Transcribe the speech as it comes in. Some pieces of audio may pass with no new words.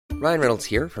Ryan Reynolds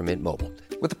here from Mint Mobile.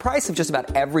 With the price of just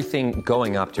about everything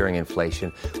going up during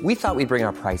inflation, we thought we'd bring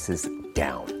our prices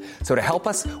down. So to help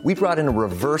us, we brought in a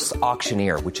reverse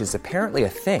auctioneer, which is apparently a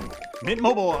thing. Mint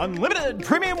Mobile Unlimited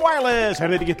Premium Wireless. How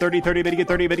to get 30, 30, bit to get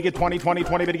 30, bit to get 20, 20,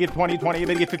 20, bit to get 20, 20,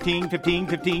 bit to get 15, 15,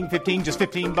 15, 15, just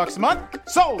 $15 a month?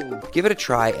 Sold! Give it a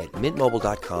try at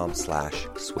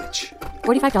mintmobile.com/switch.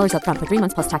 $45 up front for 3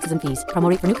 months plus taxes and fees. Promo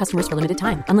rate for new customers for limited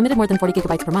time. Unlimited more than 40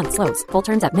 gigabytes per month. Slows full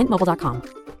terms at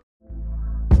mintmobile.com.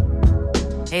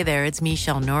 Hey there, it's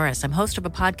Michelle Norris. I'm host of a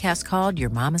podcast called Your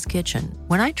Mama's Kitchen.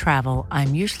 When I travel,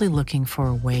 I'm usually looking for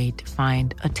a way to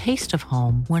find a taste of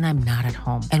home when I'm not at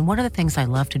home. And one of the things I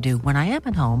love to do when I am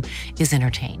at home is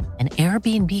entertain. And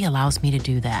Airbnb allows me to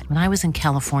do that. When I was in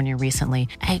California recently,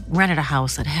 I rented a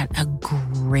house that had a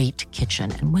great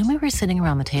kitchen. And when we were sitting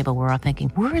around the table, we're all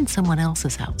thinking, we're in someone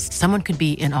else's house. Someone could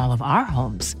be in all of our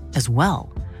homes as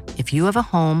well. If you have a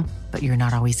home, but you're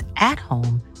not always at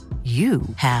home, you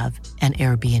have an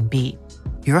Airbnb.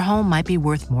 Your home might be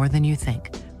worth more than you think.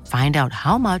 Find out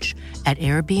how much at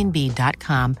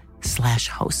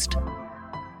airbnb.com/host.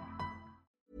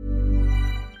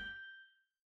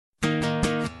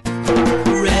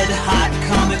 Red hot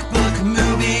comic book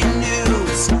movie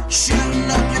news, shooting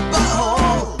up your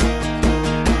butthole.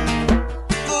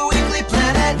 The Weekly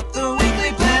Planet, the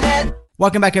Weekly Planet.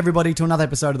 Welcome back, everybody, to another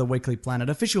episode of the Weekly Planet,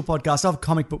 official podcast of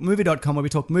comicbookmovie.com, where we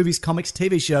talk movies, comics,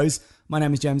 TV shows. My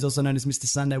name is James, also known as Mr.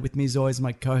 Sunday. With me, as always,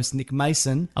 my co-host Nick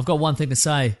Mason. I've got one thing to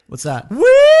say. What's that? Woo!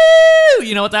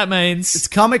 You know what that means? It's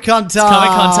Comic-Con time. It's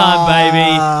Comic-Con time,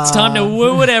 baby. It's time to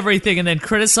woo at everything and then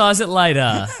criticize it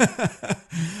later.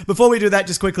 Before we do that,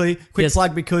 just quick Yes.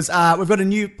 plug, because we've got a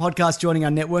new podcast joining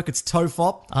our network. It's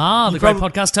TOFOP. The great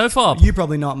podcast TOFOP. You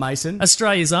probably not, Mason.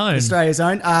 Australia's own.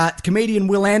 Comedian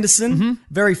Will Anderson,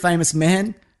 very famous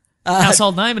man.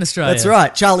 Household name in Australia. That's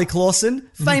right. Charlie Clausen,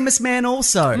 famous man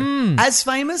also. As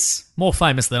famous? More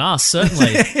famous than us,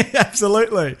 certainly.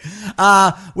 Absolutely.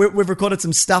 We've recorded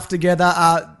some stuff together.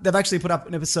 They've actually put up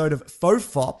an episode of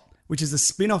FOFOP, which is a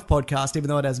spin-off podcast, even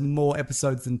though it has more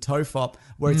episodes than TOFOP,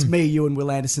 where it's me, you, and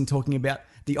Will Anderson talking about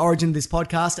the origin of this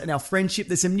podcast and our friendship.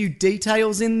 There's some new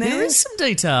details in there. There is some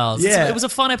details. Yeah. It was a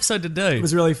fun episode to do. It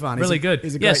was really fun. Really good.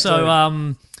 He's a great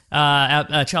dude.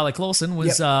 Charlie Clausen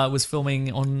was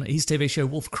filming on his TV show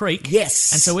Wolf Creek.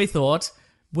 Yes. And so we thought,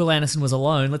 Will Anderson was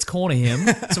alone, let's corner him.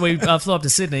 So we flew up to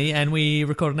Sydney and we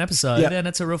recorded an episode, and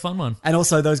it's a real fun one. And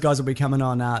also, those guys will be coming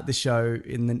on the show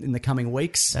in the coming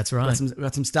weeks. That's right. We've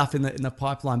got some stuff in the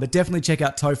pipeline, but definitely check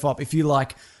out TOFOP if you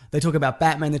like. They talk about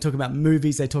Batman, they talk about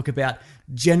movies, they talk about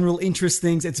general interest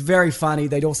things. It's very funny.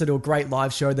 They also do a great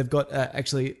live show. They've got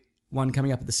actually one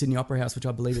coming up at the Sydney Opera House, which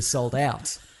I believe is sold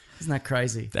out. Isn't that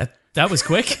crazy? That was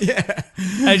quick. Yeah.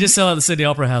 Hey, just sell out the Sydney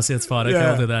Opera House. Yeah, it's fine. Okay,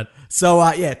 I'll do that. So,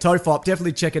 TOFOP,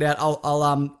 definitely check it out.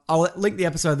 I'll link the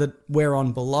episode that we're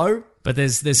on below. But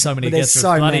there's so many. There's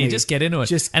so many. Just get into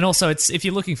it. And also, if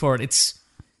you're looking for it, it's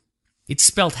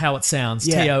spelt how it sounds.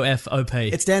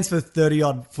 TOFOP. It stands for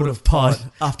 30-odd foot of pod,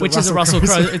 after which is a Russell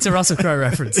Crowe. It's a Russell Crowe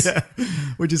reference. Yeah,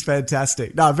 which is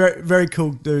fantastic. No, very, very cool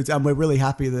dudes, and we're really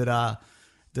happy that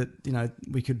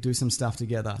we could do some stuff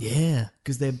together. Yeah,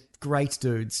 because they're great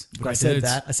dudes. Great I said dudes.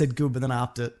 that. I said good, but then I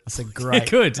upped it. I said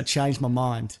great. Good. I changed my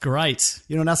mind. Great.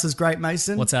 You know what else is great,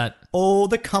 Mason? What's that? All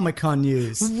the Comic-Con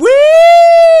news. Woo!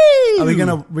 Are we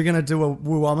gonna do a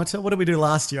wooometer? What did we do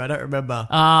last year? I don't remember.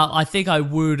 I think I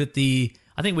wooed at the.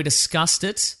 I think we discussed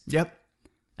it. Yep.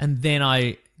 And then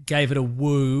I gave it a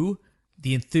woo.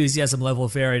 The enthusiasm level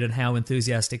varied and how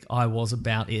enthusiastic I was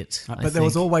about it. But there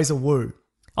was always a woo.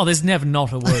 Oh, there's never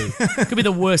not a woo. It could be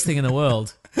the worst thing in the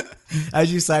world.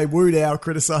 As you say, woo now,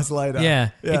 criticise later.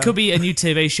 Yeah. It could be a new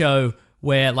TV show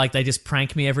where like they just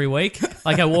prank me every week.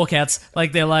 Like I walk out,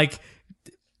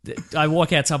 I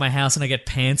walk outside my house and I get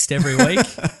pantsed every week.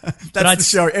 That's the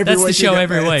show every week. That's the show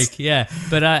every week, yeah.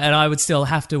 But and I would still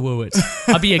have to woo it.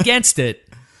 I'd be against it,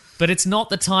 but it's not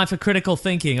the time for critical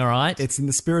thinking, all right? It's in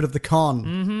the spirit of the con.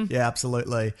 Mm-hmm. Yeah,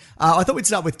 absolutely. I thought we'd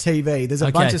start with TV. There's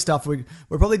a bunch of stuff. We're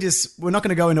probably we're not going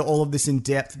to go into all of this in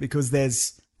depth because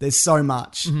there's so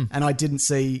much, and I'm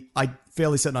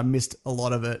fairly certain I missed a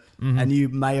lot of it, and you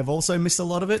may have also missed a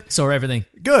lot of it. Saw everything.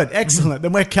 Good, excellent.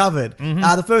 Then we're covered.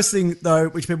 The first thing, though,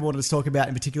 which people wanted to talk about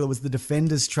in particular was the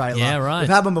Defenders trailer. Yeah, right. We've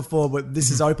had one before, but this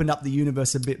has opened up the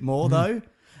universe a bit more, though.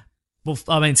 Well,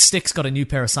 I mean, Stick's got a new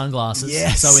pair of sunglasses,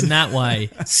 so in that way,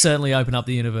 certainly open up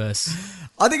the universe.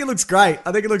 I think it looks great.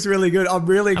 I think it looks really good. I'm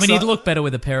really excited. I mean, he'd look better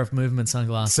with a pair of movement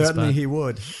sunglasses. Certainly he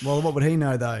would. Well, what would he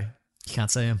know, though? You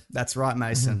can't see him. That's right,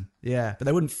 Mason. Yeah, but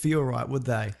they wouldn't feel right, would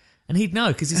they? And he'd know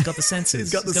because he's got the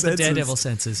senses. He's got the Daredevil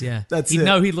senses, yeah. That's he'd it.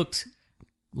 know he looked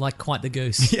like quite the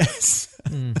goose. Yes.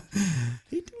 Didn't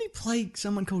he play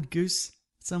someone called Goose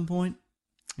at some point?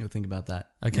 You'll think about that.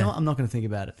 Okay. You know what? I'm not going to think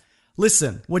about it.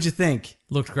 Listen, what'd you think?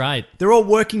 Looked great. They're all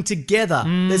working together.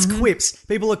 There's quips.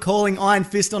 People are calling Iron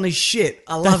Fist on his shit.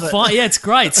 I love it. Yeah, it's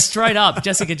great. Straight up.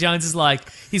 Jessica Jones is like,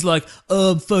 he's like,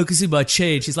 oh, I'm focusing my chi.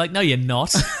 And she's like, no, you're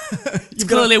not. It's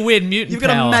clearly a weird mutant You've got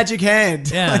power. a magic hand.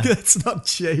 Yeah. Like, that's not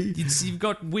chi. You've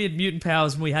got weird mutant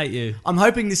powers and we hate you. I'm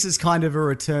hoping this is kind of a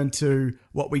return to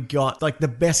what we got, like the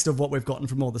best of what we've gotten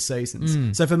from all the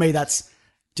seasons. So for me, that's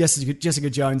Jessica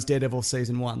Jones, Daredevil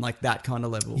season 1, like that kind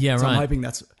of level. Yeah, so right. I'm hoping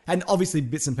that's, and obviously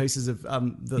bits and pieces of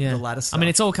the latter stuff. I mean,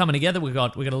 it's all coming together. We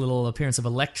got a little appearance of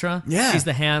Elektra. Yeah. She's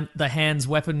the hand's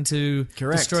weapon to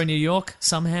Correct. destroy New York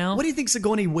somehow. What do you think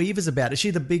Sigourney Weaver's about? Is she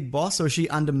the big boss or is she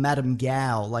under Madame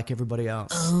Gao like everybody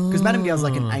else? Because Madame Gao's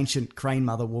like an ancient crane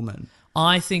mother woman.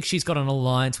 I think she's got an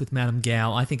alliance with Madame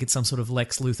Gao. I think it's some sort of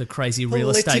Lex Luthor crazy real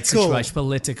estate Political. situation.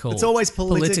 Political. It's always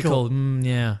political.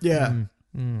 Yeah. Yeah.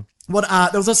 What?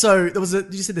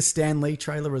 Did you see the Stan Lee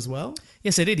trailer as well?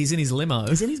 Yes, I did. He's in his limo.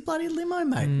 He's in his bloody limo,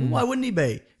 mate. Well, why wouldn't he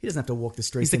be? He doesn't have to walk the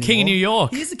streets. He's the king of New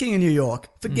York. He is the king of New York.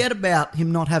 Forget about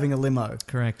him not having a limo.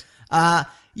 Correct.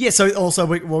 Yeah. So also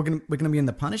we're gonna be in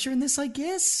the Punisher in this, I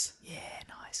guess. Yeah,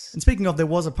 nice. And speaking of, there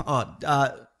was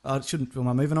a. Am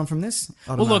I moving on from this?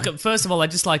 I don't Well, know. look, first of all,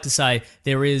 I'd just like to say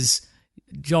there is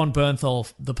John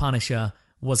Bernthal, the Punisher,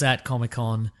 was at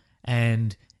Comic-Con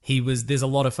and there's a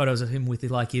lot of photos of him with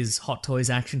like his Hot Toys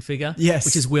action figure, Yes.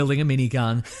 which is wielding a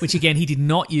minigun, which again he did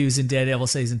not use in Daredevil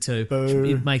season 2. Boo.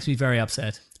 It makes me very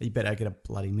upset. You better get a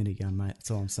bloody minigun, mate. That's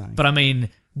all I'm saying. But I mean,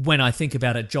 when I think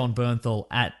about it, John Bernthal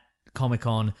at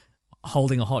Comic-Con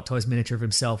holding a Hot Toys miniature of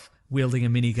himself wielding a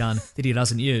minigun that he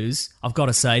doesn't use, I've got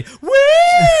to say, woo!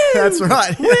 That's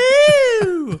right.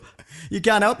 Woo! You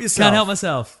can't help yourself. Can't help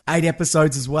myself. 8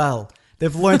 episodes as well.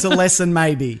 They've learnt a lesson,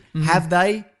 maybe. Have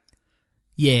they?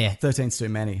 Yeah. 13's too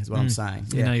many, is what I'm saying.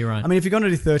 You know, you're right. I mean, if you're going to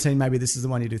do 13, maybe this is the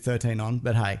one you do 13 on.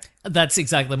 But hey, That's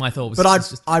exactly my thought. but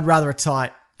I'd rather a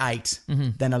tight 8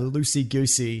 than a loosey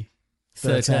goosey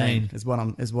 13. 13.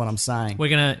 Is what I'm saying. We're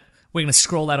gonna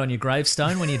scroll that on your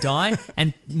gravestone when you die,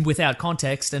 and without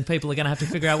context, and people are gonna have to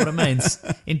figure out what it means.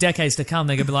 In decades to come,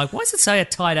 they're gonna be like, "Why does it say a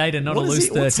tight 8 and not What a is loose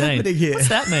he- what's 13? happening here?" What's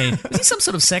that mean? Was he some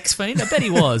sort of sex fiend? I bet he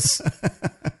was.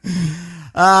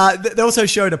 They also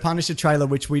showed a Punisher trailer,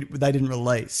 which they didn't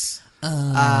release.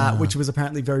 Which was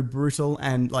apparently very brutal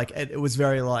and like it was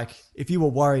very like, if you were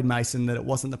worried, Mason, that it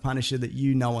wasn't the Punisher that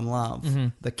you know and love,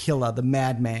 the killer, the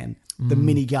madman, the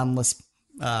minigunless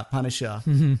Punisher,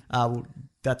 well,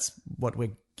 that's what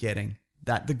we're getting.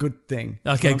 The good thing.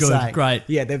 That's Okay, what I'm good, saying. great.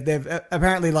 Yeah, they've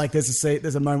apparently like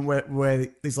there's a moment where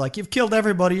he's like, you've killed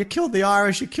everybody, you killed the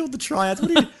Irish, you killed the Triads.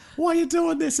 Why are you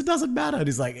doing this? It doesn't matter. And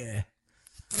he's like, yeah.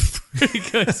 Pretty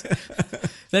good.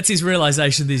 That's his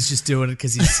realization that he's just doing it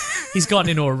because he's gotten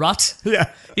into a rut. Yeah.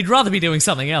 He'd rather be doing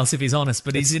something else if he's honest,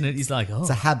 but he's in it. He's like, oh. It's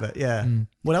a habit. Yeah.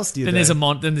 What else do you Then do?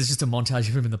 then there's just a montage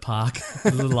of him in the park,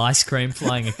 with a little ice cream,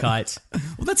 flying a kite.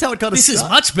 Well, that's how it kind of This is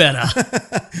much better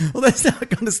Well, that's how it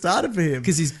kind of started for him.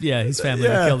 because his family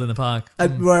were killed in the park.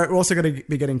 And we're also going to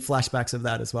be getting flashbacks of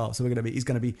that as well. So he's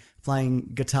going to be playing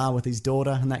guitar with his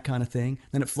daughter and that kind of thing.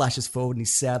 Then it flashes forward and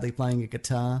he's sadly playing a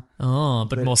guitar. Oh,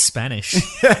 but more Spanish.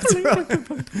 That's right.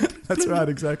 That's right.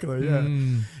 Exactly. Yeah.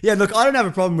 Yeah. Look, I don't have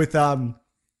a problem with the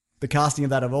casting of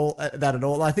that at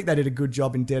all. I think they did a good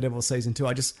job in Daredevil season 2.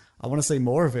 I want to see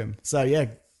more of him. So yeah.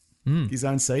 His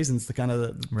own season's the kind of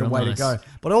the Real way nice. to go.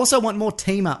 But I also want more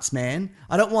team ups, man.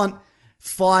 I don't want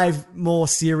 5 more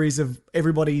series of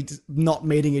everybody not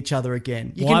meeting each other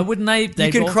again. Why wouldn't they?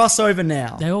 You can cross over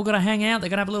now. They all got to hang out. They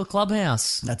got to have a little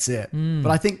clubhouse. That's it. But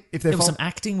I think if they're There was some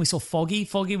acting. We saw Foggy.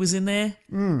 Foggy was in there.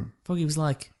 Foggy was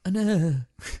like, "Oh no,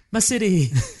 my city,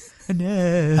 oh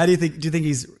no." how do you think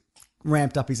he's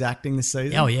ramped up his acting this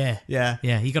season? Oh yeah, Yeah.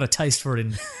 yeah. He got a taste for it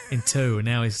in 2, and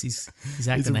now he's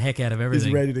acting the heck out of everything.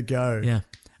 He's ready to go. Yeah.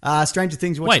 Stranger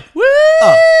Things. Wait. Woo!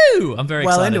 I'm very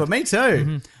Well excited. into it. Me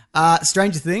too.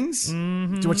 Stranger Things.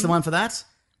 Did you watch the one for that?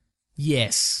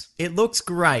 Yes, It looks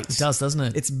great. it does, doesn't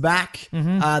it? It's back.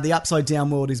 The upside down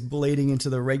world is bleeding into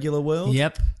the regular world.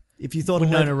 Yep. If you thought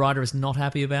Winona Ryder is not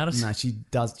happy about it. no, she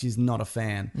does. She's not a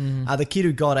fan. The kid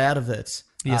who got out of it,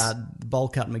 Yes. bowl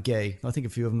cut McGee. I think a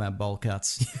few of them have bowl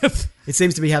cuts. Yep. It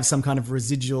seems to have some kind of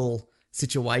residual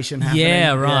situation happening.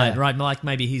 Yeah, right. Like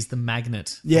maybe he's the magnet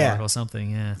for Yeah. it or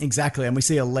something. Yeah. Exactly, and we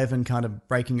see 11 kind of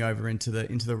breaking over into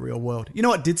the real world. You know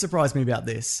what did surprise me about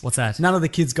this? What's that? None of the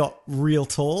kids got real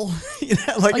tall. You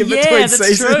know, like Oh, in yeah, between that's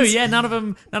seasons. true. Yeah, none of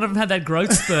them had that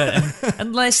growth spurt,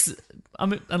 unless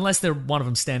they're one of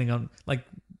them standing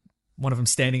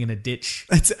in a ditch.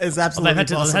 It's They've absolutely had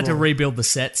to possible. rebuild the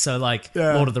set, so like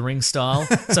Yeah. Lord of the Rings style.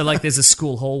 So like there's a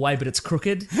school hallway, but it's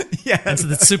crooked. Yeah. That's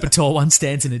the super tall one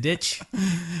stands in a ditch.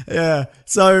 Yeah.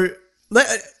 So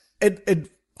I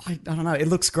don't know. It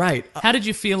looks great. How did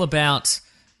you feel about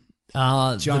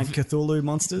Giant Cthulhu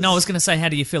monsters? No, I was going to say, how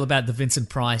do you feel about the Vincent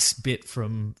Price bit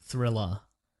from Thriller?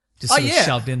 Just sort of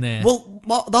shoved in there. Well,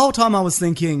 the whole time I was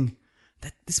thinking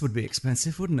that this would be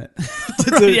expensive, wouldn't it?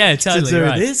 Yeah, totally, to do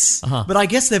right. this. Uh-huh. But I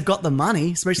guess they've got the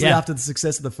money, especially Yeah. after the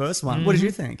success of the first one. What did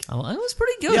you think? Oh, it was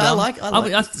pretty good. Yeah, I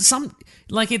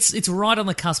like it's right on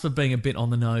the cusp of being a bit on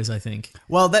the nose, I think.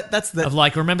 Well, that's the Of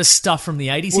like, remember stuff from the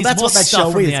 80s? well, that's what that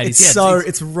show is.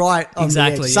 It's right on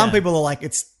Exactly, the edge. Some yeah. people are like,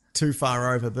 it's too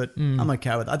far over, but I'm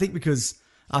okay with it. I think because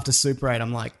after Super 8,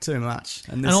 I'm like, too much.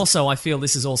 And also, I feel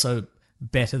this is also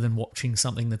better than watching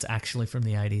something that's actually from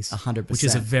the 80s. 100%. Which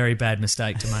is a very bad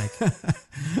mistake to make.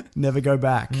 Never go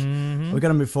back. We've got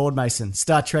to move forward, Mason.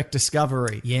 Star Trek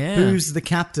Discovery. Yeah. Who's the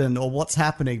captain or what's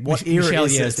happening? What era Michelle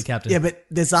is Yeoh it? is the captain. Yeah, but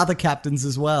there's other captains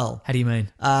as well. How do you mean?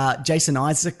 Jason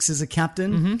Isaacs is a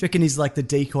captain. Do you reckon he's like the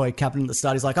decoy captain at the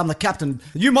start? He's like, I'm the captain.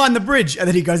 You mind the bridge. And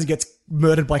then he goes and gets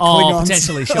murdered by Klingons. Oh,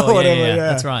 potentially, or sure. whatever, yeah.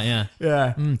 That's right, yeah.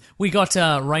 Yeah. We got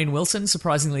Rainn Wilson,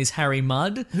 surprisingly, as Harry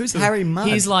Mudd. Who's Harry Mudd?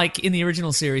 He's like, in the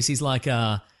original series, he's like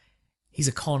he's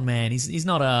a con man. He's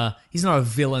not a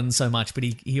villain so much, but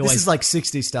he always... This is like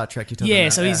 60s Star Trek you're talking yeah,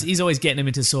 about. so he's always getting him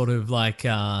into sort of like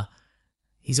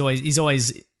he's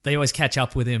always they always catch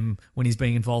up with him when he's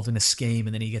being involved in a scheme,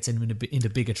 and then he gets into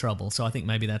bigger trouble. So I think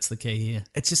maybe that's the key here.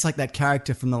 It's just like that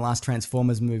character from the last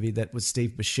Transformers movie that was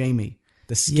Steve Buscemi,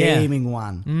 the scheming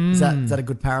one. Is that a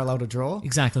good parallel to draw?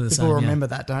 Exactly the same. People remember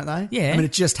that, don't they? Yeah. I mean,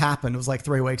 it just happened. It was like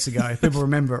 3 weeks ago. People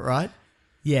remember it, right?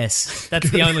 Yes, that's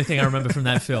the only thing I remember from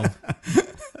that film.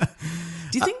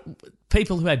 Do you think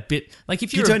people who had bit like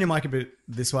if Can you turn your mic a bit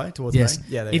this way towards yes, me?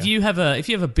 Yeah, there if you you have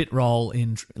a bit role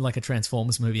in like a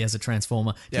Transformers movie as a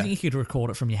Transformer, do you think you could record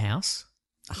it from your house?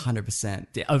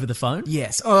 100%. Over the phone?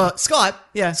 Yes. Skype.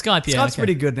 Yeah. Skype, yeah, Skype's okay.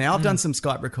 pretty good now. I've done some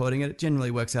Skype recording. It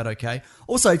generally works out okay.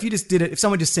 Also, if you just did it, if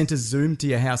someone just sent a Zoom to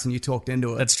your house and you talked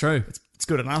into it, That's true. it's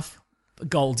good enough.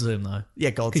 Gold Zoom though. Yeah,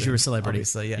 gold. Because Zoom, you're a celebrity.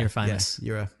 Obviously, yeah. You're famous. Yeah,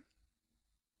 you're a...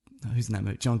 Who's in that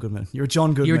movie? John Goodman. You're a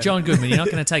John Goodman. You're a John Goodman. You're not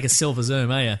going to take a silver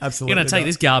Zoom, are you? Absolutely You're going to take not.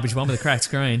 this garbage one with a cracked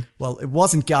screen. Well, it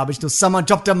wasn't garbage till someone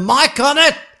dropped a mic on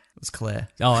it. It was Claire.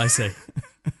 Oh, I see.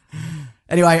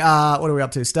 Anyway, what are we up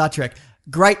to? Star Trek.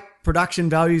 Great production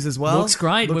values as well. Looks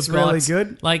great. Looks We've got, really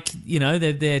good. Like, you know,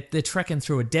 they're trekking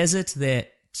through a desert. They're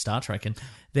Star Trekking.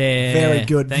 They're Very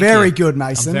good. Thank Very you. good,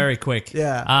 Mason. I'm very quick.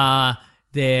 Yeah.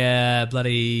 They're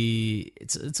bloody.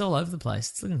 It's all over the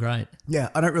place. It's looking great. Yeah,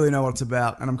 I don't really know what it's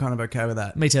about, and I'm kind of okay with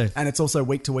that. Me too. And it's also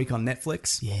week to week on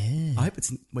Netflix. Yeah. I hope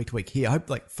it's week to week here. I hope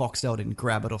like Foxtel didn't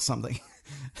grab it or something.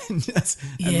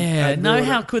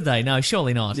 How could they? No,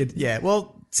 surely not. Yeah,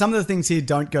 well, some of the things here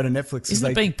don't go to Netflix. 'cause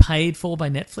Isn't it being paid for by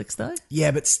Netflix though?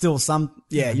 Yeah, but still some...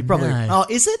 Yeah, you probably... No. Oh,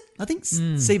 is it? I think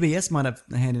CBS might have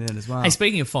a hand in it as well. Hey,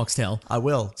 speaking of Foxtel, I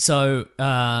will. so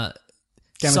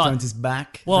Game of Thrones is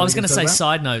back. Well, I was going going to say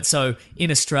side note. So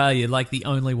in Australia, like the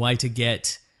only way to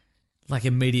get like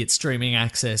immediate streaming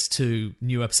access to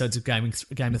new episodes of Game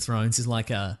of Thrones is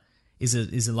like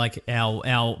like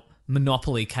our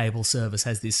monopoly cable service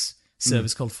has this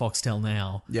service called Foxtel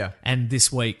Now. Yeah. And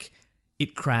this week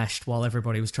it crashed while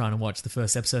everybody was trying to watch the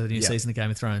first episode of the new season of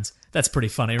Game of Thrones. That's pretty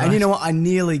funny, right? And you know what? I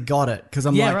nearly got it because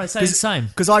I'm like... right, same.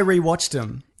 Because I rewatched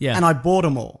them. Yeah. And I bought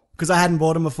them all because I hadn't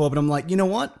bought them before, but I'm like, you know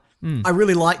what? I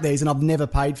really like these, and I've never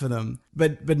paid for them,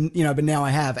 but now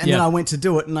I have. And then I went to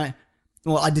do it, and I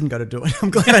didn't go to do it. I'm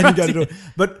glad I didn't go to do it.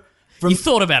 But You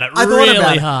thought about it I thought really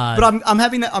about it. hard. But I'm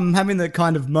having the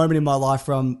kind of moment in my life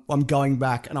where I'm going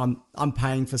back and I'm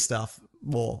paying for stuff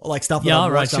more, like stuff that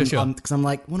I've watched. sure. Because I'm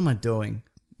like, what am I doing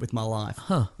with my life?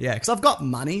 Huh? Yeah, because I've got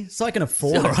money, so I can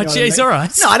afford. All it, right, you know what I geez, mean? all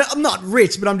right. No, I'm not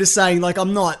rich, but I'm just saying, like,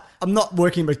 I'm not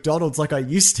working at McDonald's like I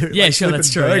used to. Yeah, like, sure, flipping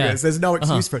that's true. burgers. Yeah. There's no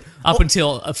excuse for it. Up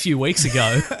until a few weeks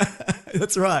ago.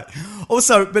 That's right.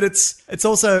 Also, but it's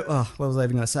also, what was I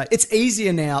even going to say? It's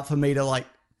easier now for me to like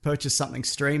purchase something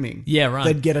streaming. Yeah, right.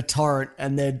 Than get a torrent,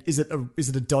 and then is it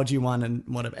a dodgy one and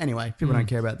whatever. Anyway, people don't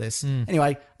care about this.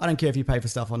 Anyway, I don't care if you pay for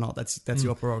stuff or not. That's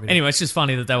your prerogative. Anyway, it's just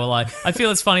funny that they were like, I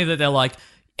feel it's funny that they're like,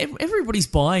 everybody's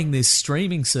buying this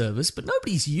streaming service, but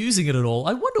nobody's using it at all.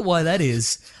 I wonder why that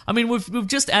is. I mean, we've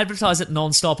just advertised it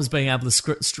non-stop as being able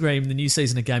to stream the new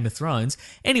season of Game of Thrones.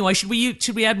 Anyway, should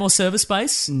we add more server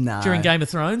space during Game of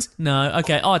Thrones? No.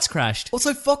 Okay. Oh, it's crashed.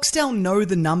 Also, Foxtel know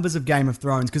the numbers of Game of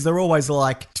Thrones because they're always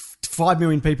like 5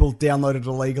 million people downloaded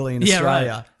illegally in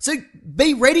Australia. Right. So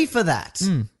be ready for that.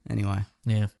 Anyway.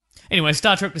 Yeah. Anyway,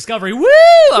 Star Trek Discovery. Woo!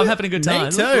 I'm having a good time.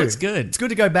 Me too. It's good. It's good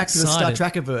to go back to the Star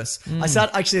Excited.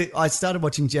 Trekiverse. I started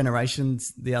watching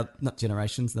Generations. Not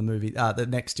Generations, the movie. The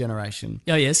Next Generation.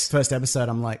 Oh yes. First episode,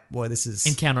 I'm like, boy, this is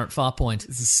Encounter at Farpoint.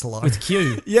 this is slow. With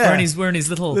Q. Yeah. Wearing his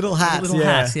little hats. Little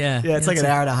hats, yeah. Yeah, it's like an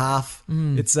hour and a half.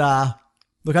 It's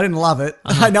look, I didn't love it.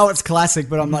 I know it's classic,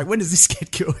 but I'm like, when does this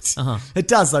get good? It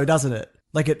does though, doesn't it?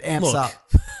 Like it amps Look. up.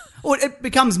 Well, it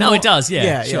becomes more. No, it does,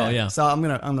 yeah. Sure, yeah. So I'm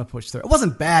gonna push through. It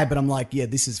wasn't bad, but I'm like, yeah,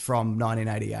 this is from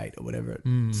 1988 or whatever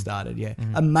it started. Yeah,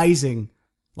 amazing,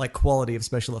 like quality of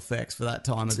special effects for that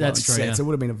time as well. That's true, Sets. yeah. It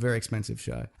would have been a very expensive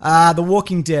show. The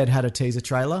Walking Dead had a teaser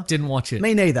trailer. Didn't watch it.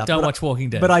 Me neither. Don't but watch Walking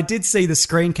Dead. But I did see the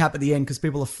screen cap at the end because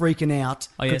people are freaking out.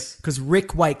 Oh, yes. Because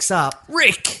Rick wakes up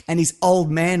Rick! and he's old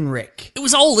man Rick. It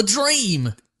was all a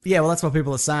dream. Yeah, well, that's what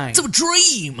people are saying. It's a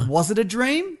dream. Was it a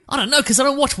dream? I don't know, because I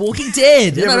don't watch Walking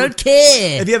Dead, and I but- don't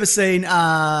care. Have you ever seen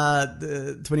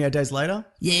the 28 Days Later?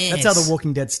 Yes. That's how The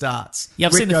Walking Dead starts. Yeah,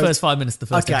 I've Rick seen the goes- first 5 minutes of the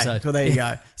first Okay, episode. well, there you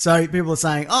go. So people are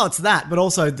saying, oh, it's that, but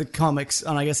also the comics,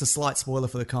 and I guess a slight spoiler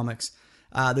for the comics,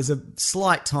 there's a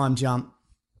slight time jump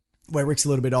where Rick's a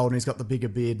little bit older and he's got the bigger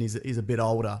beard and he's a bit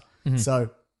older. So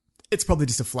it's probably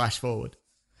just a flash forward.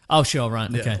 Oh, sure, right,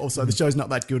 Yeah. okay. Also, the show's not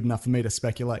that good enough for me to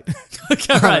speculate.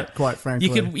 Okay, right. Quite frankly.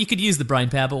 You could use the brain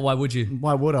power, but why would you?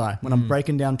 Why would I? When I'm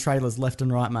breaking down trailers left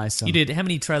and right, Mason. You did. How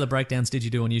many trailer breakdowns did you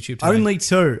do on YouTube today? Only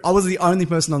 2. I was the only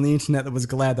person on the internet that was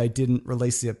glad they didn't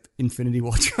release the Infinity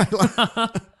War trailer.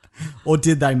 Or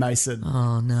did they, Mason?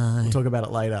 Oh, no. We'll talk about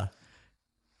it later.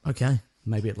 Okay.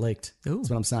 Maybe it leaked. Ooh. That's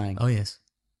what I'm saying. Oh, yes.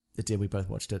 It did. We both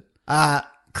watched it.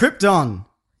 Krypton.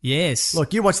 Yes.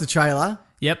 Look, you watched the trailer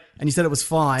Yep. and you said it was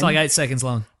fine. It's like 8 seconds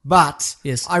long. But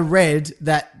Yes. I read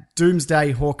that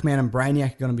Doomsday, Hawkman, and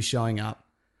Brainiac are going to be showing up,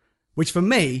 which for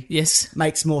me Yes.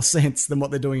 makes more sense than what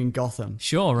they're doing in Gotham.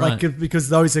 Sure, right. Like, because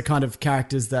those are kind of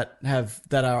characters that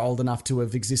are old enough to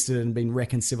have existed and been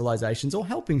wrecking civilizations or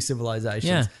helping civilizations.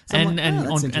 Yeah. So I'm And like,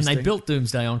 oh, that's and they interesting. built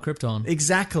Doomsday on Krypton.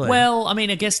 Exactly. Well, I mean,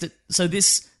 I guess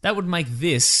that would make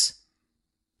this.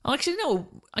 Oh, actually, no.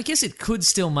 I guess it could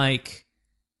still make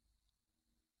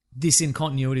this in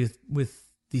continuity with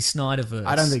the Snyderverse.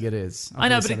 I don't think it is. I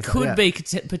know, but it could be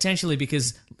potentially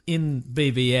because in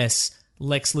BVS,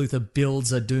 Lex Luthor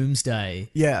builds a Doomsday.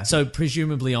 Yeah. So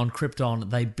presumably on Krypton,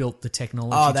 they built the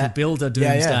technology Oh, to build a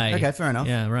Doomsday. Yeah. Okay, fair enough.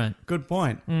 Yeah, right. Good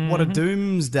point. What a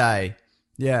Doomsday.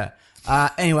 Yeah.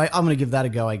 Anyway, I'm going to give that a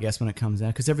go, I guess, when it comes out,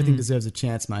 because everything deserves a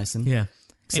chance, Mason. Yeah.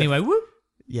 Anyway, whoop.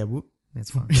 Yeah, whoop.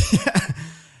 That's fine.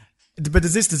 But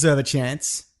does this deserve a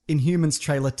chance? Inhumans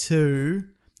trailer 2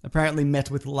 apparently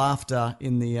met with laughter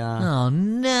in the... Oh,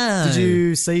 no. Did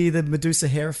you see the Medusa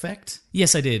hair effect?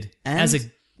 Yes, I did. And?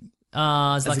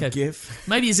 As like a GIF?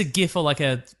 Maybe as a GIF or like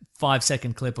a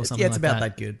 5-second clip or something Yeah, it's like about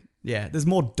that good. Yeah, there's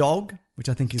more dog, which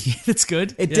I think is... That's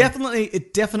good. It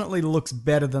definitely looks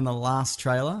better than the last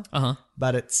trailer. Uh-huh.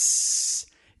 But it's...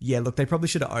 Yeah, look, they probably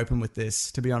should have opened with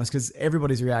this, to be honest, because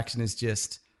everybody's reaction is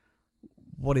just,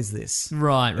 what is this?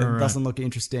 Right, It right. doesn't look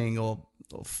interesting or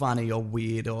funny or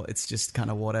weird, or it's just kind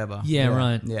of whatever. Yeah,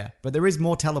 right. Yeah, but there is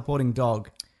more teleporting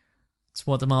dog. It's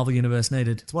what the Marvel Universe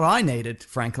needed. It's what I needed,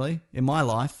 frankly, in my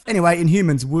life. Anyway,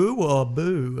 Inhumans, woo or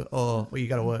boo? Or, well, you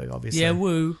got to work, obviously. Yeah,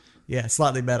 woo. Yeah,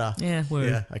 slightly better. Yeah, woo.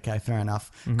 Yeah, okay, fair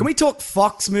enough. Can we talk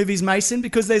Fox movies, Mason?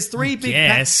 Because there's three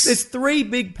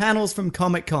big panels from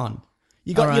Comic-Con.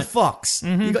 You got your Fox,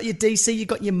 you got your DC, you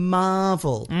got your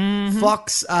Marvel.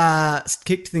 Fox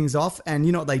kicked things off, and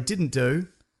you know what they didn't do?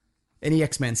 Any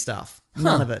X-Men stuff.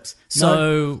 None of it.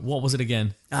 So, what was it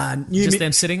again? Just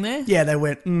them sitting there? Yeah, they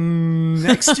went,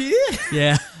 next year?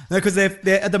 Yeah. No, because they're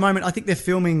at the moment, I think they're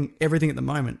filming everything at the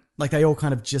moment. Like, they all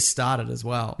kind of just started as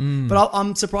well. But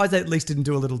I'm surprised they at least didn't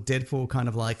do a little Deadpool kind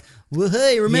of like, well,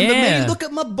 hey, remember Yeah. me? Look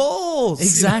at my balls.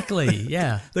 Exactly,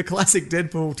 yeah. The classic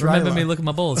Deadpool trailer. Remember me, look at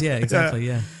my balls. Yeah, exactly,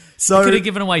 yeah. So Could have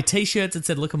given away T-shirts that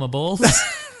said, look at my balls.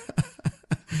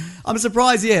 I'm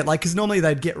surprised, yeah, like, because normally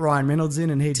they'd get Ryan Reynolds in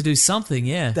and to do something,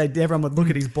 yeah. everyone would look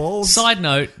at his balls. Side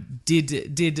note,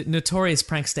 did notorious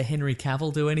prankster Henry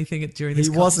Cavill do anything during this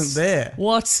He wasn't there.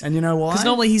 What? And you know why? Because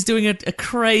normally he's doing a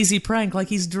crazy prank, like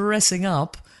he's dressing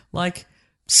up like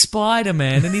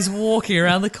Spider-Man and he's walking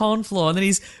around the con floor and then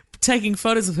he's taking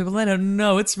photos of people and they don't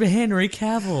know it's Henry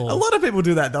Cavill. A lot of people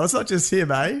do that, though. It's not just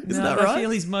him, eh? Isn't that right? I feel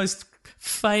he's most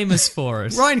famous for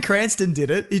it. Ryan Cranston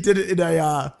did it. He did it in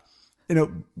a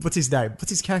what's his name? What's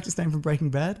his character's name from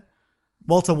Breaking Bad?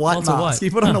 Walter White Walter mask. White. He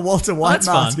put on a Walter White That's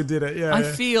mask fun. and did it. Yeah, I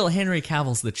yeah. feel Henry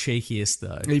Cavill's the cheekiest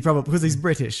though. He probably because he's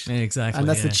British. Yeah, exactly, And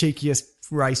that's yeah. the cheekiest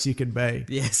race you could be.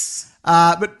 Yes.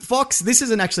 But Fox, this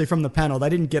isn't actually from the panel. They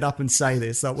didn't get up and say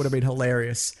this, so it would have been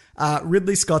hilarious.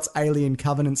 Ridley Scott's Alien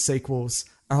Covenant sequels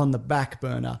are on the back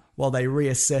burner while they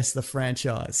reassess the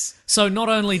franchise. So not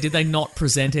only did they not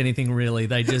present anything really,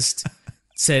 they just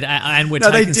said, and we're No,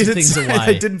 they taking some didn't things say, away.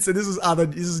 They didn't say, this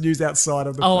is news outside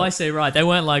of the Oh, film. I see, right. They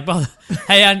weren't like, well,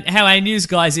 hey, how our news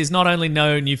guys is not only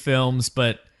no new films,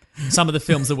 but some of the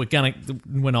films that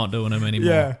we're not doing them anymore.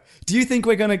 Yeah. Do you think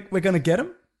we're gonna get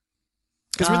him?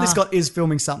 Because Ridley Scott is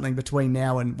filming something between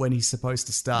now and when he's supposed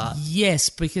to start. Yes,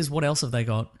 because what else have they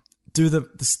got? Do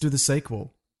the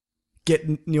sequel.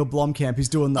 Get Neil Blomkamp, who's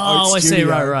doing the Oh, Oat I see,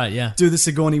 Studio, right, yeah. do the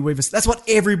Sigourney Weaver. That's what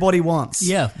everybody wants.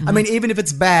 Yeah. I mean, even if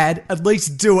it's bad, at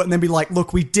least do it and then be like,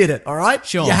 look, we did it, all right?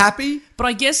 Sure. You happy? But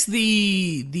I guess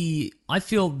I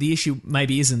feel the issue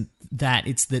maybe isn't that,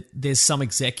 it's that there's some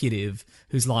executive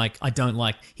who's like,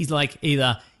 he's like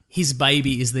either his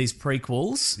baby is these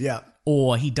prequels, Yeah.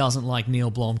 or he doesn't like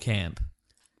Neil Blomkamp.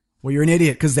 Well, you're an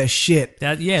idiot because they're shit.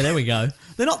 Yeah, there we go.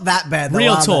 They're not that bad, though,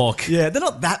 Real are they? talk. Yeah, they're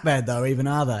not that bad, though, even,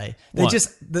 are they? They're What?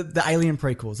 just the Alien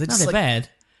prequels. They're No, just they're like, bad.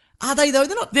 Are they, though?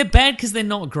 They're not. They're bad because they're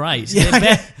not great.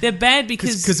 Yeah, They're bad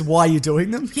because... Because why are you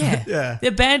doing them? Yeah. Yeah. They're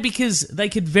bad because they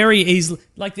could very easily...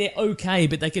 Like, they're okay,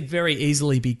 but they could very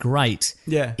easily be great.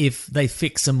 Yeah. If they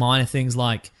fix some minor things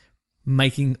like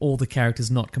making all the characters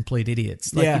not complete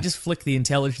idiots. Like, Yeah. you just flick the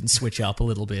intelligence switch up a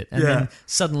little bit. And Yeah. then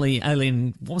suddenly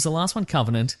Alien... What was the last one?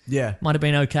 Covenant. Yeah. Might have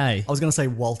been okay. I was going to say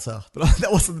Walter, but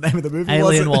that wasn't the name of the movie,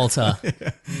 Alien was it? Walter.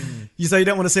 You say you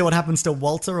don't want to see what happens to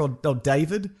Walter or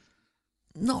David?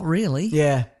 Not really.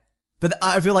 Yeah. But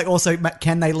I feel like also,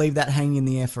 can they leave that hanging in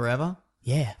the air forever?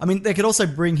 Yeah. I mean, they could also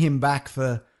bring him back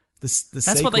for the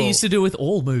That's what they used to do with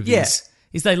all movies. Yeah.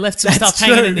 Is they left some That's stuff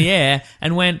hanging true. in the air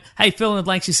and went, hey, fill in the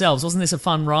blanks yourselves. Wasn't this a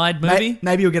fun ride movie?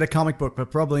 Maybe you'll get a comic book,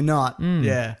 but probably not. Hmm.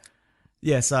 Yeah.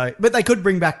 Yeah, so... But they could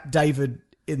bring back David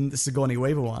in the Sigourney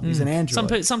Weaver one. He's an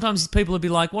android. Sometimes people would be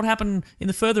like, what happened in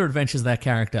the further adventures of that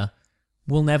character?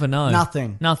 We'll never know.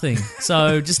 Nothing.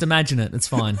 So just imagine it. It's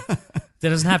fine. There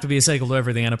doesn't have to be a sequel to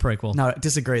everything and a prequel. No,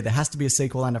 disagree. There has to be a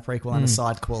sequel and a prequel and a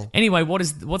sidequel. Anyway,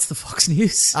 what's the Fox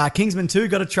News? Kingsman 2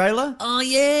 got a trailer. Oh,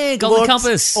 yeah. Golden Looks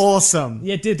Compass. Awesome.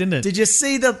 Yeah, it didn't it? Did you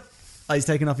see the... Oh, he's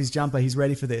taking off his jumper. He's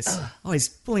ready for this. Oh, he's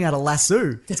pulling out a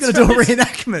lasso. He's going to do a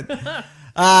reenactment.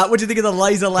 What do you think of the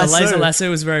laser lasso? The laser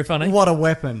lasso was very funny. What a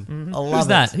weapon. I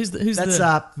love Who's that? it.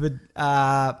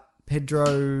 That's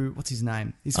Pedro... What's his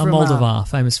name? He's from... Moldovar,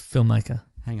 famous filmmaker.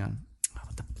 Hang on. Oh,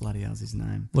 what the bloody hell's his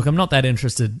name? Look, I'm not that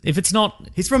interested. If it's not...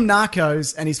 He's from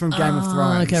Narcos and he's from Game of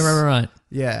Thrones. Okay, right.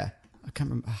 Yeah. I can't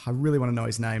remember. I really want to know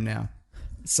his name now.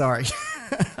 Sorry.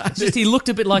 Just he looked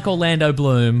a bit like Orlando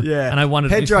Bloom. Yeah. And I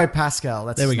wondered... Pedro Pascal.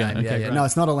 That's There his we go. name. Okay, yeah. great. No,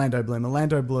 it's not Orlando Bloom.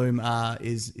 Orlando Bloom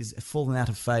is fallen out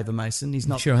of favour, Mason. He's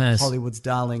not Sure has. Hollywood's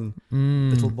darling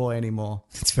little boy anymore.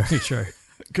 It's very true.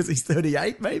 Because he's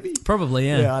 38, maybe? Probably,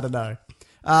 yeah. Yeah, I don't know.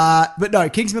 But no,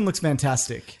 Kingsman looks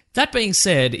fantastic. That being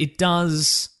said, it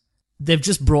does... They've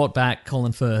just brought back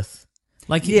Colin Firth.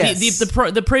 Like, Yes.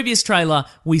 the previous trailer,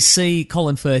 we see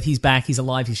Colin Firth, he's back, he's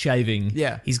alive, he's shaving.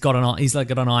 Yeah. He's got an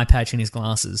eye patch in his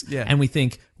glasses. Yeah. And we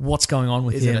think, what's going on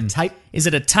with Is it him? a tape? Is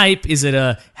it a tape?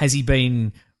 Has he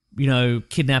been,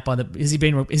 kidnapped by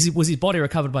was his body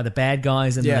recovered by the bad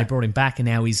guys and Yeah. then they brought him back and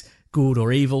now he's good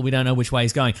or evil? We don't know which way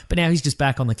he's going. But now he's just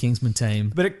back on the Kingsman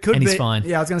team. But it could and be... he's fine.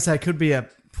 Yeah, I was going to say it could be a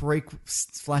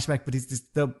flashback, but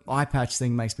the eye patch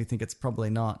thing makes me think it's probably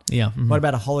not. Yeah. Mhm. What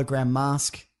about a hologram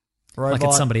mask? Robot? Like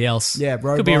it's somebody else. Yeah,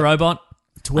 Could be a robot.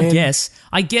 Twin.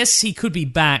 I guess he could be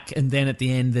back, and then at the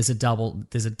end there's a double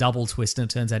twist, and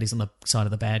it turns out he's on the side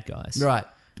of the bad guys. Right.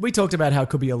 We talked about how it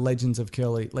could be a Legend of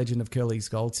Curly's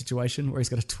Gold situation where he's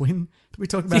got a twin. Did we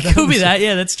talk about It that? could be that.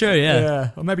 Yeah, that's true. Yeah. Yeah.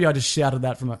 Or maybe I just shouted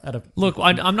that at a... Look,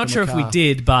 I'm not from sure a if we car.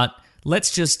 did, but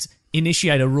let's just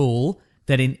initiate a rule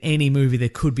that in any movie there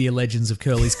could be a Legends of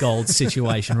Curly's Gold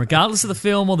situation, regardless of the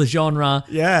film or the genre.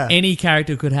 Yeah. Any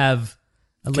character could have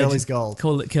a Curly's Gold.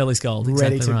 Call it Curly's Gold.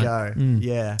 Ready Exactly to right. go.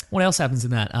 Yeah. What else happens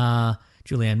in that?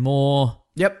 Julianne Moore,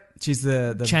 Yep. She's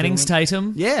the Channing's villain.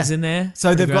 Tatum. Yeah. Is in there.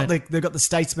 So Pretty they've great. got the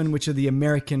statesmen, which are the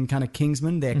American kind of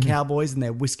kingsmen. They're cowboys and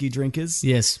they're whiskey drinkers.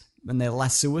 Yes. And they're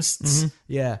lassoists.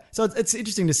 Yeah. So it's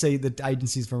interesting to see the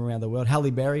agencies from around the world. Halle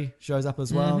Berry shows up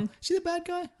as well. Is she the bad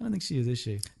guy? I don't think she is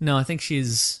she? No, I think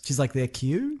she's. She's like their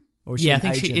Q? Or is she Yeah, I an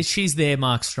think agent? she's there.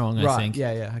 Mark Strong. I Right. think.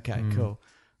 Yeah. Okay. Cool.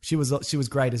 She was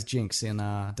great as Jinx in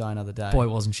Die Another Day. Boy,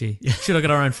 wasn't she? Should have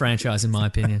got her own franchise, in my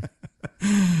opinion.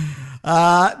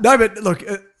 No, but look,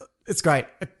 it's great.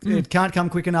 It can't come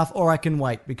quick enough, or I can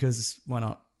wait because why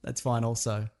not? That's fine.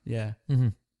 Also, yeah. Mm-hmm.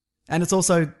 And it's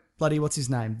also bloody what's his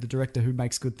name, the director who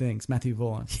makes good things, Matthew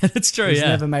Vaughn. Yeah, that's true. He's Yeah.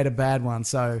 never made a bad one,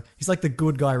 so he's like the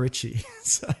good Guy Ritchie.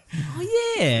 So,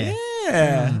 Oh yeah.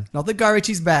 yeah. Not that Guy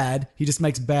Ritchie's bad. He just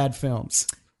makes bad films.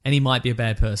 and he might be a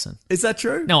bad person. Is that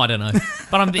true? No, I don't know.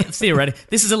 But I'm theoretic.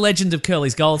 This is a Legend of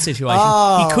Curly's Gold situation.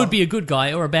 Oh. He could be a good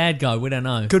guy or a bad guy. We don't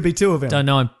know. Could be two of him. Don't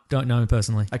know him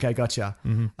personally. Okay, gotcha.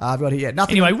 I've got here.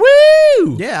 Nothing. Anyway,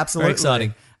 woo! Yeah, absolutely. Very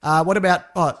exciting. What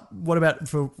about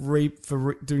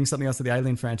for doing something else to the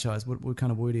Alien franchise? What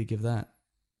kind of word do you give that?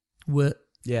 What?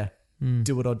 Yeah.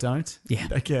 Do it or don't? Yeah.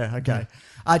 Okay.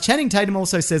 Channing Tatum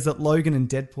also says that Logan and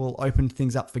Deadpool opened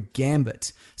things up for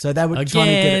Gambit. So they were trying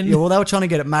to get it. Yeah, well, they were trying to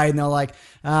get it made, and they're like,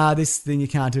 this thing you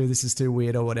can't do, this is too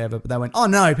weird or whatever. But they went, oh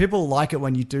no, people like it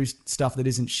when you do stuff that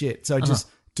isn't shit. So just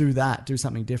do that, do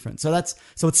something different. So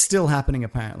it's still happening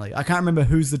apparently. I can't remember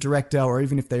who's the director or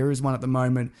even if there is one at the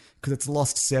moment because it's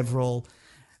lost several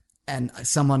and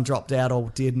someone dropped out or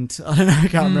didn't. I don't know, I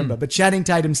can't remember. But Channing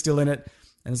Tatum's still in it.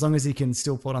 And as long as he can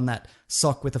still put on that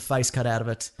sock with a face cut out of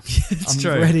it,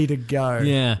 I'm ready to go.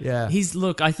 Yeah.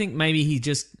 I think maybe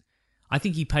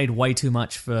he paid way too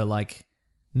much for like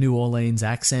New Orleans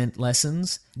accent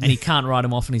lessons and he can't write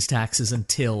them off on his taxes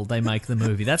until they make the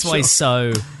movie. That's why he's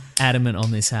so adamant on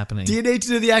this happening. Do you need to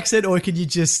do the accent or can you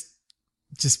just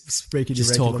speak in your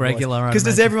regular talk regular? Because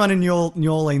does everyone in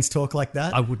New Orleans talk like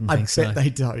that? I wouldn't think so. I bet they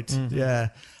don't. Mm-hmm. Yeah.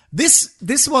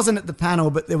 This wasn't at the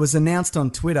panel, but it was announced on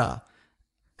Twitter.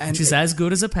 Which is as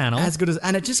good as a panel.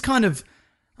 And it just kind of,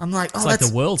 I'm like, it's like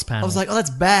the world's panel. I was like, oh,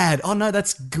 that's bad. Oh no,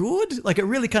 that's good. Like it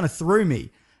really kind of threw me.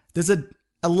 There's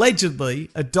allegedly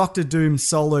a Doctor Doom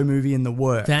solo movie in the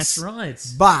works. That's right.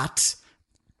 But,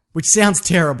 which sounds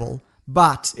terrible,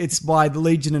 but it's by the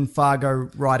Legion and Fargo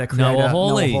writer-creator Noah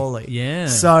Hawley. Yeah.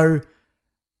 So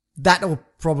that'll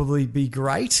probably be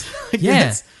great.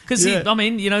 Yeah. Because,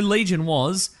 Legion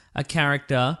was a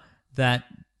character that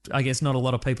I guess not a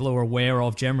lot of people are aware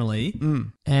of generally.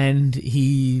 And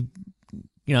he,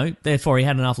 therefore he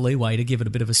had enough leeway to give it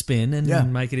a bit of a spin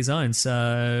and make it his own.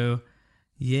 So,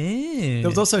 yeah. There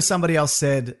was also somebody else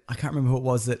said, I can't remember who it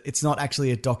was, that it's not actually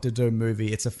a Doctor Doom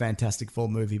movie, it's a Fantastic Four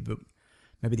movie, but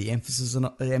maybe the emphasis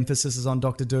is on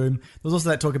Doctor Doom. There was also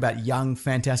that talk about young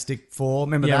Fantastic Four.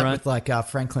 Remember that with like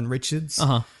Franklin Richards?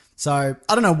 Uh-huh. So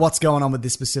I don't know what's going on with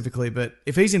this specifically, but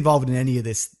if he's involved in any of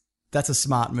this, that's a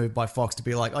smart move by Fox to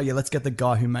be like, oh yeah, let's get the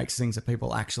guy who makes things that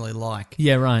people actually like.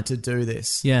 Yeah, right. To do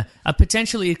this. Yeah.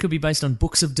 Potentially it could be based on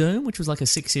Books of Doom, which was like a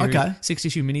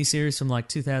 6-issue miniseries from like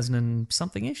 2000 and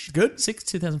something-ish. Good.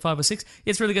 2005 or 6.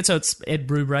 Yeah, it's really good. So it's Ed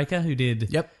Brubaker who did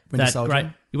Winter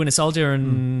Soldier. Winter Soldier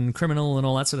and Criminal and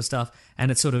all that sort of stuff. And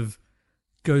it sort of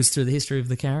goes through the history of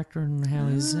the character and how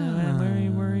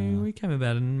where he came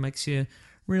about and makes you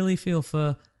really feel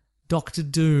for Doctor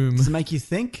Doom. Does it make you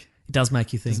think? It does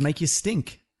make you think. Does it make you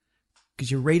stink?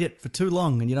 Because you read it for too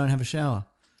long and you don't have a shower.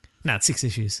 No, it's 6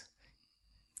 issues.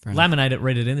 Laminate it,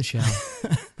 read it in the shower.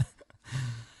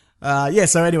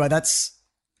 So anyway,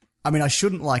 I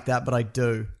shouldn't like that, but I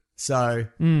do. So,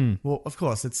 well, of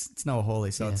course, it's Noah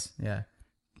Hawley, so let's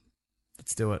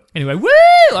do it. Anyway, woo!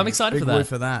 I'm excited Big for that. woo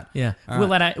for that. Yeah.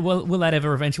 Will that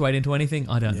ever eventuate into anything?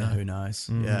 I don't know. Who knows?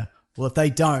 Yeah. Well, if they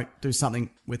don't do something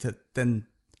with it, then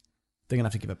they're going to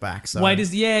have to give it back. So.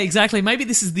 Exactly. Maybe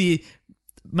this is they're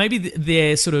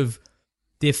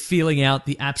feeling out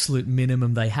the absolute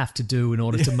minimum they have to do in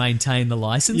order to maintain the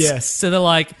license. Yes. So they're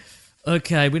like,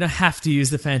 okay, we don't have to use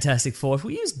the Fantastic Four. If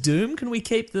we use Doom, can we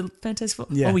keep the Fantastic Four?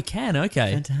 Yeah. Oh, we can.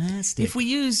 Okay. Fantastic. If we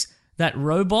use that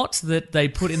robot that they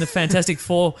put in the Fantastic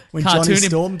Four when cartoon, Johnny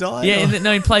Storm died?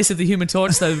 Yeah, in place of the Human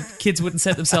Torch, so kids wouldn't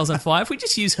set themselves on fire. If we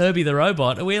just use Herbie the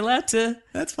robot, are we allowed to?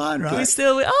 That's fine, right? We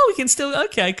can still.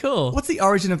 Okay, cool. What's the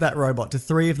origin of that robot? Do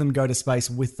 3 of them go to space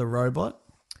with the robot?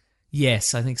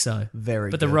 Yes, I think so.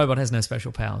 But the robot has no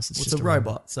special powers. It's just a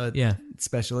robot, so it's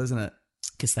special, isn't it?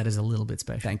 Guess that is a little bit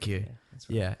special. Thank you. Yeah, that's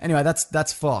right. Yeah. Anyway,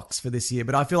 that's Fox for this year,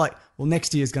 but I feel like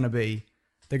next year's going to be.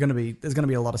 There's going to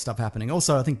be a lot of stuff happening.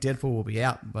 Also, I think Deadpool will be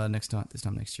out by this time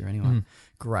next year anyway.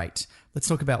 Great. Let's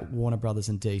talk about Warner Brothers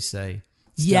and DC.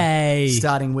 Yay!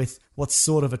 Starting with what's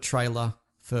sort of a trailer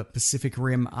for Pacific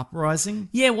Rim Uprising.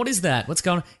 Yeah, what is that? What's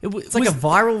going on? It's like a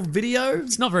viral video.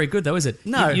 It's not very good though, is it?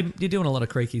 No. You're doing a lot of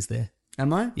creakies there.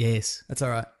 Am I? Yes. That's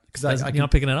all right. Because you're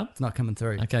not picking it up? It's not coming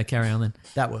through. Okay, carry on then.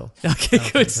 That will. Okay,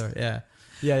 good.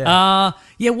 Yeah.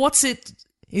 What's it?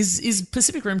 Is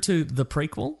Pacific Rim 2 the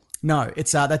prequel? No,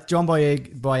 it's that John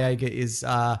Boyega is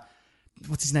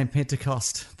what's his name?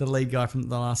 Pentecost, the lead guy from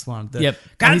the last one.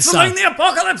 Canceling the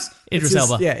apocalypse. Idris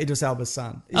Elba. Yeah, Idris Elba's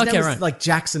son. His name was like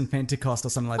Jackson Pentecost or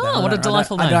something like that. Oh, what a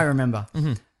delightful name. I don't remember.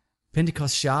 Mm-hmm.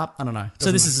 Pentecost Sharp? I don't know.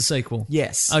 So this is a sequel?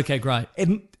 Yes. Okay, great.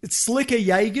 It's slicker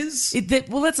Jaegers.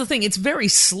 That's the thing. It's very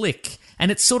slick,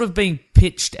 and it's sort of being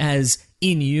pitched as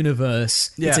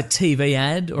in-universe. Yeah. It's a TV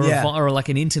ad or like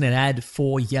an internet ad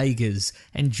for Jaegers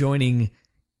and joining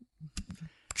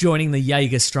joining the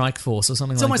Jaeger Strike Force or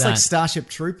something It's like almost that. like Starship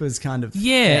Troopers kind of.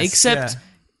 Yeah, Yes, except yeah.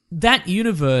 that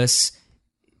universe,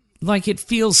 like, it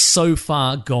feels so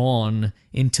far gone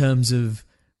in terms of,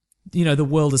 the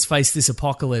world has faced this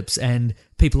apocalypse and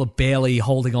people are barely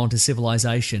holding on to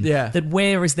civilization. Yeah. That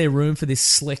where is there room for this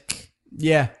slick,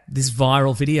 Yeah. this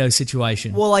viral video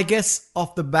situation? Well, I guess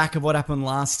off the back of what happened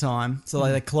last time, so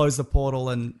like they closed the portal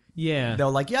and yeah. they were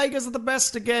like, Jaegers are the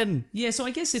best again. Yeah, so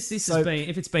I guess if this So- has been,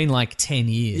 if it's been like 10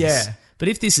 years. Yeah. But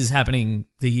if this is happening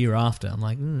the year after, I'm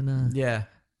like, no. Yeah.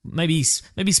 Maybe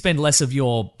spend less of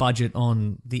your budget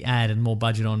on the ad and more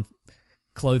budget on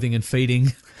clothing and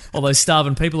feeding all those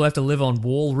starving people who have to live on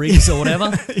wall rigs or whatever.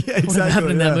 Yeah, exactly. What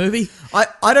happened in that movie?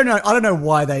 I don't know. I don't know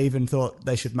why they even thought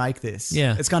they should make this.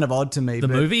 Yeah. It's kind of odd to me. The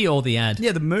but- movie or the ad?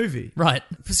 Yeah, the movie. Right.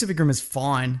 Pacific Rim is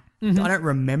fine. I don't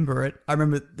remember it. I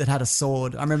remember it had a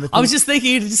sword. I remember. I was just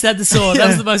thinking it just had the sword. That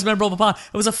was the most memorable part.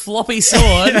 It was a floppy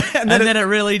sword, and then it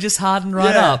really just hardened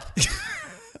right Yeah. up.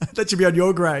 that should be on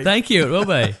your grade. Thank you. It will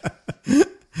be.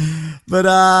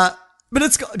 But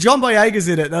it's got John Boyega's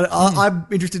in it. I'm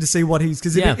interested to see what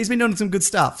because Yeah. he's been doing some good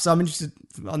stuff. So I'm interested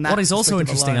on that. What is also perspective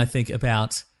interesting, alone. I think,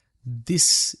 about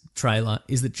this trailer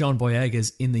is that John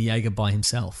Boyega's in the Jaeger by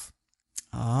himself.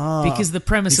 Because the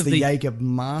premise He's of the Jaeger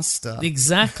master.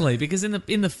 exactly because in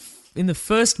the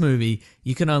first movie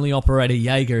you can only operate a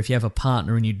Jaeger if you have a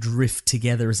partner and you drift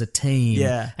together as a team.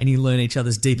 Yeah. and you learn each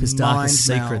other's deepest darkest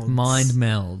Mind secret, melds. mind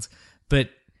meld. But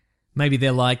maybe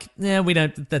they're like, yeah, we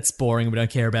don't. That's boring. We don't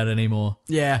care about it anymore.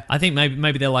 Yeah. I think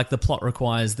maybe they're like the plot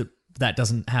requires that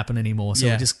doesn't happen anymore. So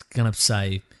Yeah. we're just gonna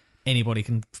say anybody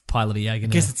can pilot a Jaeger I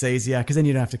now. guess it's easier because then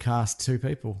you don't have to cast two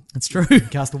people. That's true.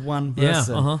 Cast one Yeah,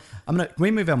 person. uh-huh. Can we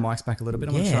move our mics back a little bit?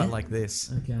 I'm gonna Yeah. try it like this.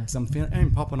 Okay. Because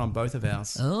I'm popping on both of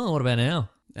ours. Oh, what about now?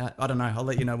 I don't know. I'll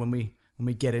let you know when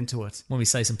we get into it. When we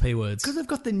say some P words, Because we've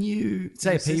got the new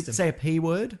say a P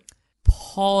word.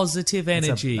 positive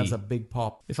energy. That's a big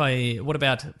pop. What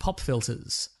about pop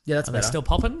filters? Yeah, that's Are better. they still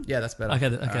popping? Yeah, that's better. Okay,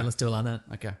 All right. let's do it like that.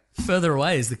 Okay. Further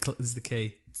away is the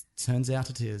key. Turns out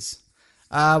it is.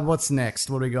 What's next?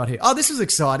 What do we got here? Oh, this was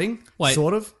exciting. Wait.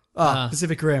 Sort of.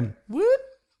 Pacific Rim. What?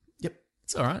 Yep.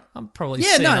 It's all right. I'm probably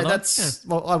Yeah, seeing no, another- that's... yeah.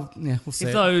 Well, we'll see.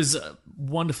 If those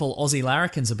wonderful Aussie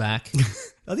larrikins are back,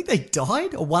 I think they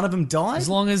died, or one of them died. as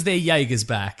long as their Jaeger's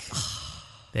back,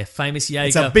 their famous Jaeger,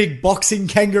 It's a big boxing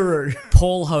kangaroo.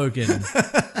 Paul Hogan.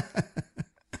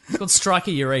 It's called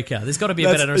Striker Eureka. There's got to be a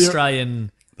That's- better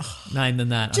Australian name than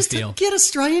that. Just I feel. get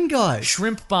Australian guys.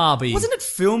 Shrimp Barbie. Wasn't it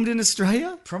filmed in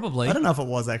Australia? Probably. I don't know if it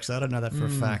was, actually. I don't know that for a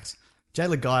fact. Jay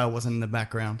Guile wasn't in the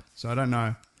background, so I don't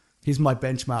know. He's my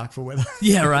benchmark for whether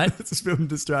Yeah, right. it's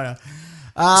filmed in Australia.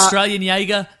 Australian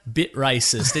Jaeger, bit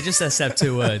racist. It just has to have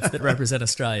two words that represent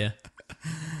Australia.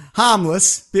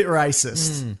 Harmless, bit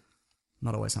racist.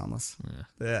 Not always harmless.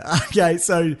 Yeah. Okay,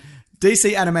 so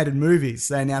DC animated movies.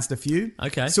 They announced a few.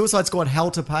 Okay. Suicide Squad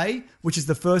Hell to Pay, which is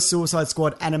the first Suicide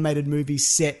Squad animated movie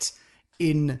set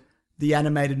in the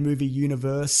animated movie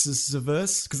universe,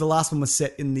 because the last one was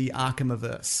set in the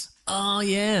Arkhamverse. Oh,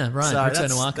 yeah, right. So Return to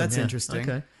that's, Arkham. that's yeah. interesting.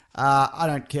 Okay. I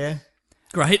don't care.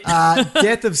 Great.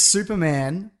 Death of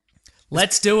Superman.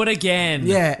 Let's do it again.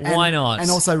 Yeah. and- Why not? And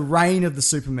also Reign of the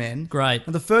Superman. Great.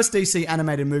 And the first DC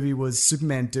animated movie was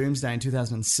Superman Doomsday in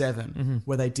 2007,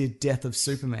 where they did Death of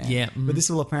Superman. Yeah, But this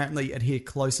will apparently adhere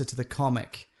closer to the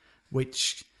comic,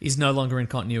 which... Is no longer in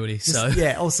continuity, so...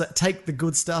 Yeah, also take the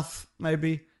good stuff,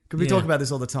 maybe. Because we Yeah. talk about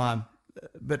this all the time.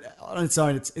 But on its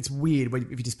own, it's weird if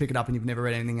you just pick it up and you've never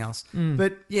read anything else.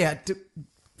 But yeah,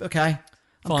 okay.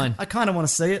 Fine. I kind of want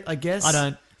to see it, I guess. I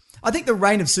don't. I think the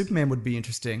Reign of Superman would be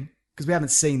interesting because we haven't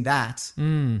seen that.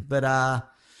 But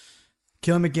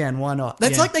kill him again. Why not?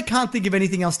 That's Yeah. like they can't think of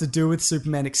anything else to do with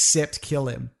Superman except kill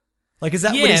him. Like, is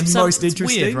that Yeah, when he's so most it's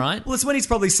interesting? weird, right? Well, it's when he's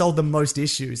probably sold the most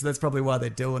issues. That's probably why they're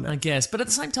doing I it. guess. But at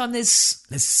the same time, there's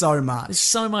There's so much.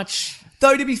 so much...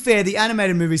 Though, to be fair, the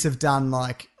animated movies have done,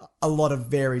 like, a lot of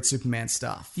varied Superman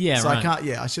stuff. Yeah, so right.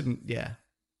 I shouldn't, yeah.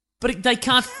 But they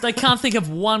can't think of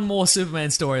one more Superman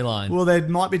storyline. Well, they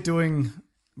might be doing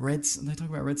Red Sun. They talk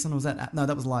about Red Sun, or was that? No,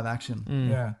 that was live action.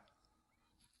 Yeah.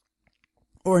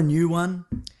 Or a new one.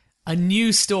 A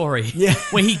new story. Yeah.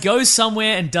 Where he goes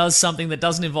somewhere and does something that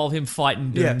doesn't involve him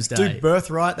fighting Doomsday. Yeah, do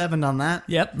Birthright. They haven't done that.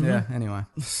 Yep. Yeah, anyway.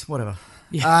 Whatever.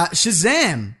 Yeah.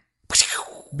 Shazam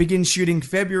begins shooting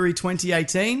February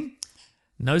 2018.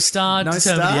 No star No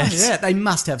determined star. yet. Yeah, they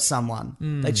must have someone.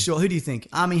 They'd sure. Who do you think?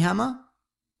 Armie Hammer?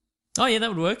 Oh, yeah, that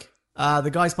would work. The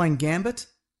guy's playing Gambit?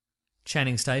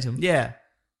 Channing Tatum. Yeah.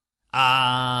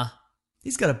 Ah,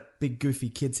 He's got a big, goofy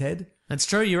kid's head. that's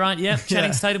true. You're right. Yeah,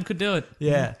 Channing Tatum could do it.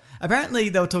 Yeah. Apparently,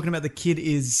 they were talking about the kid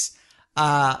is...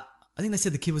 I think they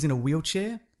said the kid was in a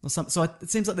wheelchair, or something. So it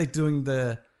seems like they're doing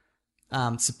the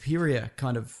Superior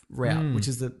kind of route, which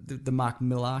is the Mark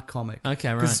Millar comic. Okay,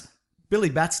 right. Because Billy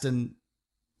Batson,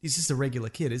 he's just a regular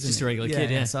kid, isn't he? Just a regular kid,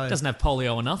 yeah. So, Doesn't have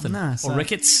polio or nothing. Nah, or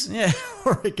rickets. Yeah,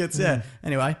 or rickets, yeah.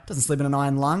 Anyway, doesn't sleep in an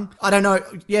iron lung. I don't know.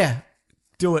 Yeah,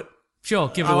 do it. Sure,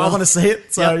 give it a I whirl. want to see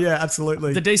it. So, Yep. yeah,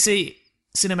 absolutely. The DC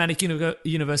cinematic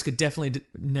universe could definitely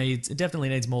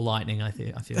needs more lightning, I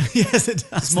feel. Yes, it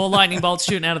does. More lightning bolts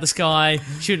shooting out of the sky,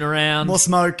 shooting around. More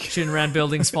smoke. Shooting around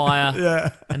buildings, fire. Yeah.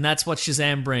 And that's what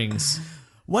Shazam brings.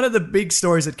 One of the big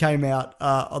stories that came out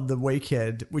on the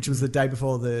weekend, which was the day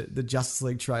before the Justice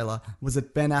League trailer, was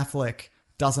that Ben Affleck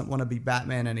doesn't want to be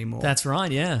Batman anymore. That's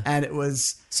right, yeah. And it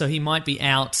was... So he might be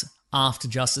out after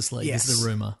Justice League, Yes. is the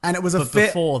rumor. And it was but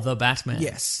before the Batman.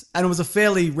 Yes. And it was a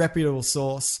fairly reputable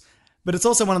source. But it's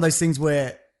also one of those things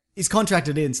where he's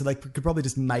contracted in, so they could probably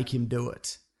just make him do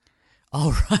it.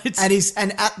 Oh, right.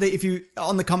 And at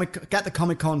the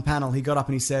Comic-Con panel, he got up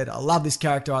and he said, "I love this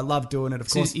character. I love doing it." Of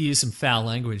course, he used some foul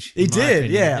language. he in my did.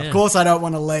 opinion. Yeah. Of course, I don't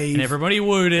want to leave. And everybody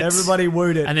wooed it. Everybody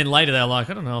wooed it. And then later they're like,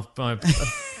 I don't know if I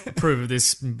approve of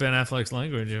this Ben Affleck's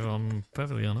language, if I'm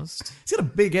perfectly honest. He's got a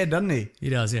big head, doesn't he? He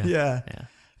does, yeah. Yeah. Yeah.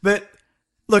 But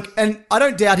look, and I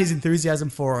don't doubt his enthusiasm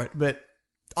for it, but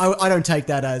I don't take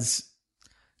that as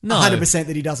No. 100%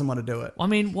 that he doesn't want to do it. I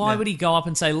mean, why would he go up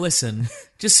and say, listen,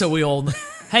 just so we all...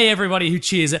 Hey, everybody who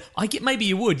cheers it. I get maybe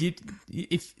you would.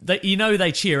 If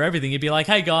they cheer everything, you'd be like,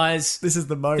 hey, guys. This is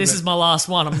the moment. This is my last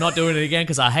one. I'm not doing it again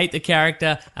because I hate the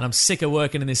character and I'm sick of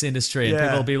working in this industry. And Yeah.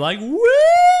 people will be like,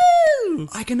 woo!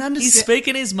 I can understand. He's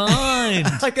speaking his mind.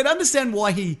 I can understand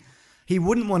why he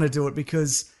wouldn't want to do it,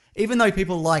 because even though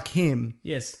people like him,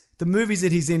 Yes. the movies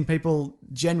that he's in, people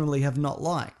generally have not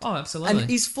liked. Oh, absolutely. And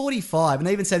he's 45, and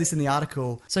they even say this in the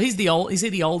article. So is he the oldest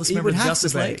He member would of the have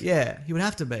Justice to be. League? Yeah, he would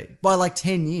have to be by like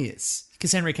 10 years.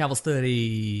 Because Henry Cavill's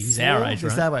 30. He's our age,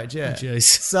 right? He's our age, yeah. Oh, jeez.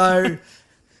 So, what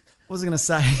was I going to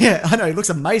say? Yeah, I know, he looks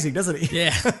amazing, doesn't he?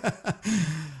 Yeah.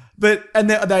 But, and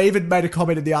they even made a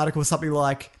comment in the article, something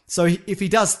like, so if he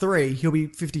does 3, he'll be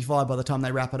 55 by the time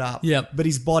they wrap it up. Yep. But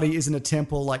his body isn't a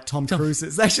temple like Tom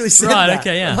Cruise's. They actually said Right, that.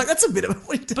 okay, yeah. I'm like, that's a bit of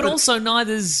what are you doing? But also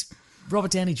neither's Robert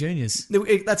Downey Jr.'s.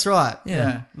 That's right.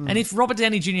 Yeah. Yeah. And if Robert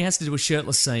Downey Jr. has to do a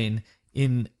shirtless scene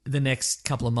in the next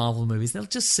couple of Marvel movies, they'll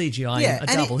just CGI a and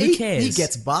double. he, Who cares? He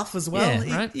gets buff as well.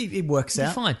 Yeah, right? He works It'll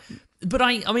out. be fine. But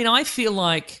I feel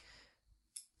like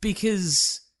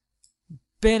because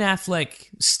Ben Affleck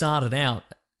started out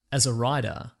as a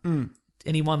writer and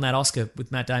he won that Oscar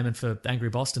with Matt Damon for Angry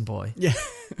Boston Boy. Yeah.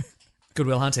 Good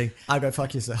Will Hunting. I go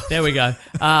fuck yourself. There we go.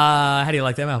 How do you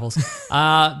like them apples?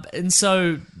 And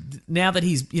so now that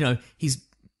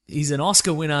he's an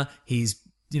Oscar winner, he's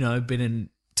been in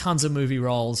tons of movie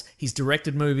roles. He's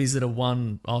directed movies that have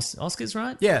won Oscars,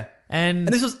 right? Yeah. And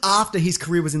this was after his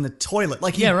career was in the toilet.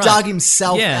 Like, he right. dug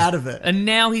himself out of it. And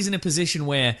now he's in a position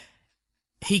where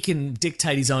he can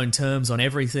dictate his own terms on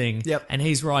everything. Yep. And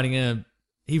he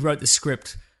wrote the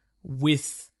script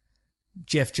with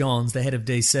Jeff Johns, the head of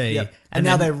DC. Yep. And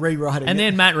now they're rewriting And it.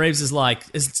 then Matt Reeves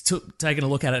is taken a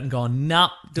look at it and gone, nah,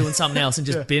 doing something else and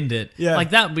just binned it. Yeah.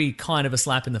 Like, that would be kind of a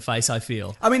slap in the face, I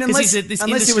feel. I mean, 'Cause unless, he's this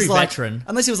unless he industry was like, veteran.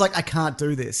 unless he was like, I can't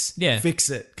do this. Yeah. Fix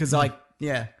it. Because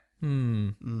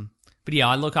But yeah,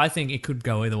 I think it could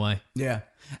go either way. Yeah.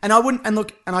 And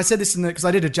I said this because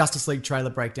I did a Justice League trailer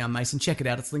breakdown, Mason. Check it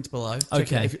out. It's linked below. Check it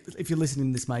Okay. out. If you're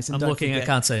listening to this, Mason, I'm don't looking, forget. I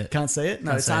can't see it. Can't see it?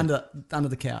 No, Can't it's see it. under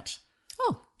the couch.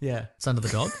 Oh. Yeah. It's under the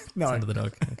dog? No. It's under the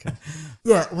dog. Okay.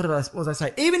 Yeah, what was I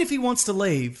say? Even if he wants to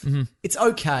leave, it's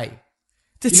okay.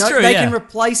 That's You know, true, they yeah. can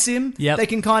replace him. Yep.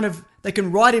 They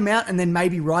can write him out and then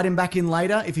maybe write him back in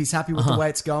later if he's happy with the way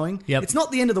it's going. Yep. It's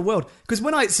not the end of the world. Because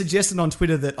when I suggested on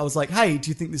Twitter that I was like, hey, do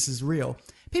you think this is real?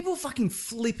 People were fucking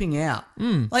flipping out.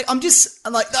 Like, I'm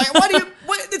like, why do you,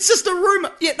 it's just a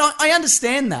rumor. Yeah, no, I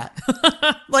understand that.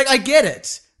 Like, I get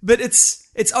it. But it's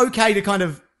okay to kind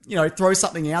of, throw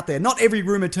something out there. Not every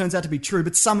rumor turns out to be true,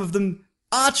 but some of them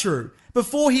are true.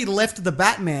 Before he left the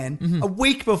Batman, a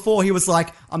week before, he was like,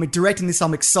 I'm directing this,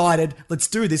 I'm excited, let's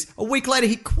do this. A week later,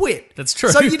 he quit. That's true.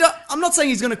 So I'm not saying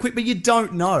he's going to quit, but you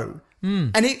don't know.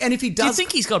 And if he Do you does...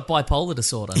 think he's got bipolar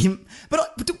disorder?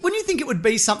 But when you think it would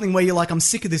be something where you're like, I'm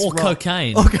sick of this... Or rock-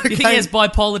 cocaine. Or cocaine. You think he has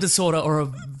bipolar disorder or a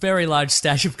very large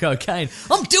stash of cocaine?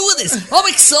 I'm doing this. I'm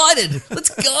excited.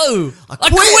 Let's go. I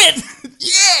quit.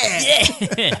 Yeah!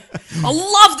 Yeah. I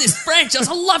love this franchise.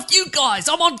 I love you guys.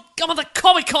 I'm on the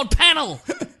Comic-Con panel.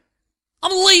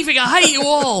 I'm leaving. I hate you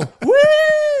all. Woo!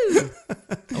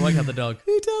 I wake up the dog.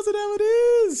 He tells it how it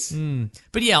is.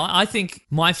 But yeah, I think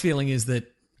my feeling is that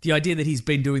the idea that he's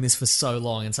been doing this for so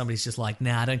long and somebody's just like,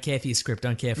 nah, I don't care for your script,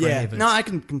 don't care for any of it. No, I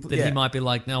can completely... That he might be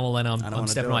like, no, well then I'm wanna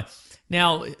stepping do away. it.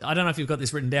 Now, I don't know if you've got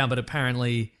this written down, but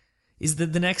apparently, is the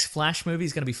next Flash movie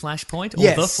is going to be Flashpoint? Or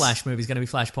Yes. the Flash movie is going to be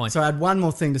Flashpoint? So I had one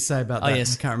more thing to say about that.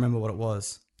 yes. I can't remember what it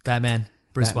was. Batman,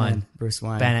 Bruce Wayne. Bruce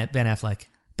Wayne. Ben Affleck.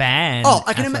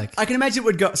 I can imagine it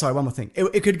would go. Sorry, one more thing.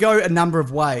 It could go a number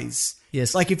of ways.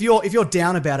 Yes. Like if you're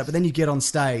down about it, but then you get on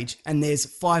stage and there's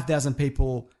 5,000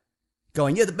 people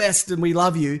going, "You're the best and we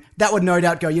love you." That would no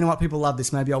doubt go, "You know what? People love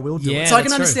this. Maybe I will do Yeah, it." So I can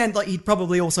that's true. understand. Like he'd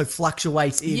probably also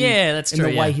fluctuate in That's in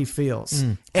true, the way yeah. he feels.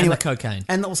 And Anyway, the cocaine.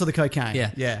 and also the cocaine.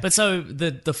 Yeah. But so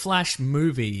the Flash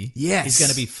movie Yes. is going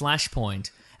to be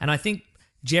Flashpoint. And I think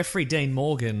Jeffrey Dean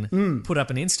Morgan put up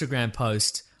an Instagram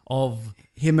post of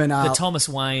him and the Thomas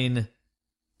Wayne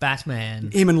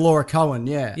Batman. him and Laura Cohen.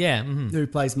 Yeah, Yeah, who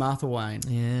plays Martha Wayne.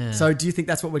 Yeah. So do you think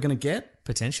that's what we're going to get?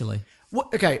 Potentially.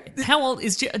 What, okay, How old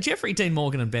is Jeffrey Dean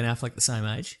Morgan and Ben Affleck the same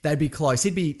age? they'd be close.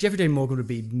 Jeffrey Dean Morgan would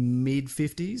be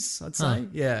mid-50s, I'd say. Huh.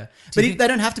 Yeah, you but think- they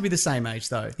don't have to be the same age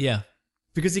though. Yeah.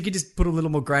 Because he could just put a little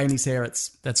more grey in his hair.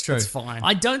 That's true. It's fine.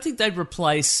 I don't think they're going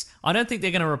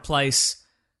to replace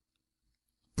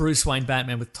Bruce Wayne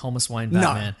Batman with Thomas Wayne No.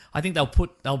 Batman. I think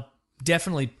they'll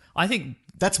definitely, I think,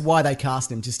 That's why they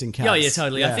cast him, just in case. yeah,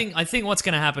 totally. I think what's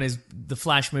going to happen is the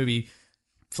Flash movie,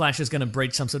 Flash is going to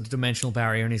breach some sort of dimensional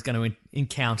barrier and he's going to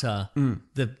encounter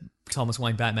the Thomas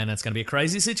Wayne Batman. And it's going to be a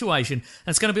crazy situation. And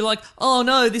it's going to be like, oh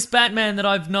no, this Batman that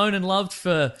I've known and loved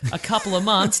for a couple of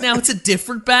months, now it's a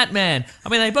different Batman. I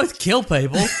mean, they both kill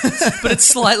people, but it's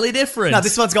slightly different. No,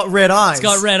 this one's got red eyes. It's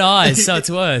got red eyes, so it's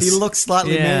worse. He looks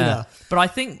slightly meaner. But I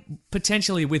think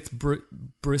potentially with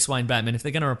Bruce Wayne Batman, if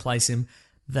they're going to replace him,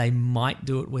 they might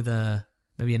do it with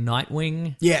maybe a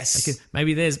Nightwing. Yes.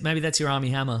 Maybe that's your Armie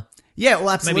Hammer. Yeah,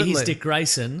 well, absolutely. Maybe he's Dick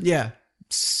Grayson. Yeah.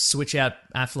 Switch out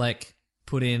Affleck,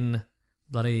 put in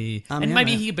bloody... Armie and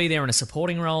maybe Hammer. he could be there in a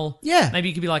supporting role. Yeah. Maybe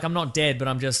he could be like, I'm not dead, but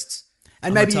I'm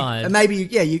And retired.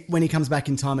 maybe, when he comes back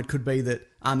in time, it could be that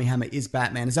Armie Hammer is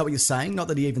Batman. Is that what you're saying? Not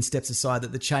that he even steps aside,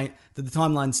 that the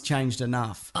timeline's changed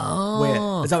enough.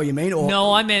 Is that what you mean? Or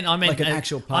No, I meant like an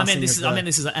actual passing this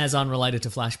is as unrelated to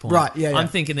Flashpoint. Right, yeah. I'm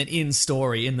thinking that in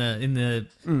story, in the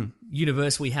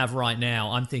universe we have right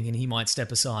now, I'm thinking he might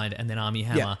step aside and then Armie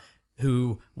Hammer,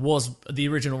 who was the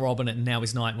original Robin and now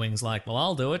is Nightwing's like, well,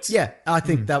 I'll do it. Yeah, I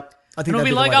think that. I think And I'll that'd be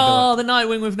the like, way to do oh, it. the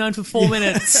Nightwing we've known for 4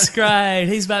 minutes. Great,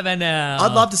 he's Batman now.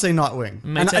 I'd love to see Nightwing,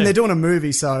 Me and too. they're doing a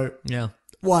movie, so Yeah.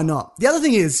 why not? The other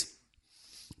thing is,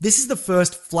 this is the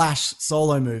first Flash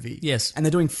solo movie. Yes. and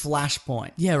they're doing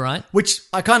Flashpoint. Yeah, right. Which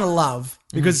I kind of love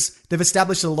because they've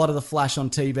established a lot of the Flash on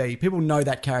TV. People know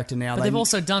that character now. But they've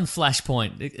also done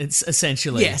Flashpoint. It's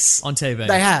essentially yes on TV.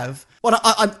 They have. What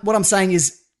I'm saying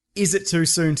is it too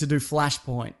soon to do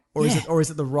Flashpoint, or is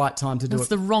it the right time to do It's it?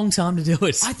 the wrong time to do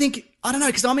it. I don't know,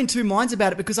 because I'm in two minds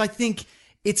about it, because I think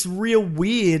it's real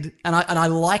weird, and I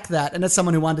like that. And as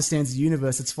someone who understands the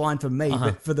universe, it's fine for me.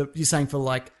 But you're saying for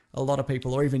like a lot of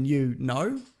people, or even you,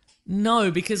 no. No,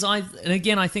 because I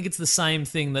think it's the same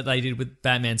thing that they did with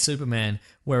Batman Superman,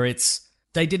 where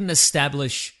they didn't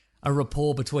establish a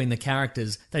rapport between the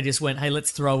characters. They just went, hey,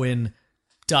 let's throw in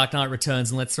Dark Knight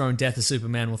Returns and let's throw in Death of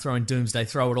Superman. We'll throw in Doomsday,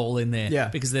 throw it all in there. Yeah.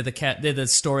 Because they're the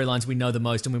storylines we know the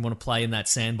most and we want to play in that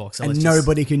sandbox. So And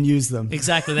nobody can use them.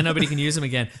 Exactly, then nobody can use them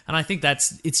again. And I think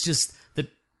it's just that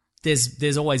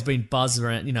there's always been buzz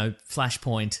around,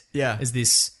 Flashpoint is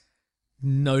this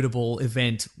notable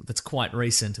event that's quite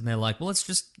recent, and they're like, well, let's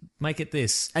just make it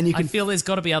this. And I feel there's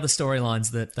got to be other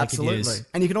storylines that they could use.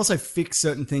 And you can also fix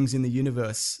certain things in the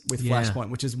universe with Yeah. Flashpoint,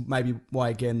 which is maybe why,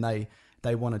 again,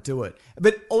 they want to do it.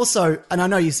 But also, and I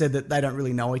know you said that they don't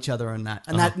really know each other and that,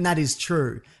 and that is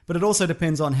true. But it also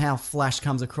depends on how Flash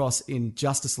comes across in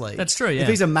Justice League. That's true, yeah. If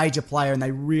he's a major player and they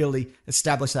really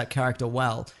establish that character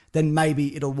well, then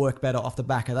maybe it'll work better off the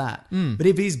back of that. But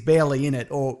if he's barely in it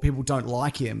or people don't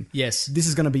like him, Yes. this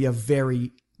is going to be a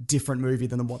very different movie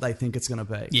than what they think it's going to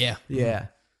be. Yeah. Yeah.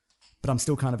 But I'm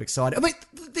still kind of excited. I mean,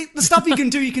 the stuff you can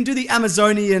do the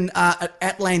Amazonian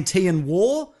Atlantean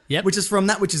War, Yep. which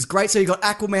is great. So you got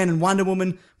Aquaman and Wonder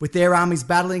Woman with their armies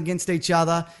battling against each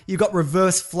other. You got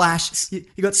Reverse Flash. You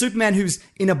got Superman who's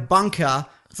in a bunker.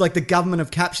 It's like the government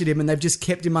have captured him and they've just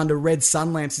kept him under red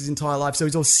sun lamps his entire life. So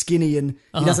he's all skinny and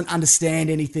he doesn't understand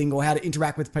anything or how to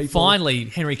interact with people. Finally,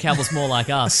 Henry Cavill's more like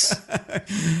us.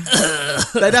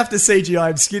 They'd have to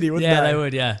CGI him skinny, wouldn't they? Yeah, they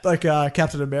would, yeah. Like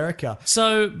Captain America.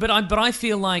 So, but I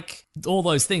feel like all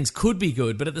those things could be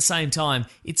good, but at the same time,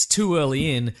 it's too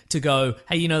early in to go,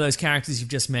 hey, those characters you've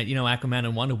just met, Aquaman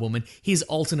and Wonder Woman, here's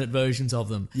alternate versions of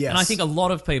them. Yes. And I think a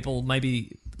lot of people,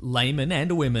 maybe laymen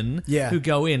and women, who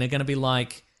go in are going to be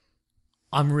like,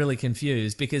 I'm really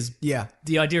confused because the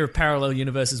idea of parallel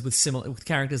universes with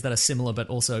characters that are similar but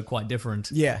also quite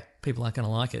different. Yeah. people aren't going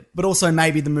to like it. But also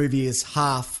maybe the movie is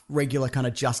half regular kind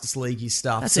of Justice League-y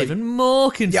stuff. That's So- even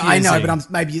more confusing. Yeah, I know, but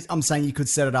I'm saying you could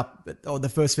set it up, or the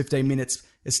first 15 minutes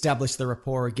establish the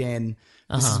rapport again.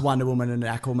 This is Wonder Woman and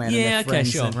Aquaman and Yeah, their okay,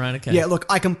 friends. sure, And- right, okay. Yeah, look,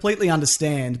 I completely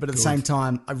understand, but at the same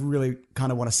time, I really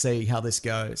kind of want to see how this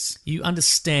goes. You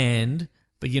understand,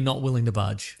 but you're not willing to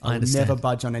budge. I I'll understand. never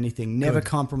budge on anything, never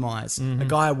compromise. A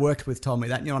guy I worked with told me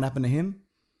that. You know what happened to him?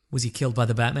 Was he killed by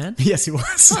the Batman? Yes, he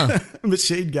was.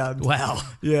 Machine gun. Wow.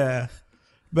 Yeah.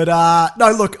 But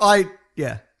no, look, I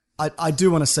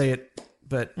do want to see it,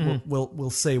 but we'll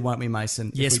see, won't we,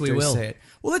 Mason? Yes, if we do will. See it.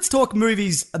 Well, let's talk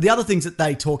movies. The other things that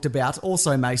they talked about,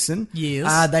 also, Mason.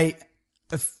 Yes. They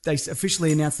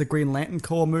officially announced the Green Lantern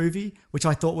Corps movie, which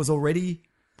I thought was already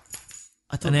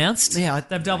Announced? Yeah,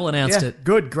 They've double announced yeah, it.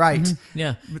 Good, great.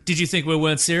 Yeah. Did you think we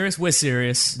weren't serious? We're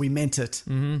serious. We meant it.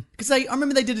 Because I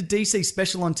remember they did a DC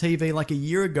special on TV like a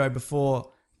year ago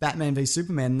before Batman v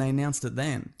Superman, and they announced it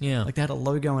then. Yeah. Like they had a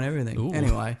logo and everything. Ooh.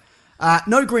 Anyway.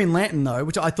 No Green Lantern, though,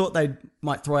 which I thought they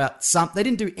might throw out some. They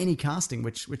didn't do any casting,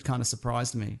 which kind of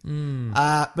surprised me.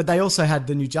 But they also had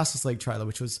the new Justice League trailer,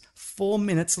 which was 4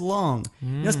 minutes long. You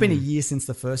know, it's been a year since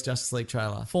the first Justice League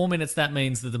trailer. 4 minutes, that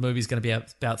means that the movie's going to be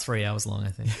about 3 hours long, I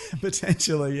think. It's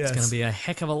Potentially, yes. going to be a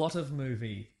heck of a lot of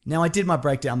movie. Now, I did my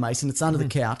breakdown, Mason. It's under the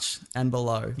couch and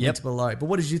below. Yep. It's below. But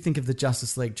what did you think of the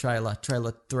Justice League trailer?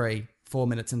 Trailer 3, 4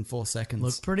 minutes and 4 seconds.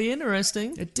 Looked pretty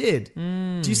interesting. It did.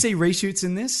 Do you see reshoots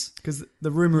in this? Because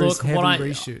the rumor is heavy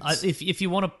reshoots. If we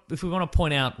want to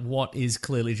point out what is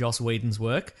clearly Joss Whedon's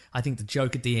work, I think the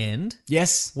joke at the end,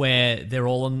 Yes. where they're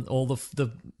all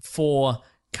the 4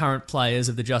 current players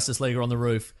of the Justice League are on the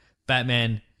roof.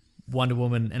 Batman, Wonder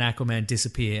Woman, and Aquaman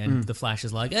disappear, and the Flash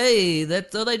is like, "Hey, they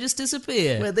just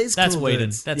disappear." Well, these That's cool Whedon.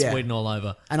 dudes. That's Yeah. Whedon all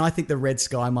over. And I think the red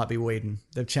sky might be Whedon.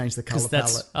 They've changed the color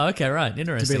palette. Oh, okay, right, To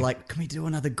interesting. be like, can we do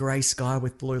another grey sky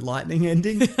with blue lightning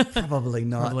ending? Probably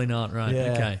not. Probably not, right?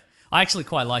 Yeah. Okay. I actually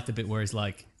quite like the bit where he's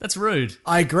like, "That's rude."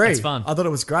 I agree. That's fun. I thought it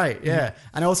was great, yeah.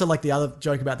 And I also like the other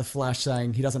joke about the Flash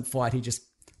saying he doesn't fight, he just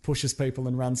pushes people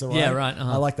and runs away. Yeah, right,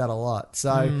 uh-huh. I like that a lot.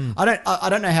 So I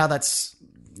don't know how that's,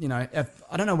 you know,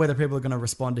 I don't know whether people are going to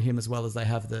respond to him as well as they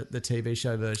have the TV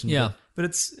show version. Yeah. But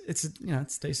it's you know,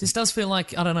 it's decent. This does feel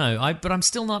like, I don't know, but I'm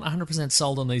still not 100%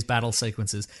 sold on these battle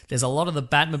sequences. There's a lot of the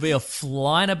Batmobile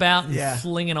flying about and Yeah.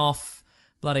 flinging off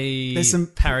bloody There's some-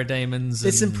 parademons.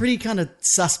 There's some pretty kind of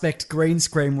suspect green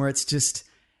screen where it's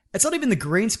not even the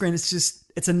green screen,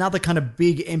 it's another kind of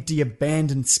big, empty,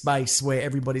 abandoned space where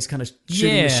everybody's kind of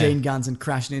shooting Yeah. machine guns and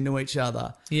crashing into each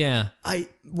other. Yeah.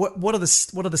 What are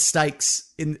the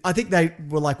stakes in? I think they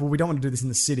were like, well, we don't want to do this in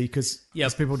the city because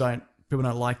Yep. people don't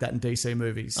like that in DC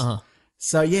movies. Uh-huh.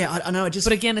 So yeah, I know.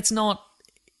 But again, it's not.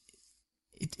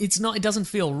 It's not. It doesn't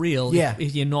feel real Yeah.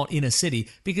 if you're not in a city,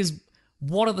 because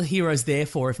what are the heroes there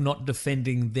for if not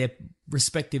defending their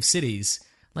respective cities?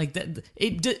 Like that,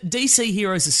 DC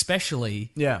heroes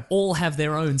especially, Yeah. all have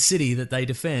their own city that they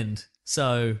defend.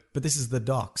 So but this is the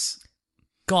docks,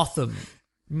 Gotham,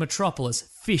 Metropolis,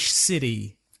 Fish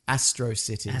City, Astro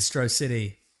City, Astro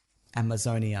City,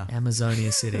 Amazonia.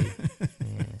 Amazonia City,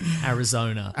 yeah.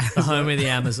 Arizona, the home of the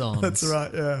Amazons. That's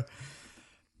right. Yeah.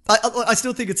 I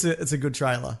still think it's a good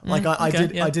trailer. Like I okay,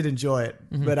 did yeah. I did enjoy it,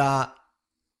 but I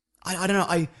don't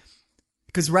know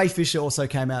because Ray Fisher also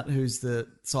came out, who's the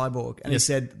cyborg, and Yes.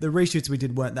 he said the reshoots we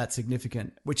did weren't that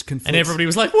significant, which conflicts. And everybody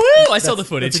was like, "Woo!" I saw the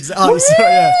footage.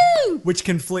 Which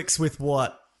conflicts with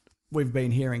what we've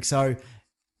been hearing. So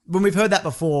when we've heard that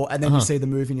before, and then you see the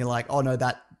movie, and you're like, "Oh no,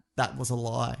 that was a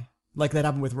lie." Like that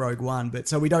happened with Rogue One, but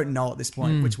so we don't know at this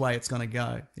point which way it's going to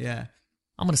go. Yeah.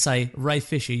 I'm going to say, Ray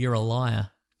Fisher, you're a liar.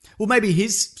 Well, maybe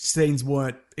his scenes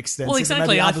weren't extensive. Well, but exactly.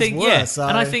 maybe I others think, were, yeah. So.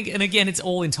 And I think, and again, it's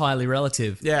all entirely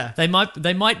relative. Yeah. They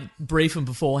might brief them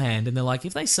beforehand, and they're like,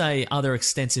 if they say other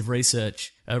extensive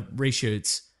research,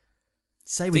 reshoots,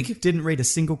 say we didn't read a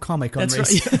single comic on that's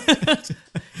research. right.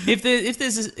 if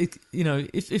there's,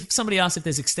 if somebody asks if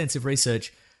there's extensive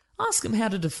research, ask them how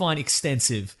to define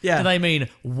extensive. Yeah. Do they mean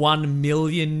 1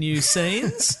 million new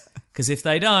scenes? Because if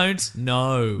they don't,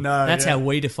 no. That's yeah. how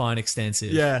we define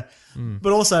extensive. Yeah.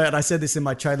 But also, and I said this in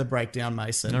my trailer breakdown,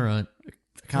 Mason. All right.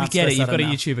 Can't We get it. stress You've that got a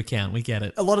enough. YouTube account. We get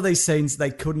it. A lot of these scenes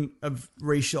they couldn't have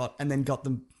reshot and then got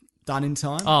them done in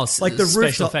time. Oh, like the special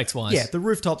rooftop, effects wise. Yeah, the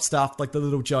rooftop stuff, like the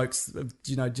little jokes, of,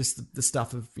 just the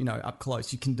stuff of up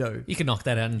close. You can do. You can knock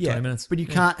that out in 20 minutes. But you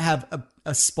can't have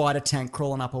a spider tank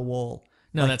crawling up a wall.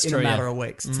 No, that's in true, a matter yeah. of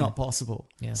weeks. It's not possible.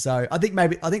 Yeah. So I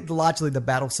think largely the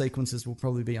battle sequences will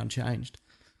probably be unchanged.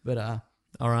 But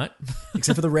All right.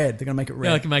 except for the red, they're gonna make it red.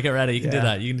 Yeah, I can make it redder. You can do Yeah.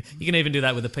 that. You can even do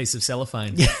that with a piece of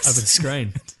cellophane Yes. over the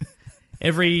screen.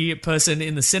 Every person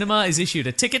in the cinema is issued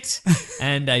a ticket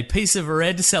and a piece of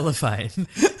red cellophane.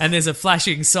 And there's a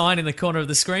flashing sign in the corner of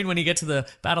the screen. When you get to the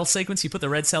battle sequence, you put the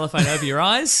red cellophane over your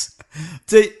eyes.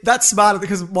 See, that's smarter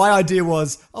because my idea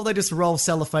was, they just roll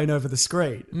cellophane over the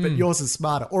screen. But yours is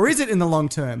smarter. Or is it in the long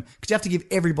term? Because you have to give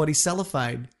everybody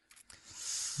cellophane.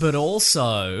 But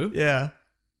also, Yeah.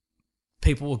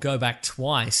 people will go back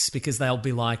twice because they'll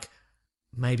be like,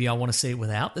 maybe I want to see it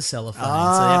without the cellophane. So you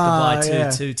have to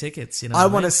buy two tickets. You know, I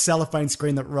want a cellophane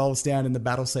screen that rolls down in the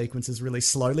battle sequences really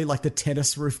slowly, like the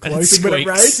tennis roof closing when it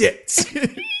rains. Yeah.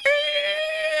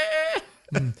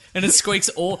 And it squeaks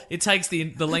it takes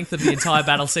the length of the entire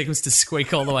battle sequence to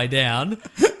squeak all the way down,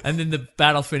 and then the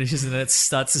battle finishes and then it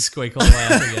starts to squeak all the way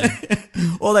up again.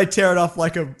 Or they tear it off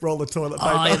like a roll of toilet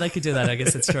paper. Oh, yeah, they could do that. I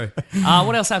guess that's true.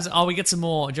 What else happens? We get some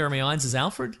more Jeremy Irons as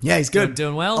Alfred. Yeah, he's good.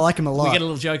 Doing well. I like him a lot. We get a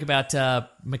little joke about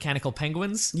mechanical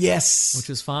penguins. Yes. Which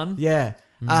was fun. Yeah.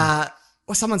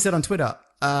 Or someone said on Twitter,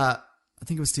 I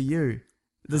think it was to you,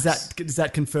 does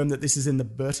that confirm that this is in the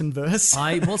Burton verse?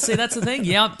 Well, see, that's the thing.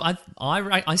 Yeah,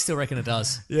 I still reckon it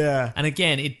does. Yeah. And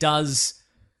again, it does.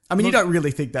 I mean, you don't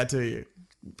really think that, do you?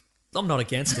 I'm not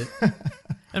against it.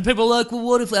 And people are like, well,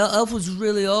 what if Alfred's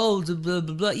really old? Blah,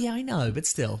 blah, blah. Yeah, I know, but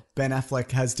still. Ben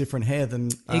Affleck has different hair than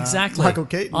exactly. Michael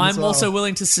Keaton. I'm also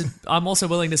willing to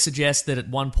suggest that at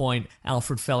one point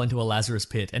Alfred fell into a Lazarus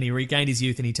pit and he regained his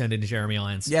youth and he turned into Jeremy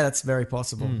Irons. Yeah, that's very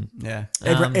possible. Yeah,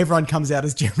 everyone comes out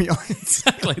as Jeremy Irons.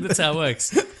 Exactly, that's how it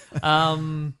works.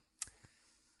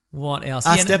 What else?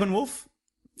 Steppenwolf.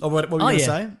 Or what were you going to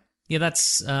say? Yeah,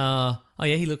 that's.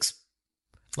 He looks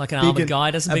like an armored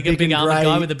guy, doesn't he? A big armored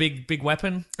guy with a big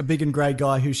weapon. A big and grey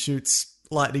guy who shoots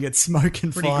lightning and smoke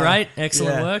and Pretty fire. great.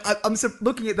 Excellent work. I'm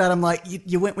looking at that, I'm like,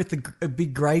 you went with a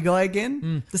big grey guy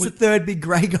again? That's the third big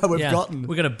grey guy we've gotten.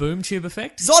 We got a boom tube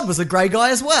effect. Zod was a grey guy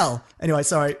as well. Anyway,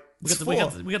 sorry. We got the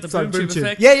boom tube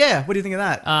effect. Yeah. What do you think of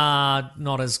that?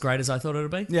 Not as great as I thought it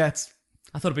would be. Yeah,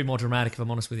 I thought it'd be more dramatic if I'm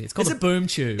honest with you. It's called the boom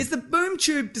tube. Is the boom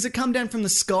tube, does it come down from the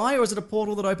sky or is it a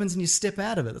portal that opens and you step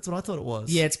out of it? That's what I thought it was.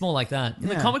 Yeah, it's more like that. In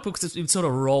the comic books, it sort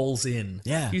of rolls in.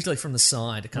 Yeah. Usually from the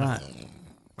side. It kind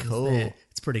of cool. There.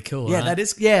 It's pretty cool, Yeah, right? that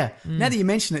is, yeah. Now that you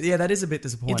mention it, that is a bit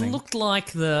disappointing. It looked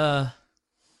like like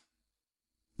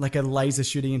a laser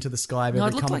shooting into the sky of No,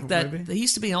 every it looked comic like book that. movie. There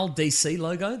used to be an old DC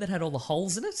logo that had all the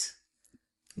holes in it.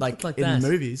 Like like in that. the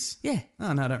movies? Yeah.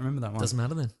 Oh, no, I don't remember that one. Doesn't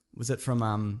matter then. Was it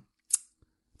from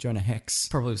Jonah Hex?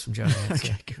 Probably was from Jonah Hex.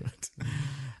 Okay, good.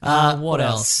 What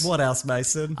else? What else,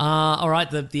 Mason? All right,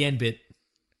 the end bit.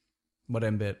 What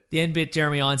end bit? The end bit,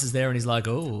 Jeremy Irons is there and he's like,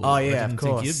 yeah, I of didn't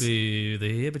course. think you'd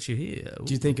be here, but you're here.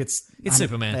 Do you think it's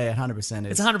Superman? Yeah, 100%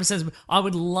 is. It's 100%. I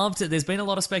would love to. There's been a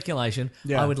lot of speculation.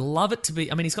 Yeah. I would love it to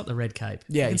be. I mean, he's got the red cape.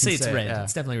 Yeah, you can see it's red. yeah.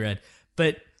 It's definitely red.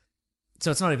 But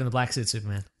so it's not even the black suit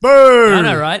Superman. Boom! I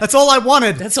know, right? That's all I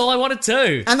wanted. That's all I wanted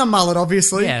too. And the mullet,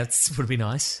 obviously. Yeah, it would be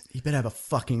nice. You better have a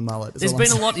fucking mullet. There's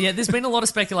been a lot. Yeah, there's been a lot of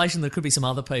speculation. There could be some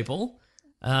other people.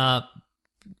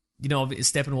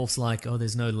 Steppenwolf's like,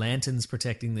 there's no lanterns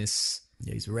protecting this.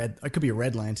 Yeah, he's red. It could be a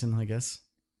red lantern, I guess.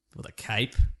 With a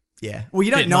cape. Yeah. Well,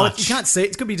 you don't Bit know much. it. You can't see it.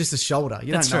 It could be just a shoulder.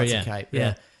 You That's don't know true, it's yeah. a cape.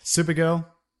 Yeah. Supergirl.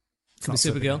 Could be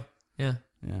Supergirl. Yeah.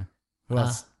 Yeah. Who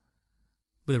else?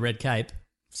 With a red cape.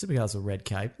 Supergirl's a red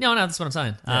cape. No, that's what I'm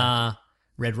saying. Yeah.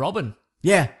 Red Robin.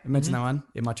 Yeah, I mentioned that one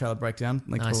in my trailer breakdown.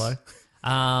 Link Nice.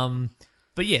 below.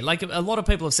 But yeah, like a lot of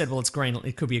people have said, well, it's green.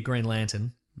 It could be a Green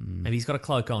Lantern. Maybe he's got a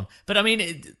cloak on. But I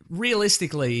mean,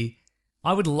 realistically,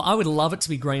 I would love it to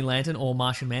be Green Lantern or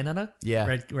Martian Manhunter. Yeah,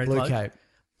 red blue cloak. cape.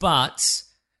 But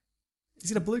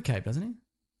He's got a blue cape, doesn't he?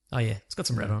 oh yeah, it's got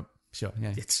some red on it. Sure,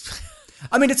 yeah. It's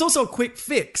I mean, it's also a quick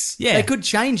fix. Yeah. They could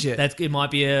change it. it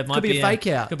might be a fake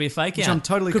out. Could be a fake Which out. I'm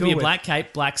totally could cool be a with. black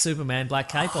cape, black Superman, black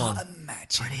cape on.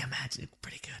 Imagine.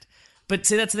 Pretty good. But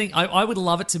see, that's the thing. I would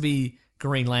love it to be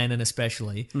Green Lantern,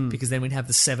 especially because then we'd have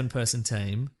the 7-person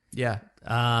team. Yeah.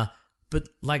 But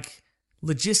like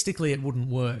logistically, it wouldn't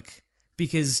work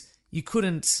because you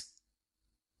couldn't.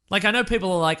 Like I know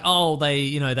people are like,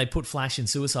 they put Flash in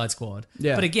Suicide Squad.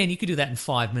 Yeah. But again, you could do that in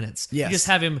 5 minutes. Yes. You just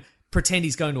have him pretend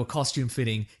he's going to a costume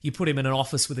fitting. You put him in an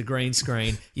office with a green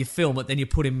screen. You film it, then you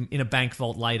put him in a bank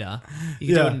vault later.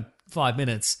 You can do it in 5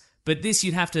 minutes. But this,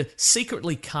 you'd have to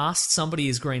secretly cast somebody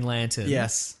as Green Lantern.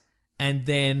 Yes. And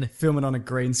then Film it on a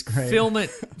green screen.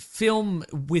 film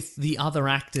with the other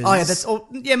actors. Oh, yeah, that's all.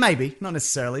 Yeah, maybe. Not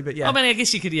necessarily, but yeah. I mean, I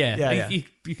guess you could, Yeah.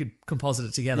 You could composite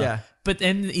it together. Yeah. But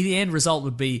then the end result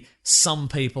would be some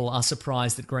people are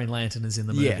surprised that Green Lantern is in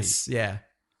the movie. Yes, yeah.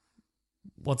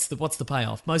 what's the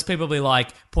payoff? Most people will be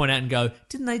like, point out and go,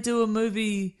 didn't they do a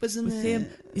movie with him?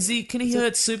 Can he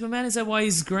hurt Superman? Is that why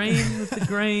he's green with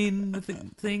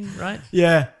the thing, right?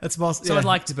 Yeah, that's possible. So I'd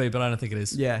like to be, but I don't think it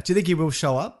is. Yeah. Do you think he will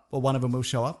show up, or one of them will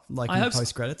show up, like I in the hope so.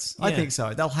 post credits? Yeah. I think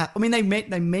so. They'll have. I mean, they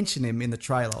mention him in the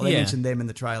trailer. Or they Yeah. mentioned them in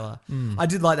the trailer. I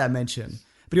did like that mention,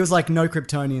 but it was like no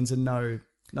Kryptonians and no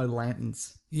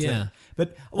lanterns. Yeah.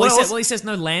 But Well, he says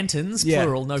no lanterns,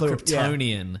 plural, no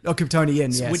Kryptonian. Yeah. Oh,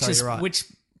 Kryptonian. Yeah, you're right. Which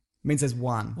means there's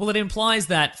one. Well, it implies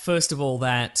that, first of all,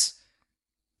 that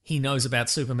he knows about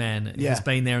Superman and has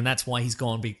been there, and that's why he's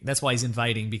gone. That's why he's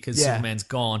invading, because Superman's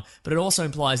gone. But it also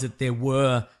implies that there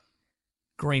were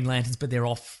Green Lanterns, but they're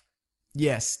off.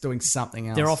 Yes, doing something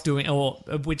else. They're off doing, or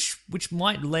which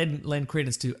might lend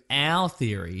credence to our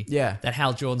theory. Yeah. That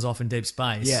Hal Jordan's off in deep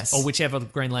space. Yes. Or whichever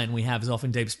Green Lantern we have is off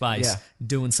in deep space, Yeah.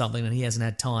 doing something, and he hasn't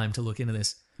had time to look into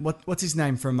this. What's his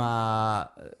name from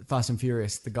Fast and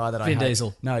Furious? The guy that I Vin hate.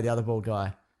 Diesel. No, the other bald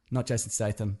guy. Not Jason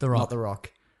Statham. The Rock. Not The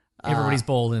Rock. Everybody's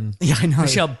bald and Yeah, I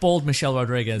know. bald Michelle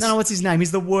Rodriguez. No, what's his name?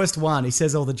 He's the worst one. He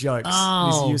says all the jokes.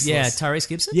 Oh, He's yeah, useless. Tyrese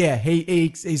Gibson? Yeah,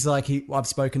 he's like, I've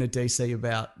spoken to DC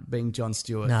about being Jon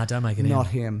Stewart. Nah, don't make it Not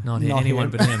him. him. Not him. Not Anyone him.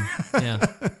 but him.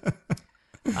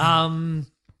 Yeah.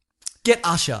 Get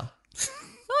Usher.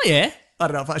 Oh, yeah. I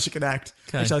don't know if Usher can act.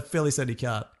 Okay. Which I fairly said he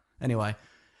can't. Anyway.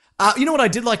 You know what I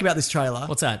did like about this trailer?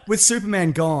 What's that? With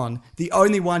Superman gone, the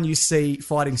only one you see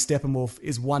fighting Steppenwolf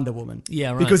is Wonder Woman.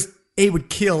 Yeah, right. Because he would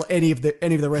kill any of the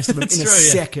rest of them in That's a true,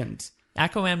 yeah. second.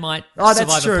 Aquaman might Oh, survive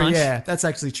that's true. a punch. Yeah, that's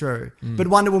actually true. But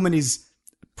Wonder Woman is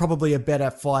probably a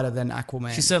better fighter than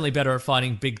Aquaman. She's certainly better at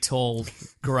fighting big, tall,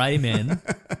 grey men.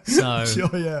 So, Sure,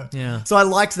 yeah. Yeah. So I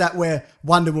liked that where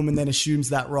Wonder Woman then assumes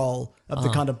that role of the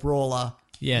kind of brawler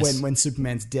Yes. when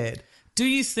Superman's dead. do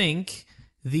you think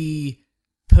the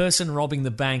person robbing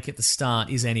the bank at the start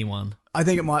is anyone? I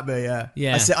think it might be, yeah.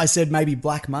 Yeah. I said maybe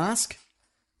Black Mask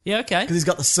Yeah, okay. because he's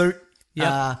got the suit.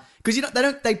 Yeah. Because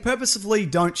they purposefully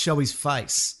don't show his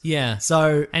face. Yeah.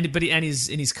 So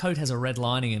his coat has a red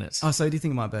lining in it. so do you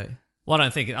think it might be? Well, I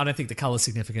don't think the colour's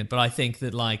significant, but I think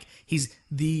that like he's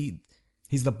the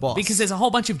boss. because there's a whole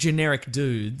bunch of generic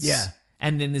dudes. Yeah.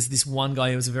 And then there's this one guy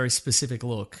who has a very specific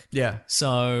look. Yeah.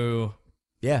 So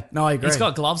Yeah. No, I agree. he's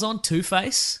got gloves on,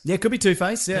 Two-Face. Yeah, it could be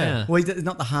Two-Face, yeah. Yeah. Well, he's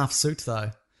not the half suit,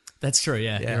 though. That's true,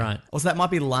 yeah, Yeah. you're right. Also, that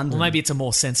might be London. Well, maybe it's a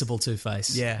more sensible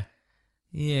Two-Face. Yeah.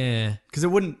 Yeah. Because it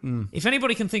wouldn't... If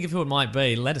anybody can think of who it might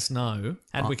be, let us know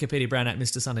at Wikipedia Brown at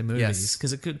Mr. Sunday Movies. Yes.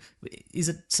 Because it could... Is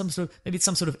it maybe it's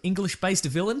some sort of English-based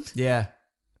villain? Yeah.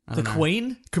 I The don't know.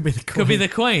 Queen? Could be the Queen. Could be the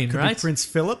Queen, Could right? be Prince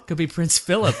Philip. Could be Prince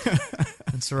Philip.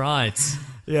 That's right.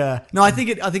 Yeah. No, I think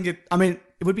it... I mean,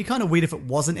 it would be kind of weird if it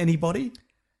wasn't anybody.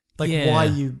 Like, Yeah. why are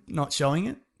you not showing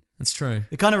it? That's true.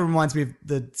 It kind of reminds me of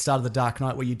the start of The Dark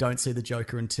Knight where you don't see the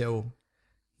Joker until...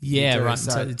 Yeah, you do, right.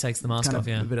 so So it takes the mask kind off, of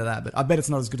yeah. a bit of that, but I bet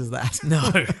it's not as good as that. No,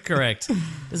 correct.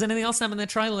 Does anything else happen in their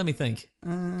trailer? Let me think.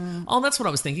 That's what I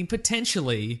was thinking.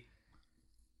 Potentially,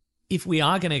 if we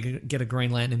are going to get a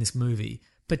Green Lantern in this movie,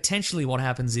 potentially what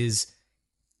happens is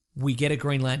we get a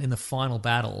Green Lantern in the final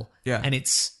battle, Yeah. and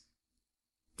it's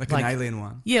like like- an alien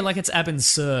one. yeah, like it's Abin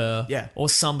Sur, Yeah. or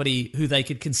somebody who they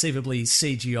could conceivably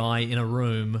CGI in a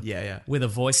room, Yeah. with a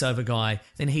voiceover guy.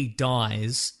 Then he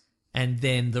dies, and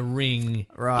then the ring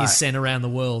Right. is sent around the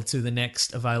world to the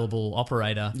next available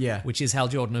operator, Yeah. which is Hal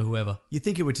Jordan or whoever. You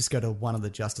think it would just go to one of the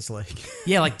Justice League.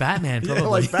 Yeah, like Batman, probably. Yeah,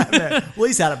 like Batman. Well,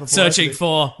 he's had it before. Searching hasn't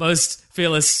for most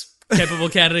fearless, capable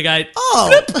candidate. he?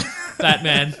 Oh,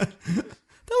 Batman.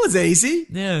 that was easy.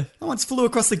 Yeah. I once flew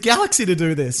across the galaxy to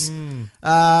do this.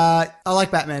 I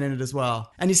like Batman in it as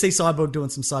well. And you see Cyborg doing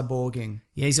some cyborging.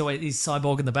 Yeah, he's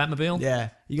Cyborg in the Batmobile. Yeah.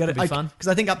 You got to That'd be fun. Because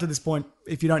I think up to this point,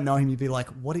 if you don't know him, you'd be like,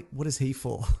 what is he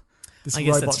for? This I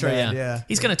guess robot that's true, man, yeah.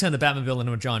 He's going to turn the Batmobile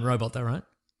into a giant robot, though, right?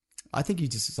 I think he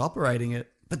just is operating it.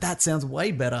 But that sounds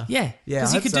way better. Yeah. Yeah.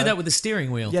 Because I you hope could so. do that with the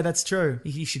steering wheel. Yeah, that's true.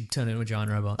 He should turn it into a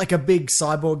giant robot. Like a big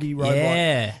cyborgy robot.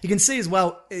 Yeah. You can see as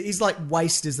well, his like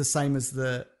waist is the same as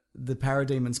the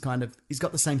Parademon's kind of, he's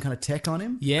got the same kind of tech on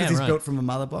him. Yeah, Because he's right. built from a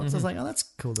mother box. I was like, oh, that's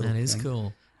a cool. That little is thing.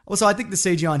 cool. Also, I think the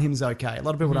CGI on him is okay. A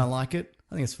lot of people don't like it.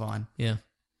 I think it's fine. Yeah.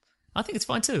 I think it's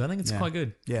fine, too. I think it's Yeah. quite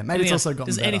good. Yeah, maybe it's also gotten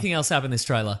Does better. anything else happen in this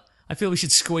trailer? I feel we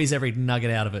should squeeze every nugget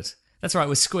out of it. That's right,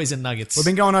 we're squeezing nuggets. We've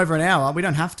been going over an hour. We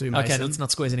don't have to, Mason. Okay, let's not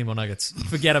squeeze any more nuggets.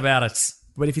 Forget about it.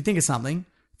 But if you think of something,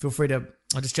 feel free to...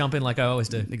 I'll just jump in like I always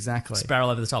do. Exactly. Just barrel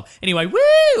over the top. Anyway,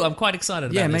 woo! I'm quite excited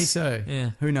about Yeah, me this. too.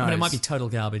 Yeah. Who knows? I mean, it might be total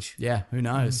garbage. Yeah, who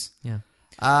knows? Yeah.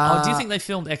 Uh, Do you think they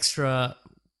filmed extra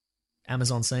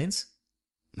Amazon scenes?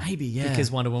 Maybe, yeah.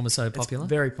 Because Wonder Woman was so It's popular?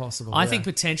 very possible. I yeah. think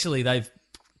potentially they've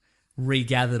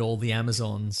regathered all the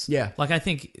Amazons. Yeah. Like I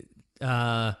think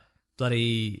the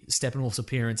bloody Steppenwolf's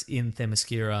appearance in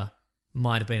Themyscira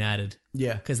might have been added.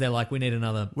 Yeah. Because they're like, we need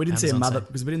another. We didn't see a Amazon mother scene.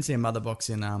 because we didn't see a mother box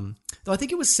in. Though I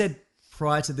think it was said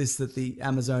prior to this that the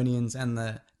Amazonians and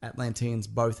the Atlanteans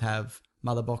both have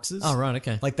mother boxes. Oh, right,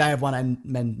 okay. Like they have one and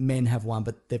men have one,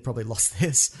 but they've probably lost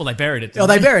theirs. Well, they buried it. Oh,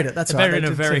 they buried it. That's They right. buried it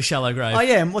in a did very too. shallow grave. Oh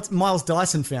yeah, and what's Miles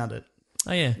Dyson found it?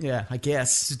 Oh, yeah. Yeah, I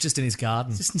guess. It's just in his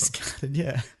garden. Just in his garden.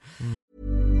 Yeah.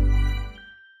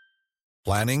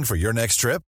 Planning for your next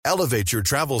trip? Elevate your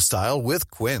travel style with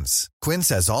Quince. Quince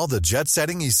has all the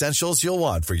jet-setting essentials you'll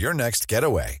want for your next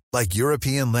getaway, like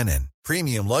European linen,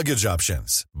 premium luggage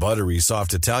options, buttery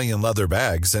soft Italian leather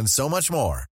bags, and so much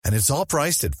more. And it's all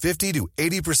priced at 50 to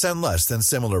 80% less than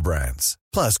similar brands.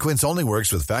 Plus, Quince only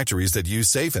works with factories that use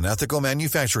safe and ethical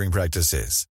manufacturing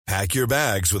practices. Pack your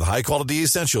bags with high-quality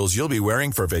essentials you'll be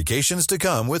wearing for vacations to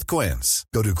come with Quince.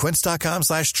 Go to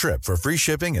quince.com/trip for free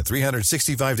shipping and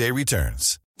 365-day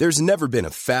returns. There's never been a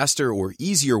faster or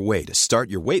easier way to start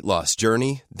your weight loss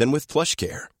journey than with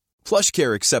PlushCare.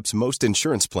 PlushCare accepts most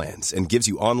insurance plans and gives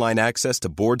you online access to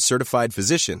board-certified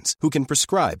physicians who can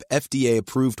prescribe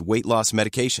FDA-approved weight loss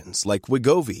medications like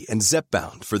Wegovy and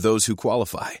Zepbound for those who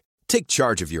qualify. Take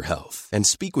charge of your health and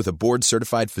speak with a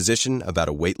board-certified physician about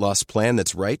a weight loss plan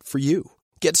that's right for you.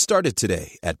 Get started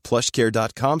today at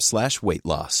plushcare.com/weight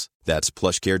loss. That's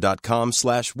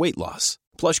plushcare.com/weight loss.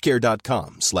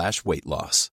 plushcare.com/weight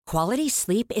loss. Quality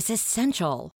sleep is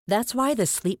essential. That's why the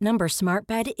Sleep Number Smart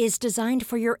Bed is designed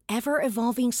for your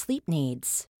ever-evolving sleep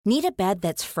needs. Need a bed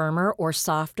that's firmer or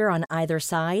softer on either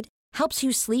side? Helps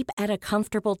you sleep at a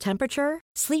comfortable temperature?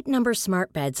 Sleep Number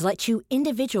Smart Beds let you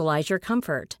individualize your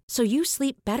comfort so you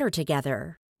sleep better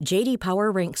together. J.D.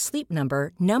 Power ranks Sleep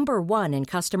Number #1 in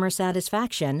customer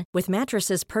satisfaction with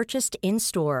mattresses purchased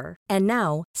in-store. And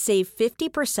now, save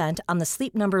 50% on the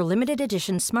Sleep Number Limited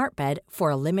Edition Smart Bed for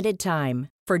a limited time.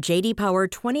 For J.D. Power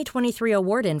 2023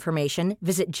 award information,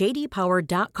 visit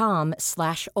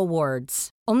jdpower.com/awards.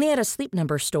 Only at a Sleep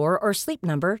Number store or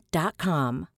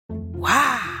sleepnumber.com.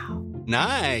 Wow.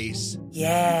 Nice.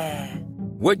 Yeah.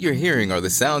 What you're hearing are the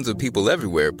sounds of people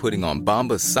everywhere putting on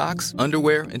Bombas socks,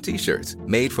 underwear, and T-shirts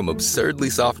made from absurdly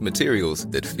soft materials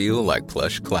that feel like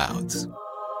plush clouds.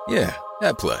 Yeah,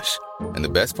 that plush. And the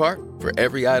best part? For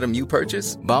every item you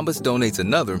purchase, Bombas donates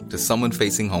another to someone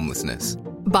facing homelessness.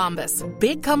 Bombas.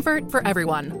 Big comfort for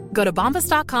everyone. Go to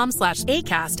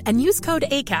bombas.com/ACAST and use code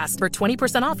ACAST for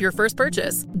 20% off your first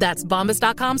purchase. That's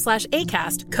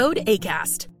bombas.com/ACAST. Code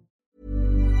ACAST.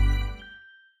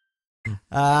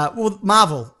 Well,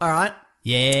 Marvel, all right.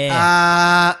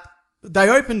 Yeah. They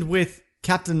opened with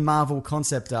Captain Marvel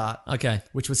concept art. Okay.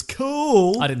 Which was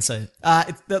cool. I didn't see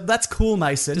it. That's cool,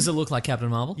 Mason. Does it look like Captain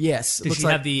Marvel? Yes. Does she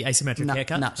have the asymmetric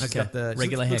haircut? No, she's got the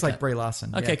regular looks haircut. like Brie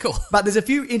Larson. Okay, yeah. cool. But there's a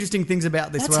few interesting things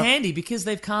about this. That's handy because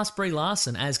they've cast Brie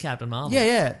Larson as Captain Marvel.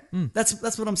 Yeah. That's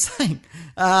what I'm saying.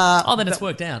 Then it's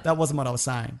worked out. That wasn't what I was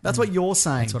saying. That's what you're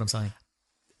saying. That's what I'm saying.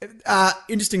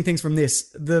 Interesting things from this.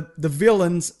 The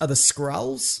villains are the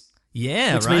Skrulls.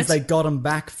 Yeah, which right. means they got them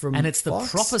back from And it's the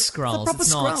Fox. proper Skrulls. The proper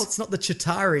It's Skrull. not- It's not the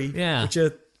Chitauri, Yeah. which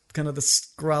are kind of the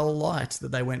Skrull light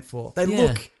that they went for. They Yeah.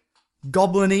 look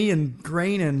goblin-y and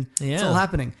green and it's Yeah. all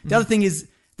happening. The other thing is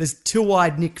there's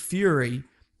two-eyed Nick Fury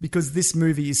because this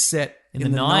movie is set In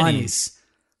in the the 90s.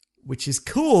 which is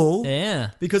cool.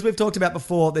 Yeah. Because we've talked about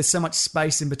before, there's so much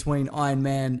space in between Iron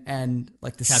Man and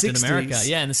like the Captain 60s. America.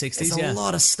 Yeah, in the 60s, There's yeah. a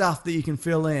lot of stuff that you can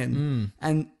fill in.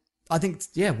 And I think,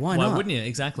 why not? Why wouldn't you?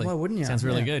 Exactly. Why wouldn't you? Sounds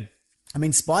really Yeah. good. I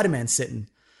mean, Spider-Man's set in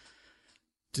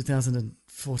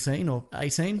 2014 or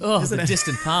 18. Oh, isn't the it?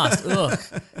 distant past. Ugh.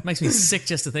 Makes me sick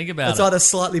just to think about It's it. either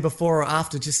slightly before or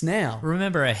after just now.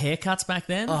 Remember our haircuts back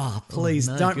then? Oh, please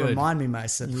no don't good. remind me,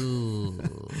 Mason.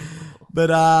 Ooh. But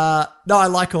no, I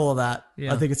like all of that.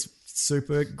 Yeah. I think it's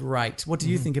super great. What do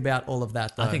you think about all of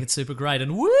that, though? I think it's super great.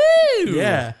 And woo!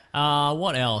 Yeah.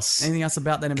 What else? Anything else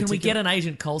about that in Can we particular? get an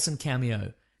Agent Coulson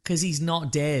cameo? Because he's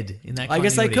not dead in that I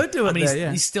guess they continuity. could do it I mean, there,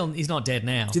 yeah. he's not dead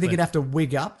now. Do you think but- you'd have to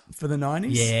wig up for the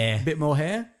 90s? Yeah. A bit more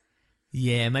hair?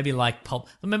 Yeah, maybe like Pulp.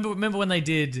 Remember when they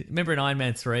did? Remember in Iron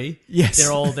Man 3? Yes. they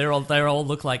all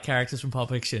look like characters from Pulp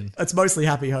Fiction. It's mostly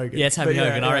Happy Hogan. Yeah, it's Happy But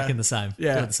Hogan. I reckon the same.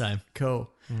 Yeah. Do it the same. Cool.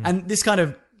 And this kind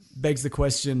of begs the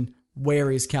question,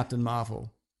 where is Captain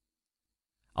Marvel?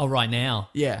 Oh, right now.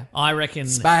 Yeah. I reckon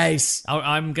Space.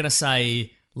 I'm gonna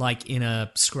say like in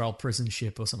a Skrull prison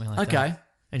ship or something like that. Okay.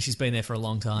 And she's been there for a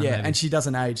long time. Yeah, maybe. and she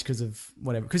doesn't age because of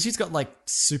whatever. Because she's got like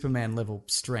Superman level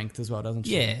strength as well, doesn't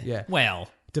she? Yeah. Yeah. Well,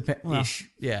 Well, ish.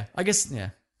 yeah. I guess, yeah.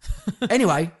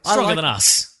 Anyway. I stronger like- than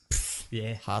us.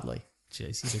 Yeah. Hardly.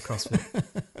 Jeez, you do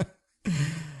CrossFit.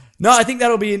 No, I think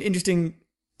that'll be an interesting,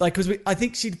 like, because I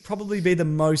think she'd probably be the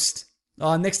most,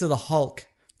 next to the Hulk,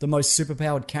 the most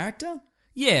superpowered character.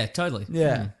 Yeah, totally.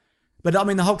 Yeah. But I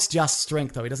mean, the Hulk's just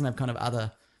strength, though. He doesn't have kind of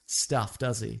other stuff,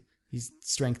 does he? He's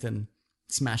strength and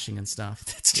smashing and stuff.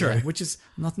 That's true. Which is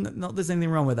nothing. Not there's anything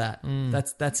wrong with that.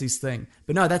 That's his thing.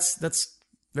 But no, that's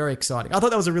very exciting. I thought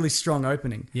that was a really strong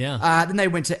opening. Yeah. Then they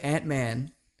went to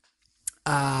Ant-Man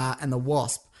and the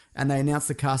Wasp, and they announced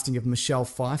the casting of Michelle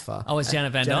Pfeiffer. Oh, it's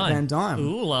Janet Van Janet Dyne. Van Dyne.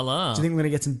 Ooh la la. Do you think we're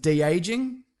going to get some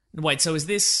de-aging? Wait, so is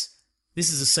this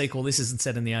is a sequel? This isn't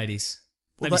set in the 80s.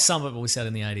 Maybe some of it was set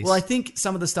in the 80s. Well, I think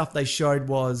some of the stuff they showed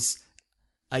was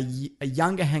a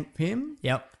younger Hank Pym.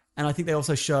 Yep. And I think they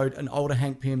also showed an older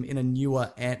Hank Pym in a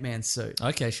newer Ant-Man suit.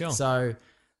 Okay, sure. So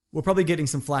we're probably getting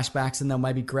some flashbacks, and they'll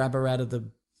maybe grab her out of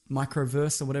the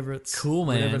microverse or whatever it's Cool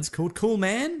Man. Whatever it's called. Cool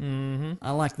Man. Mm-hmm.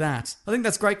 I like that. I think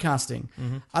that's great casting.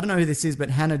 Mm-hmm. I don't know who this is, but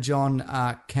Hannah John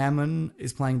Cameron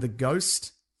is playing the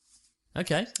Ghost.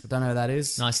 Okay. I don't know who that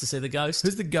is. Nice to see the Ghost.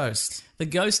 Who's the Ghost? The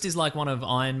Ghost is like one of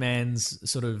Iron Man's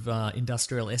sort of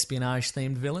industrial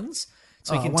espionage-themed villains.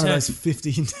 So he can one of those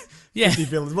 50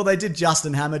 villains. Well, they did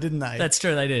Justin Hammer, didn't they? That's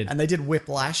true, they did. And they did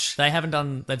Whiplash. They haven't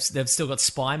done... They've still got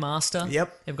Spy Master.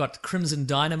 Yep. They've got Crimson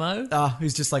Dynamo.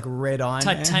 Who's just like Red Iron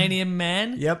Titanium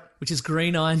Man. Yep. Which is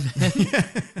Green Iron Man.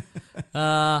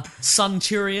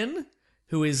 Sunturion,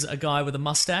 who is a guy with a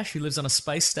mustache who lives on a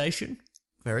space station.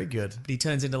 Very good. But he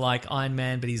turns into like Iron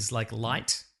Man, but he's like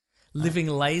light. Living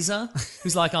Laser,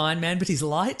 who's like Iron Man, but he's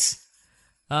light.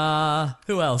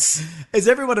 Who else? Is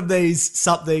every one of these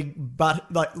something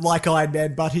but like Iron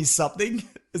Man, but he's something?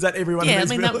 Is that every one of these?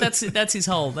 Yeah, I mean that's his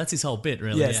whole bit,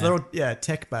 really. Yeah, so they're all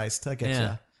tech based. I get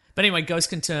you. But anyway, Ghost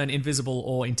can turn invisible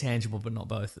or intangible, but not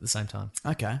both at the same time.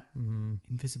 Okay.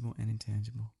 Invisible and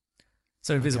intangible.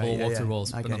 So invisible or walk through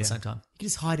walls, but not at the same time. You can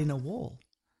just hide in a wall.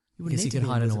 Yes, you can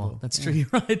hide in a wall. That's true. You're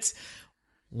right.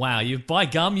 Wow, by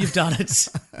gum, you've done it.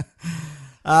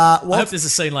 I hope there's a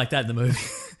scene like that in the movie.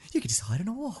 You could just hide in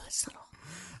a wall.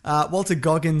 Walter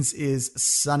Goggins is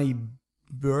Sonny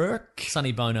Burke.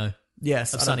 Sonny Bono.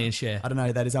 Yes. Of Sonny and Cher. I don't know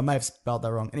who that is. I may have spelled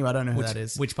that wrong. Anyway, I don't know who that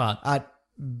is. Which part?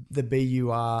 The Burck.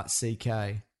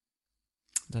 I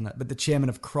don't know. But the chairman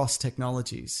of Cross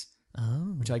Technologies.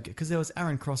 Oh. Which I get, because there was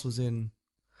Aaron Cross was in...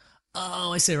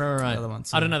 Oh, I see. Right. The other one,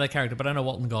 so. I don't know that character, but I know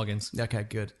Walton Goggins. Okay,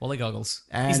 good. Wally Goggles.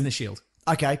 And he's in The Shield.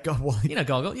 Okay, Wally. You know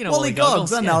Goggles. You know Wally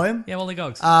Goggles. I know him. Yeah, Wally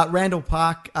Goggles. Randall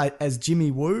Park as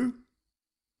Jimmy Woo.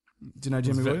 Do you know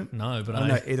Jimmy Woo? No, but I don't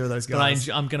know either of those guys.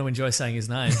 But I'm going to enjoy saying his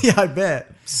name. Yeah, I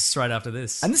bet. Straight after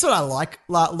this. And this is what I like.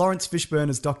 Lawrence Fishburne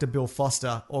as Dr. Bill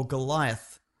Foster, or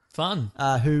Goliath. Fun.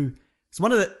 Who is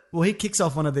one of the... Well, he kicks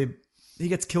off one of the... He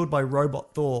gets killed by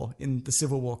Robot Thor in the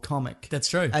Civil War comic. That's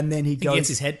true. And then he gets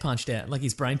his head punched out, like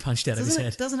his brain punched out of his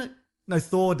head. Doesn't it? No,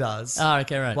 Thor does. Oh,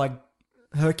 okay, right. Like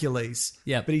Hercules.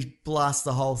 Yeah. But he blasts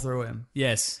the hole through him.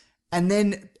 Yes. And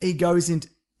then he goes into...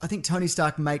 I think Tony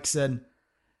Stark makes heaven,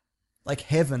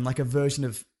 like a version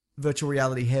of virtual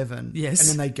reality heaven. Yes. And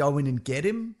then they go in and get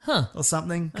him. Huh. Or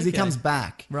something. Because he comes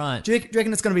back. Right. Do you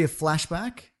reckon it's going to be a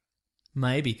flashback?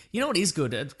 Maybe. You know what is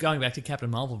good? Going back to Captain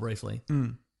Marvel briefly.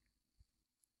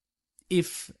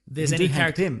 If there's any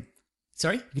character... Hank Pym.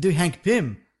 Sorry? You could do Hank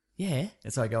Pym. Yeah.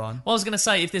 That's how I go on. Well, I was going to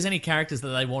say, if there's any characters that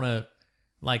they want to,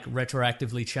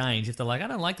 retroactively change, if they're like, I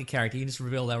don't like the character, you can just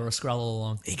reveal they were a Skrull all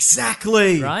along.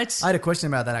 Exactly. Right? I had a question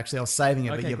about that, actually. I was saving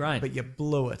it, Okay, great. but you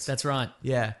blew it. That's right.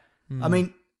 Yeah. I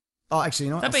mean... Oh, actually, you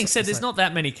know what? That being said, there's not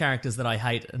that many characters that I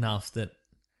hate enough that...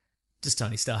 Just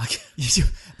Tony Stark.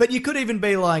 But you could even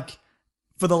be like...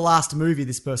 For the last movie,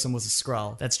 this person was a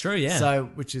Skrull. That's true, yeah. So,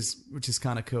 which is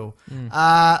kind of cool.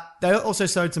 They also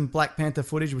showed some Black Panther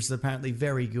footage, which is apparently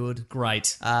very good.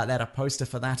 Great. They had a poster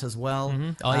for that as well. Mm-hmm.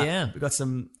 Oh, yeah. We got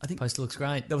some, I think... Poster looks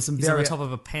great. There was some He's on the top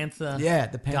of a panther. Yeah,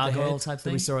 the panther gargoyle head type that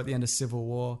thing. we saw at the end of Civil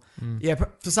War. Yeah,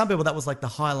 for some people, that was like the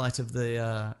highlight of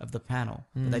the panel.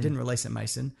 But they didn't release it,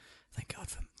 Mason. Thank God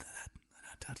for that.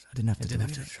 I didn't have to do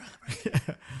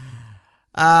it.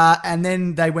 And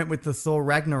then they went with the Thor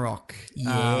Ragnarok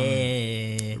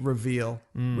reveal,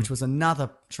 which was another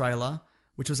trailer,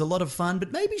 which was a lot of fun,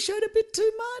 but maybe showed a bit too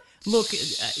much. Look,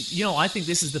 I think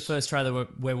this is the first trailer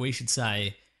where we should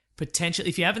say, potentially,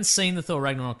 if you haven't seen the Thor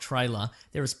Ragnarok trailer,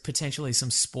 there is potentially some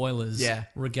spoilers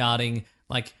regarding,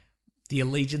 the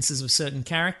allegiances of certain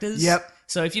characters. Yep.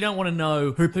 So if you don't want to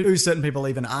know who certain people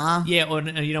even are. Yeah, or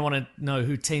you don't want to know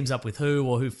who teams up with who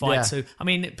or who fights who. I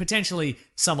mean, potentially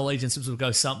some allegiances will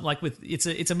go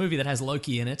it's a movie that has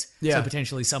Loki in it. Yeah. So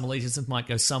potentially some allegiances might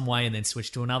go some way and then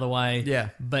switch to another way. Yeah.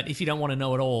 But if you don't want to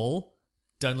know it all,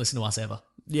 don't listen to us ever.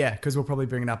 Yeah, because we'll probably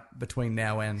bring it up between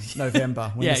now and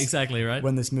November. Exactly, right.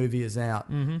 When this movie is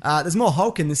out. Mm-hmm. There's more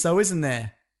Hulk in this though, isn't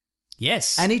there?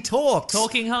 Yes. And he talks.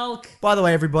 Talking Hulk. By the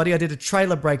way, everybody, I did a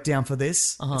trailer breakdown for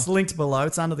this. It's linked below.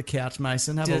 It's under the couch,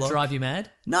 Mason. Have a Did look. it drive you mad?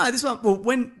 No, this one. Well,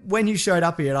 when you showed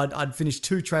up here, I'd finished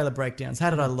 2 trailer breakdowns. How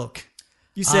did I look?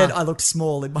 You said I looked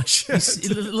small in my shirt.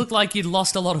 It looked like you'd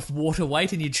lost a lot of water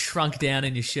weight and you'd shrunk down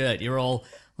in your shirt. You're all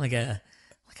like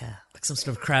some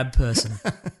sort of crab person.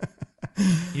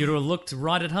 You'd have looked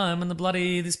right at home on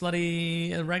this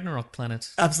bloody Ragnarok planet.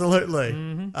 Absolutely.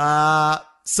 Mm-hmm.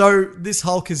 So this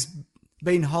Hulk has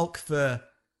been Hulk for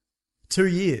 2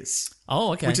 years.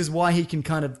 Oh, okay. Which is why he can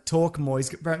kind of talk more.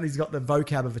 Apparently he's got the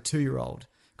vocab of a 2-year-old.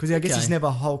 Because I guess he's never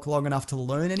Hulk long enough to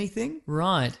learn anything.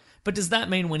 Right. But does that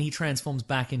mean when he transforms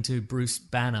back into Bruce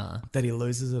Banner... that he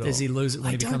loses it all? Does he lose it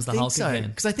when he becomes the Hulk again?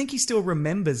 Because I think he still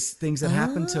remembers things that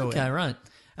happened to him. Okay, right.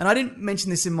 And I didn't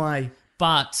mention this in my...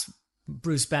 But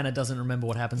Bruce Banner doesn't remember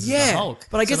what happens as the Hulk.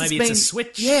 But I guess maybe it's a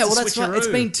switch. Yeah, well, that's right. It's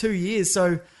been 2 years,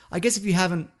 so I guess if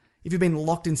you've been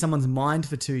locked in someone's mind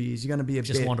for 2 years, you're going to be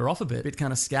just wander off a bit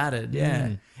kind of scattered.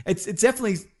 Yeah, it's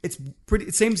definitely pretty.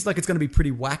 It seems like it's going to be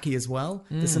pretty wacky as well.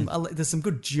 There's some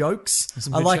good jokes.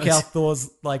 I like how Thor's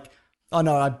like, oh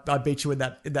no, I beat you in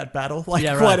that battle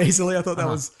quite easily. I thought that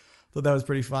was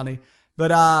pretty funny.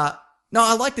 But no,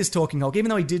 I like this talking Hulk, even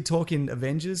though he did talk in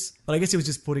Avengers. But I guess he was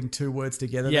just putting 2 words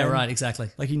together. Yeah, then. right,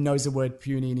 exactly. Like he knows the word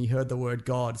puny and he heard the word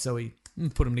God, so he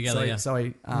put them together. So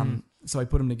he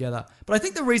put them together. But I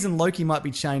think the reason Loki might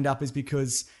be chained up is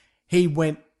because he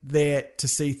went there to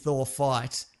see Thor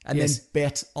fight and then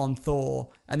bet on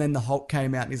Thor, and then the Hulk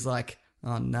came out and he's like,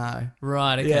 oh no.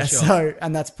 Right, okay, yeah, sure. So,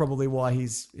 and that's probably why he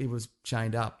was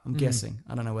chained up. I'm guessing.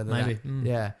 I don't know whether maybe.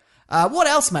 Yeah. What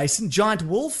else, Mason? Giant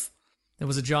wolf? There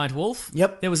was a giant wolf.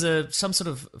 Yep. There was some sort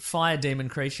of fire demon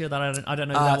creature that I don't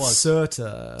know who that was.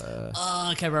 Surtur. Oh,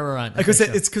 okay, right. Because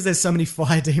Okay, it's because there's so many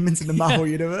fire demons in the Marvel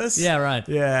universe. Yeah, right.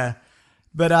 Yeah.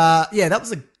 But that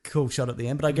was a cool shot at the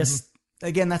end. But I guess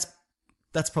again,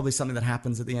 that's probably something that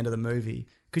happens at the end of the movie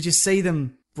because you see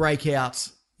them break out,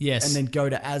 yes, and then go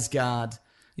to Asgard,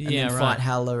 and then fight right.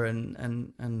 Hela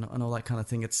and all that kind of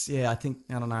thing. It's I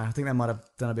don't know. I think they might have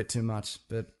done a bit too much,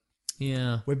 but.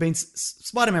 Yeah.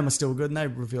 Spider-Man was still good and they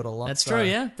revealed a lot. That's true,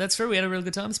 yeah. That's true. We had a real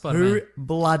good time with Spider-Man. Who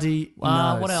bloody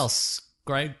knows? What else?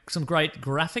 Some great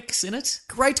graphics in it.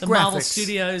 Great the graphics. Marvel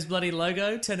Studios bloody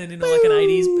logo turning into like an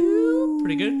 80s. Boo.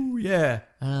 Pretty good. Yeah.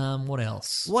 What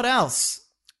else?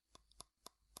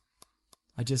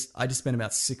 I just spent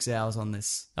about 6 hours on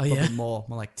this. Oh, Probably yeah? more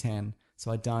like 10.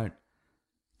 So I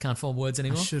Can't form words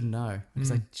anymore? I should know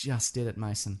because I just did it,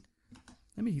 Mason.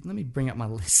 Let me bring up my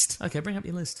list Okay, bring up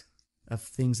your list. of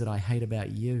things that I hate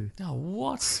about you. Oh,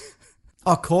 what?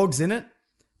 Oh, Korg's in it,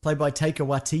 played by Taika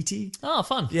Waititi. Oh,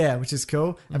 fun. Yeah, which is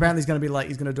cool. Apparently he's going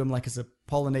to do him like as a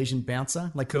Polynesian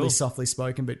bouncer, like really softly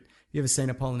spoken. But you ever seen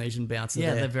a Polynesian bouncer?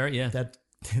 Yeah, they're very, they're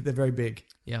very big.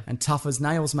 Yeah. And tough as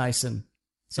nails, Mason.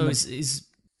 So is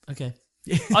okay.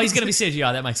 Oh, he's going to be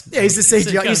CGI. That makes Yeah, he's the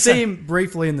CGI. You see him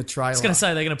briefly in the trailer. I was going to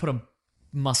say they're going to put a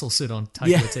muscle suit on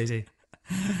Taika Waititi.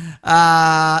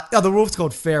 The wolf's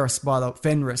called Fenris,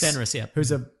 Fenris, yeah.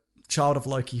 Who's a child of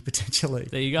Loki, potentially.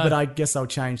 There you go. But I guess they'll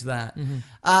change that.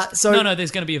 No,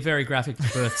 there's going to be a very graphic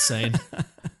birth scene.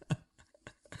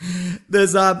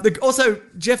 There's also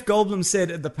Jeff Goldblum said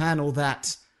at the panel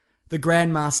that the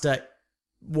Grandmaster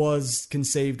was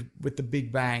conceived with the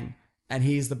Big Bang, and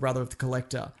he's the brother of the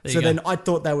Collector. So then I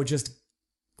thought they were just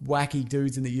wacky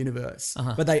dudes in the universe,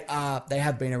 but they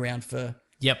have been around for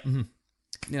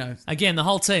Again, the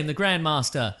whole team, the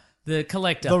Grandmaster, the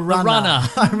Collector, the runner.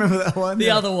 I remember that one. The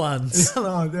other ones.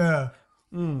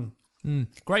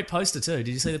 Great poster too. Did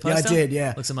you see the poster? Yeah, I did,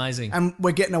 yeah. Looks amazing. And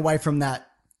we're getting away from that,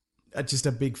 just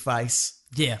a big face.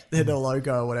 Yeah. The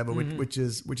logo or whatever, which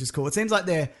is cool. It seems like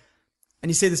and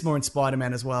you see this more in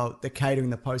Spider-Man as well, they're catering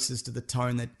the posters to the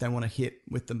tone that they want to hit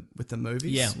with the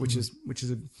movies, which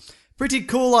is a pretty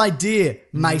cool idea,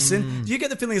 Mason. Do you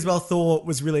get the feeling as well Thor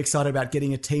was really excited about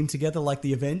getting a team together like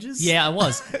the Avengers? Yeah, I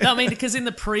was. No, I mean, because in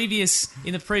the previous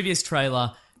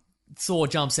trailer, Thor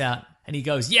jumps out and he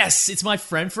goes, "Yes, it's my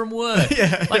friend from work."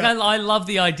 I love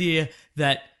the idea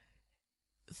that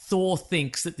Thor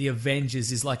thinks that the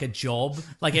Avengers is like a job,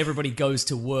 like everybody goes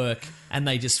to work and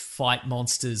they just fight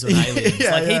monsters or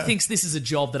aliens. He thinks this is a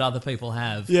job that other people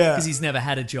have because he's never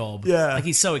had a job. Yeah. Like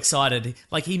he's so excited.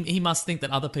 Like he must think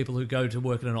that other people who go to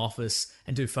work in an office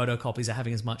and do photocopies are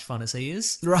having as much fun as he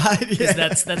is. Right, yeah.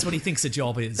 That's what he thinks a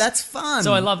job is. That's fun.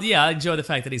 So I enjoy the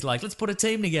fact that he's like, let's put a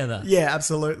team together. Yeah,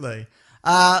 absolutely.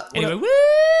 Anyway, woo!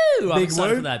 I'm Big excited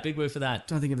woo? for that. Big woo for that.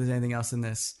 Don't think if there's anything else in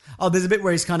this. Oh, there's a bit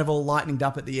where he's kind of all lightened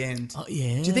up at the end. Oh,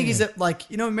 yeah. Do you think he's at, like,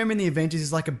 remember in the Avengers,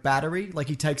 he's like a battery? Like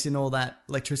he takes in all that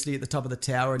electricity at the top of the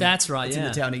tower. And That's right, it's yeah.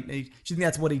 in the tower. And do you think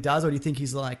that's what he does? Or do you think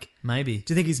he's like... Maybe.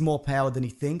 Do you think he's more powered than he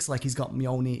thinks? Like he's got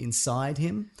Mjolnir inside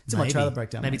him? It's in my trailer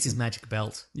breakdown. Maybe it's his magic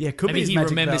belt. Yeah, could be Maybe his he magic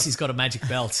remembers belt. he's got a magic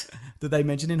belt. That they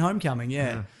mentioned in Homecoming,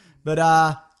 yeah.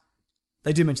 But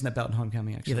they do mention that belt in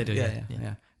Homecoming, actually. Yeah, they do,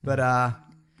 Yeah. But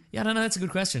Yeah, I don't know. That's a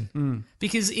good question.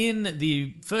 Because in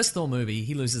the first Thor movie,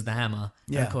 he loses the hammer.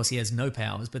 Yeah. And of course, he has no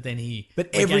powers, but then he... but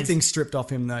regains- everything's stripped off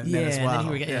him though, then as and well.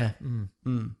 then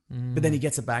he But then he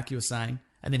gets it back, you were saying.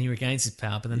 And then he regains his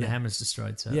power, but then the hammer's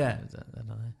destroyed. So Yeah. I don't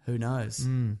know. Who knows? Do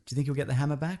you think he'll get the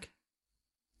hammer back?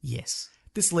 Yes.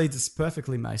 This leads us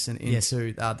perfectly, Mason,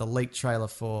 into the leaked trailer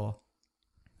for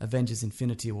Avengers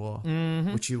Infinity War,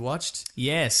 which you watched.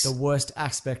 Yes. The worst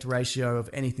aspect ratio of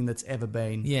anything that's ever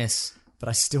been. Yes. But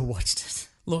I still watched it.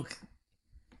 Look,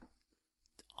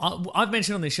 I've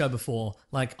mentioned on this show before,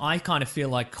 like, I kind of feel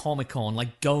like Comic-Con,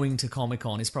 like going to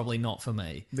Comic-Con is probably not for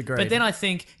me. Agreed. But then I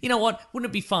think, you know what, wouldn't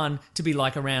it be fun to be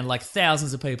like around like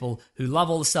thousands of people who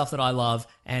love all the stuff that I love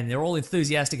and they're all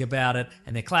enthusiastic about it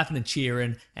and they're clapping and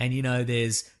cheering and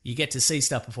you get to see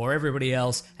stuff before everybody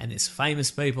else and there's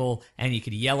famous people and you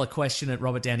could yell a question at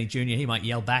Robert Downey Jr., he might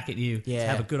yell back at you,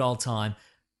 have a good old time.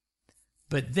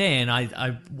 But then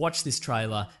I watched this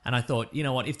trailer and I thought, you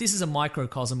know what, if this is a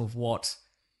microcosm of what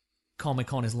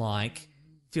Comic-Con is like,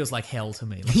 feels like hell to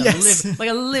me. Like, Yes. like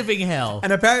a living hell.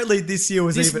 And apparently this year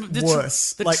was even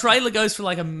worse. The trailer goes for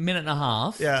like a minute and a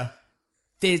half. Yeah.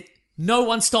 No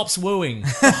one stops wooing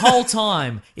the whole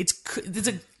time. It's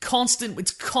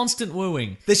constant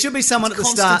wooing. There should be someone It's at the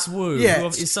start. Constance Wu, Yeah. who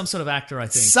is some sort of actor, I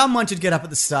think. Someone should get up at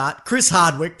the start. Chris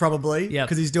Hardwick, probably. Yep.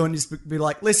 Because he's doing just be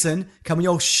like, listen, can we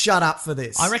all shut up for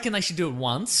this? I reckon they should do it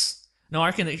once. No, I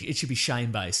reckon it should be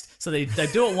shame-based. So they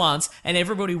do it once, and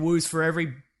everybody woos for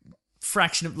every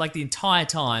fraction of, like, the entire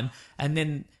time, and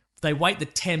then they wait the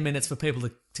 10 minutes for people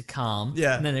to calm.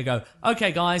 Yeah. And then they go,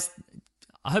 okay, guys,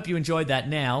 I hope you enjoyed that.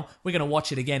 Now we're going to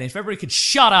watch it again. If everybody could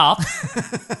shut up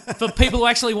for people who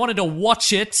actually wanted to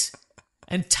watch it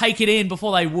and take it in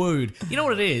before they wooed. You know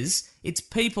what it is? It's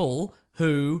people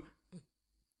who...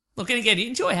 Look, and again, you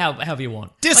enjoy however you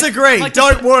want. Disagree.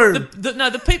 Don't woo.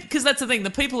 The people, because that's the thing. The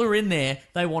people who are in there,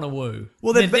 they want to woo.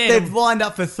 Well, They're there they've lined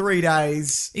up for 3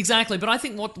 days. Exactly, but I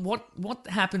think what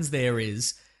happens there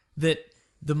is that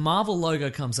the Marvel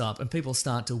logo comes up and people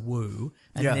start to woo,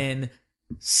 and then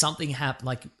something happens,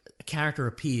 like a character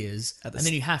appears, and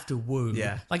then you have to woo.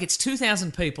 Yeah. Like it's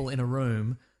 2,000 people in a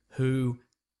room who've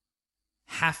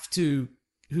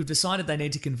decided they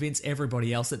need to convince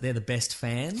everybody else that they're the best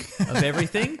fan of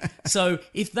everything. So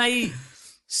if they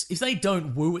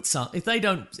don't woo at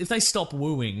if they stop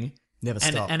wooing, Never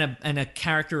stop. and a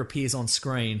character appears on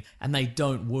screen and they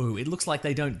don't woo, it looks like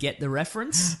they don't get the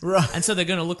reference. Right. And so they're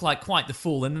going to look like quite the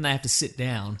fool, and then they have to sit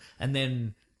down, and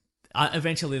then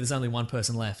eventually there's only one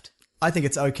person left. I think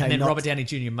it's okay. And then not Robert Downey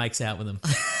Jr. makes out with them.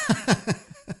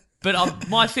 But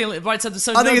my feeling, right? So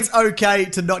I think it's okay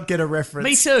to not get a reference.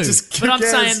 Me too. But I'm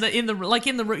cares? saying that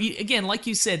again, like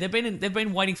you said, they've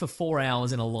been waiting for 4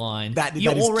 hours in a line. That is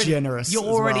generous You're as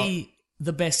already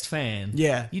the best fan.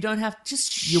 Yeah. You don't have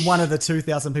You're one of the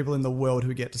 2,000 people in the world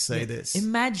who get to see this.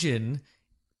 Imagine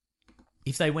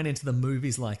if they went into the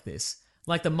movies like this.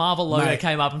 Like the Marvel logo Mate,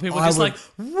 came up and people were I just would- like,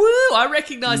 woo, I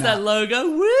recognize that logo,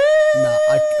 woo. No,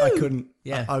 I couldn't.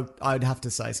 Yeah. I'd have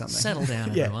to say something. Settle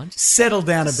down, Yeah. everyone. Settle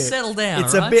down a bit. Settle down,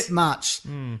 It's all a right? bit much.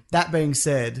 That being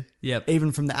said, Yep.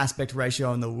 even from the aspect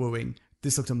ratio and the wooing,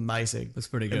 this looked amazing. Looks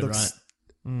pretty It good, looks-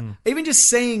 right? Even just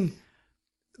seeing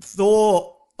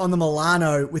Thor on the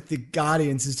Milano with the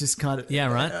Guardians is just kind of...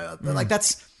 Yeah, right? Like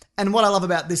that's... And what I love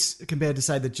about this compared to,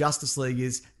 say, the Justice League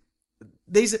is...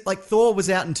 These, like, Thor was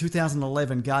out in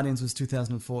 2011, Guardians was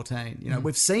 2014. You know,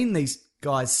 we've seen these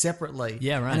guys separately.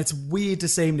 Yeah, right. And it's weird to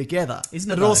see them together. Isn't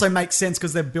but it it also though? makes sense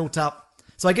because they're built up.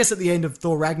 So I guess at the end of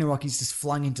Thor Ragnarok, he's just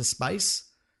flung into space.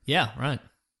 Yeah, right.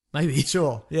 Maybe.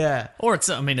 Sure, yeah. Or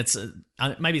maybe it's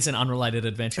an unrelated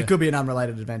adventure. It could be an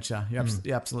unrelated adventure. You're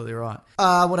absolutely right.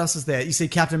 What else is there? You see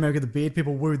Captain America the Beard.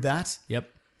 People wooed that. Yep.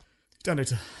 Don't need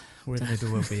to... Don't need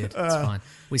to woo beard. It's fine.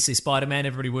 We see Spider-Man.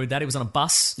 Everybody wooed that. He was on a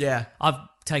bus. Yeah. I've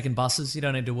taken buses. You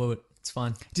don't need to woo it. It's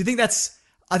fine. Do you think that's...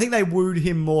 I think they wooed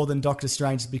him more than Doctor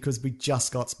Strange because we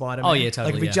just got Spider-Man. Oh, yeah,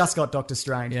 totally, Like, we yeah. just got Doctor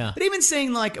Strange. Yeah. But even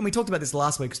seeing, like... And we talked about this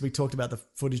last week because we talked about the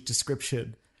footage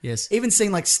description. Yes. Even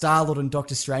seeing, like, Star-Lord and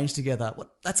Doctor Strange together.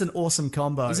 That's an awesome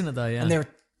combo. Isn't it, though? Yeah. And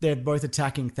they're both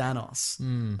attacking Thanos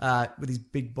with his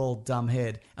big, bald, dumb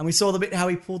head. And we saw the bit how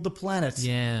he pulled the planet.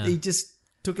 Yeah. He just...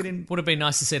 took it in. Would have been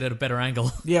nice to see it at a better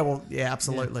angle. Yeah, well, yeah,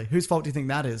 absolutely. Whose fault do you think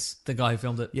that is? The guy who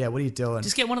filmed it. Yeah, what are you doing?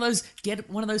 Just get one of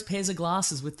those pairs of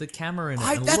glasses with the camera in it.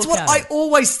 And That's look what at I it.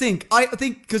 always think. I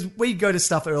think because we go to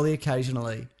stuff early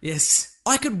occasionally. Yes.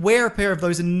 I could wear a pair of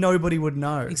those and nobody would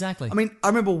know. Exactly. I mean, I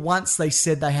remember once they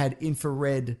said they had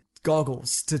infrared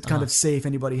goggles to kind of see if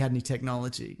anybody had any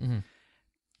technology. Mm-hmm.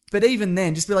 But even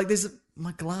then, just be like, "There's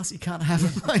my glass. You can't have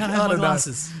it. Can't have my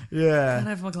glasses. Yeah. Can't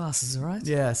have my glasses, all right?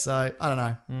 Yeah, so I don't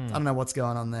know. I don't know what's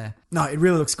going on there. No, it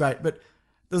really looks great. But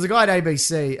there's a guy at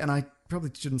ABC, and I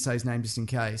probably shouldn't say his name just in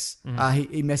case.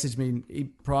 He messaged me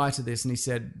prior to this, and he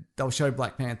said they'll show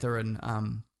Black Panther and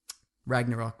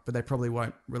Ragnarok, but they probably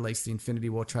won't release the Infinity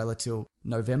War trailer till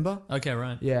November. Okay,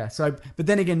 right. Yeah, so, but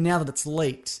then again, now that it's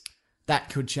leaked, that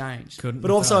could change. Couldn't.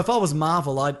 But also, if I was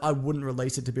Marvel, I wouldn't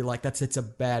release it to be like, that sets a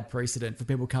bad precedent for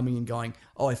people coming and going,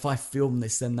 oh, if I film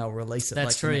this, then they'll release it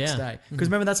That's like true, the next yeah. day. Because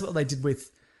remember, that's what they did with,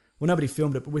 well, nobody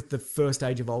filmed it, but with the first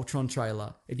Age of Ultron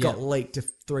trailer, it got leaked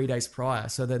 3 days prior,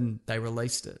 so then they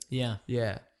released it. Yeah.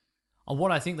 Yeah.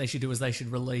 What I think they should do is they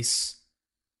should release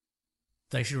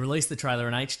the trailer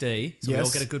in HD, so we all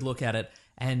get a good look at it,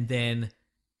 and then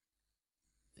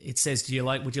it says,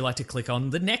 would you like to click on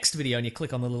the next video? And you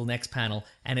click on the little next panel,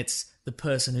 and it's the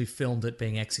person who filmed it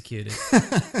being executed.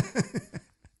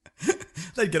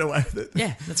 They'd get away with it.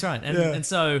 Yeah, that's right. And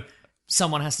so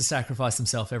someone has to sacrifice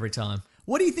themselves every time.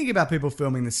 What do you think about people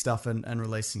filming this stuff and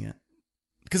releasing it?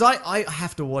 Because I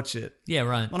have to watch it. Yeah,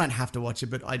 right. I don't have to watch it,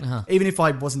 but even if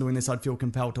I wasn't doing this, I'd feel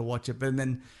compelled to watch it. But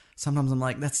then sometimes I'm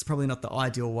like, that's probably not the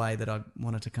ideal way that I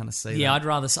wanted to kind of see. Yeah,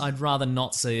 that. I'd rather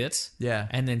not see it. Yeah.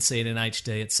 And then see it in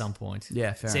HD at some point.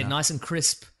 Yeah, fair See enough. it nice and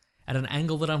crisp at an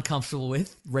angle that I'm comfortable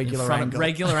with. Regular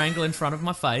angle in front of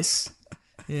my face.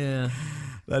 Yeah.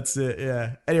 That's it,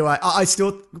 yeah. Anyway, I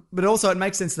still... But also, it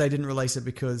makes sense they didn't release it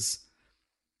because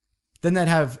then they'd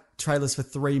have trailers for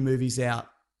 3 movies out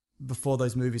before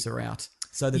those movies are out.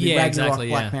 So there'd be Ragnarok,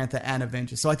 Black Panther, and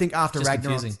Avengers. So I think after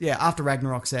after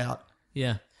Ragnarok's out...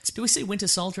 Yeah. Do we see Winter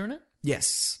Soldier in it?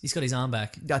 Yes. He's got his arm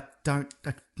back. I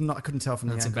couldn't tell from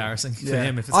the That's angle. embarrassing for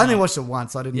him. If it's I only not. watched it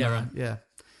once. I didn't know. Right. Yeah.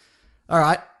 All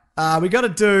right. We got to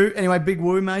do... Anyway, big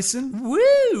woo, Mason.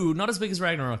 Woo! Not as big as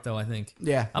Ragnarok, though, I think.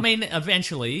 Yeah. I mean,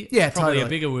 eventually, Yeah, probably totally. a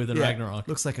bigger woo than Ragnarok.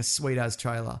 Looks like a sweet-ass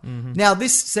trailer. Now,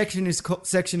 this section is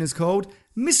called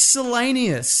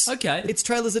Miscellaneous. Okay. It's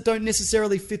trailers that don't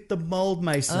necessarily fit the mold,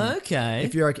 Mason. Okay.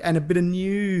 If you're okay. And a bit of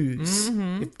news.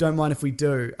 If don't mind if we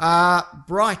do.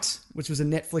 Bright, which was a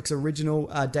Netflix original,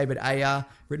 David Ayer,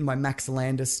 written by Max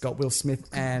Landis, got Will Smith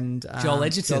and Joel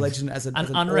Edgerton. Joel Edgerton as an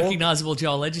unrecognizable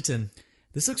Joel Edgerton.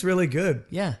 This looks really good.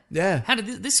 Yeah. Yeah. How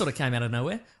did this sort of came out of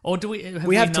nowhere? Or do we...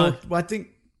 We have talked... Well, I think...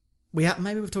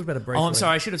 maybe we've talked about it briefly. Oh, I'm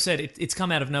sorry. I should have said it's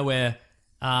come out of nowhere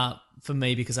for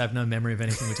me because I have no memory of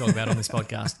anything we talk about on this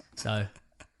podcast. So...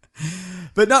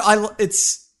 But no,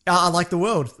 I like the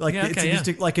world. Like Yeah, it's okay,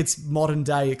 interesting. Like it's modern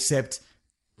day, except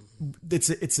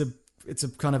it's a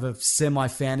kind of a semi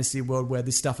fantasy world where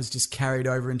this stuff is just carried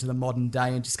over into the modern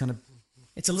day and just kind of.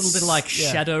 It's a little bit like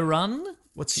Shadowrun.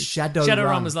 What's Shadowrun?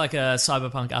 Shadowrun was like a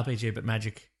cyberpunk RPG, but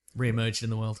magic re-emerged in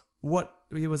the world. What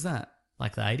year was that?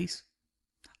 Like the 80s.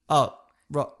 Oh,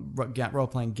 role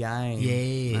playing game.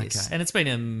 Yes. Okay. And it's been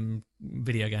in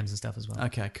video games and stuff as well.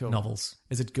 Okay, cool. Novels.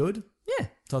 Is it good? Yeah.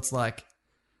 So it's like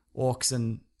orcs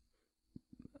and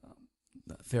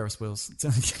Ferris wheels.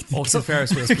 Orcs and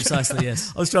Ferris wheels, precisely,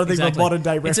 yes. I was trying to think of a modern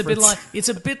day reference. It's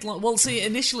a bit like, well, see,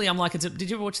 initially I'm like, did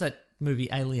you ever watch that movie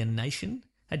Alien Nation?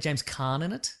 Had James Caan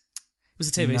in it? It was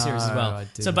a TV series as well. I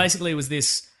didn't. So basically it was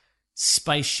this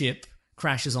spaceship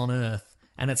crashes on Earth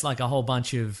and it's like a whole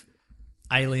bunch of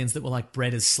aliens that were like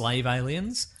bred as slave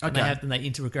aliens. Okay. And they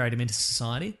integrate them into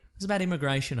society. It's about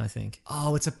immigration, I think.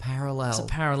 Oh, it's a parallel. It's a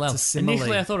parallel. It's a simile.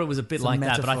 Initially I thought it was a bit It's a like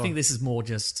that, but I metaphor. think this is more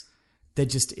just... They're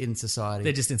just in society.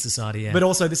 They're just in society, yeah. But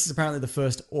also, this is apparently the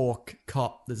first orc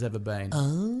cop there's ever been.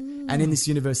 Oh. And in this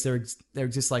universe, there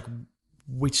exist like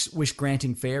wish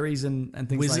granting fairies and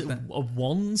things like that.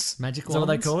 Wands, magic wands. Is that what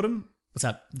they called them? What's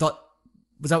that?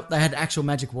 Was that they had actual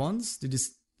magic wands?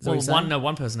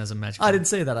 One person has a magic wand. I didn't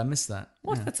see that. I missed that.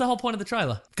 What? Yeah. That's the whole point of the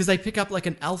trailer. Because they pick up like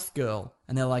an elf girl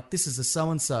and they're like, "This is a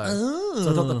so and so." So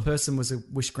I thought the person was a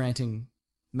wish granting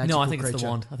magical No, I think creature. it's the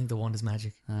wand. I think the wand is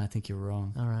magic. I think you're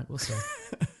wrong. All right, we'll see.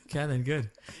 Okay, then good.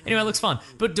 Anyway, it looks fun.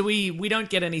 But we don't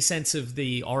get any sense of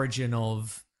the origin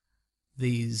of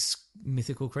these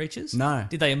mythical creatures? No.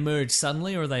 Did they emerge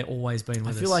suddenly or have they always been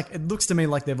with us? I feel like it looks to me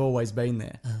like they've always been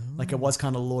there. Like it was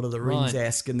kind of Lord of the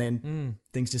Rings-esque and then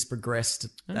things just progressed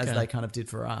as Okay. they kind of did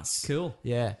for us. Cool.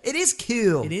 Yeah. It is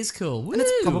cool. It is cool. And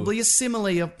it's Woo! probably a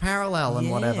simile, a parallel and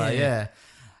whatever. Yeah.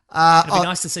 It'd be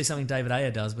nice to see something David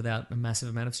Ayer does without a massive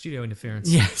amount of studio interference.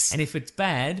 Yes. And if it's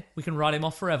bad, we can write him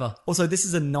off forever. Also, this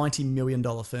is a $90 million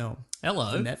film.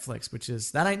 Hello. For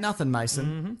Netflix, that ain't nothing, Mason.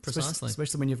 Mm-hmm, precisely.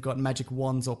 Especially when you've got magic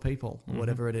wands or people, or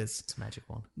whatever it is. It's a magic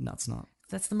wand. No, it's not.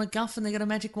 That's the MacGuffin. They got a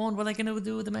magic wand. What are they going to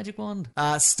do with the magic wand?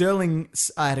 Sterling,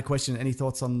 I had a question. Any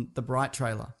thoughts on the Bright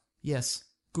trailer? Yes.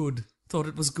 Good. Thought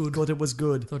it was good. Thought it was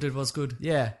good. Thought it was good.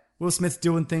 Yeah. Will Smith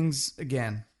doing things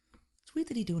again. It's weird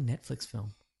that he do a Netflix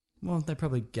film. Well, they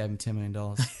probably gave him $10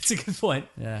 million. It's a good point.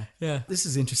 Yeah. Yeah. This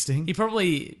is interesting. He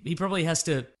probably has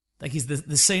to, like, he's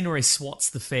the scene where he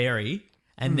swats the fairy,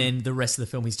 and then the rest of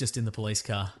the film he's just in the police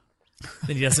car.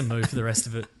 Then he doesn't move for the rest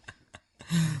of it.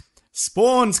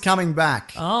 Spawn's coming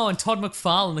back. Oh, and Todd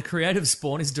McFarlane, the creator of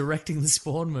Spawn, is directing the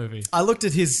Spawn movie. I looked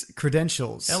at his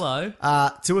credentials. Hello.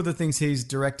 Two of the things he's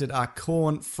directed are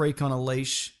Korn, Freak on a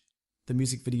Leash, the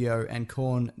music video, and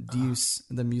Korn Deuce,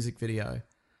 the music video.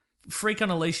 Freak on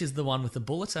a Leash is the one with the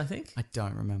bullets, I think. I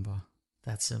don't remember.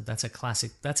 That's a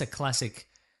classic. That's a classic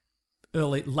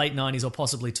late 90s or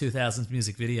possibly 2000s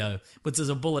music video. But there's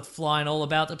a bullet flying all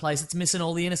about the place. It's missing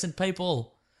all the innocent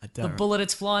people. The bullet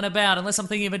it's flying about, unless I'm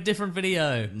thinking of a different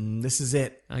video. This is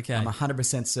it. Okay. I'm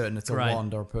 100% certain it's a Great.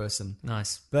 wand or a person.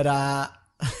 Nice. But,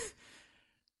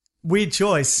 weird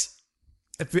choice.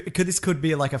 This could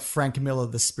be like a Frank Miller,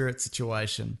 The Spirit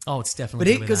situation. Oh, it's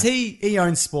definitely. But because he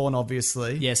owns Spawn,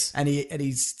 obviously. Yes. And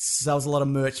he sells a lot of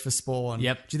merch for Spawn.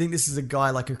 Yep. Do you think this is a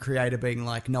guy like a creator being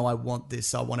like, no, I want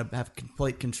this. I want to have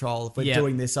complete control. If we're Yep.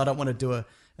 doing this, I don't want to do a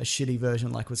shitty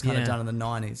version like was kind of done in the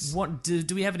 90s. What do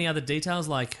we have any other details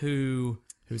like who's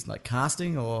like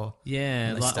casting or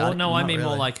I mean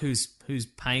more like who's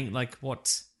paying, like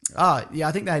what? Oh yeah,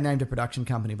 I think they named a production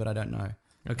company, but I don't know.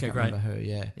 Okay, I can't great. remember who?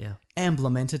 Yeah.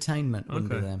 Emblem Entertainment wouldn't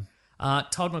be them.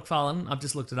 Todd McFarlane, I've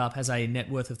just looked it up, has a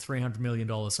net worth of $300 million,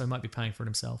 so he might be paying for it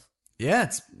himself. Yeah,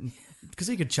 it's because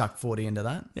he could chuck 40 into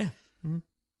that. Yeah. Mm-hmm.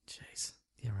 Jeez.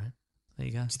 Yeah, right. There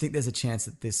you go. Do you think there's a chance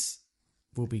that this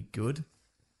will be good?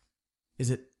 Is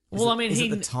it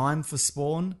the time for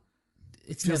Spawn?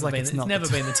 It's never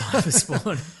been the time for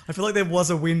Spawn. I feel like there was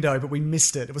a window, but we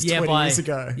missed it. It was 20 years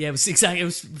ago. Yeah, it was exactly. It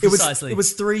was precisely. It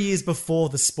was 3 years before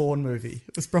the Spawn movie.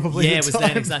 It was probably it was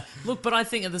then exactly. Look, but I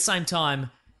think at the same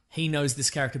time, he knows this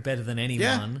character better than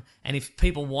anyone. Yeah. And if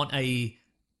people want a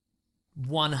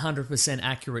 100%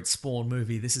 accurate Spawn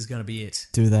movie, this is going to be it.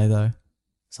 Do they though?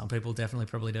 Some people definitely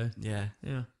probably do. Yeah.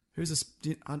 Yeah. I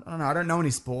don't know. I don't know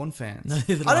any Spawn fans. No,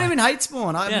 neither do I don't even hate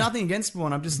Spawn. I have nothing against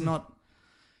Spawn. I'm just Mm-hmm. not.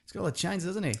 He's got all the chains,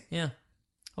 doesn't he? Yeah. I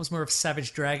was more of a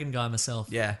Savage Dragon guy myself.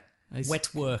 Yeah.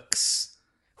 Wetworks.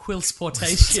 Will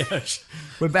Sportatio.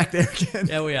 We're back there again.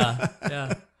 Yeah, we are.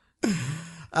 Yeah.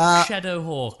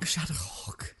 Shadowhawk.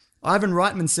 Ivan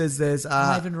Reitman says there's...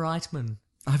 Ivan Reitman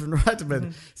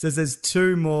says there's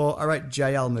two more... I wrote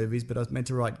JL movies, but I was meant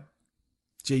to write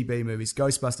GB movies.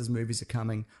 Ghostbusters movies are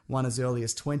coming. One as early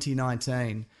as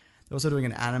 2019. They're also doing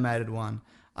an animated one.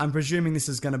 I'm presuming this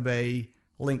is going to be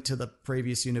linked to the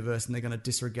previous universe and they're going to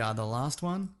disregard the last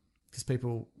one. Because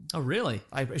people... Oh, really?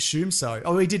 I assume so.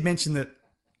 Oh, he did mention that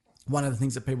one of the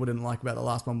things that people didn't like about the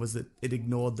last one was that it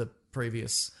ignored the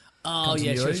previous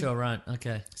continuity. Yeah, sure, right.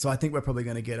 Okay. So I think we're probably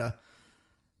going to get a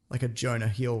Jonah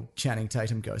Hill, Channing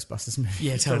Tatum Ghostbusters movie.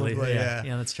 Yeah, totally. Probably,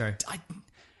 Yeah, that's true.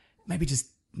 Maybe just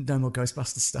no more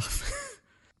Ghostbusters stuff.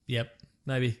 Yep,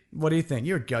 maybe. What do you think?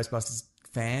 You're a Ghostbusters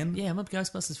fan? Yeah, I'm a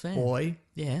Ghostbusters fan. Boy?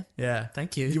 Yeah. Yeah.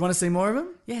 Thank you. Do you want to see more of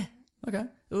them? Yeah. Okay.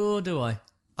 Or do I?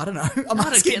 I don't know.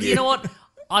 I don't care. You know what?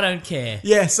 I don't care.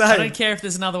 Yeah, same. I don't care if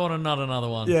there's another one or not another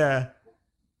one. Yeah.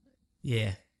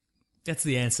 Yeah. That's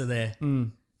the answer there.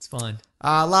 It's fine.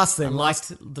 Last thing. I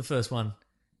liked the first one.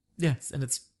 Yeah. And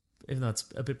it's, even though it's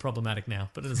a bit problematic now,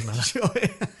 but it doesn't matter. Sure.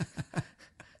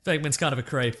 Bergman's kind of a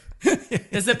creep.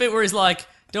 There's that bit where he's like,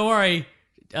 don't worry,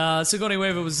 Sigourney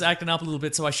Weaver was acting up a little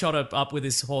bit, so I shot her up with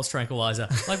his horse tranquilizer.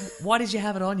 Like, why did you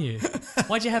have it on you?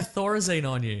 Why'd you have Thorazine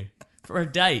on you? For a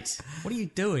date? What are you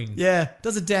doing? Yeah.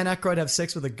 Doesn't Dan Aykroyd have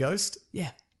sex with a ghost?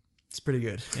 Yeah. It's pretty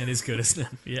good. It is good, isn't it?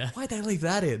 Yeah. Why'd they leave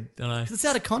that in? Don't know. 'Cause it's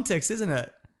out of context, isn't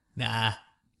it? Nah.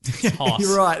 It's hot.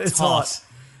 You're right. It's hot.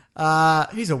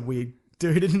 He's a weird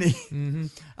dude, isn't he?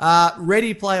 Mm-hmm.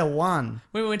 Ready Player One.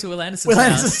 When we went to Will Anderson's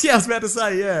house. Yeah, I was about to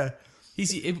say, yeah.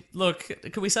 Look,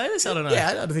 can we say this? I don't know.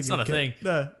 Yeah, I don't think it's not a thing.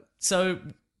 No. So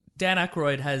Dan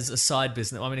Aykroyd has a side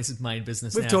business. I mean, it's his main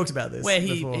business We've now. talked about this where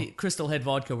before. he Crystal Head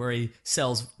Vodka, where he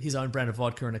sells his own brand of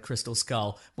vodka in a crystal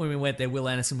skull. When we went there, Will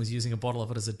Anderson was using a bottle of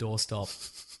it as a doorstop.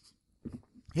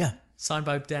 Yeah. Signed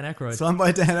by Dan Aykroyd. Signed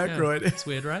by Dan Aykroyd. Yeah, it's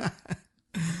weird, right?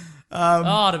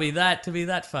 To be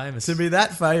that famous. To be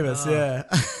that famous, yeah.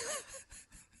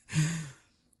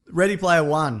 Ready Player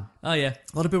One. Oh, yeah.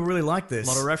 A lot of people really like this. A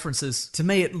lot of references. To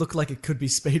me, it looked like it could be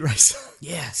Speed Racer.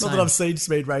 Yeah, Not same. that I've seen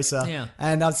Speed Racer. Yeah.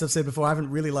 And as I've said before, I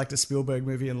haven't really liked a Spielberg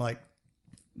movie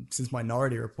since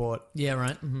Minority Report. Yeah,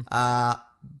 right. Mm-hmm.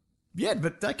 Yeah,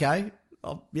 but okay.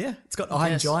 Yeah, it's got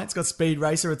Iron Giant, it's got Speed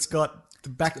Racer, it's got the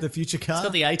Back to the Future car. It's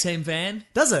got the A-Team van.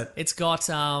 Does it? It's got,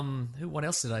 what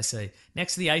else did I see?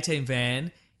 Next to the A-Team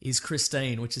van is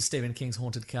Christine, which is Stephen King's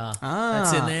haunted car.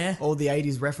 That's in there. All the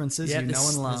 80s references you know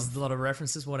and love. There's a lot of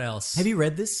references. What else? Have you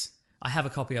read this? I have a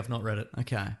copy. I've not read it.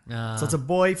 Okay. So it's a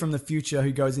boy from the future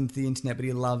who goes into the internet, but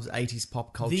he loves 80s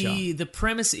pop culture. The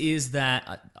premise is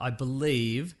that I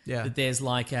believe that there's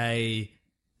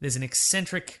an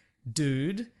eccentric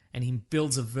dude and he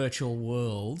builds a virtual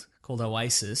world called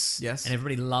Oasis. Yes. And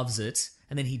everybody loves it.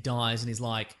 And then he dies and he's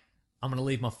like, I'm going to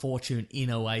leave my fortune in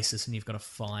Oasis and you've got to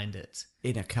find it.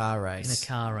 In a car race. In a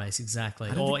car race, exactly.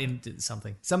 Or in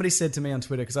something. Somebody said to me on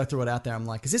Twitter, because I threw it out there, I'm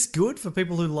like, is this good for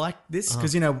people who like this?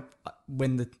 Because,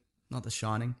 when not The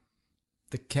Shining,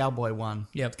 the Cowboy one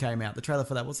came out, the trailer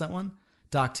for that, what's that one?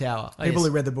 Dark Tower. People who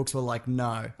read the books were like,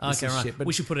 no, this is shit. But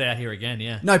we should put it out here again,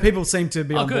 yeah. No, people seem to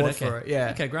be on board for it,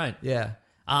 yeah. Okay, great. Yeah.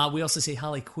 We also see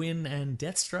Harley Quinn and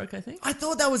Deathstroke, I think. I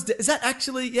thought that was... Is that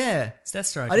actually... Yeah. It's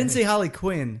Deathstroke. I didn't see Harley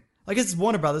Quinn. I guess it's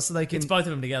Warner Brothers, so they can... It's both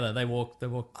of them together. They walk.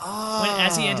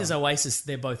 As he enters Oasis,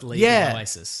 they're both leaving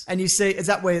Oasis. And you see... Is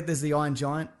that where there's the Iron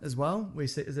Giant as well?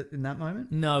 Is it in that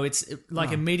moment? No, it's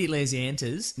immediately as he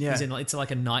enters. Yeah. It's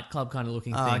like a nightclub kind of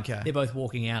looking thing. Okay. They're both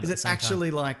walking out. Is at it the same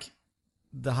actually time. like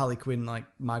the Harley Quinn, like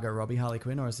Margot Robbie Harley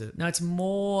Quinn, or is it... No, it's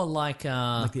more like the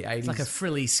 80s? It's like a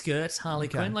frilly skirt Harley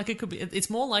Quinn. Like it could be... It's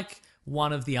more like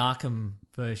one of the Arkham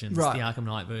versions. Right. The Arkham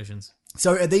Knight versions.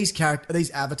 So are these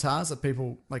avatars that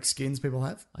people, like skins people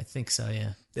have? I think so,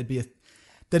 yeah.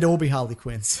 They'd all be Harley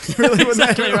Quinns. Really,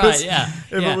 exactly right, yeah.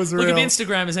 If it was real. Look, if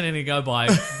Instagram is anything to go by,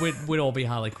 we'd all be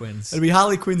Harley Quinns. It'd be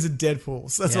Harley Quinns and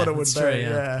Deadpools. That's what it would be. True,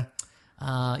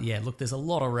 yeah. Look, there's a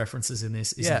lot of references in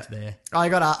this, isn't there? I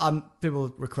got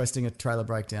people requesting a trailer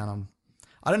breakdown.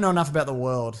 I don't know enough about the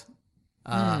world.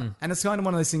 And it's kind of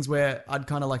one of those things where I'd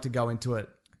kind of like to go into it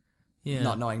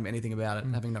not knowing anything about it,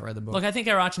 having not read the book. Look, I think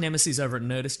our arch nemesis over at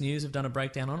Nerdist News have done a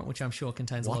breakdown on it, which I'm sure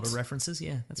contains a lot of references.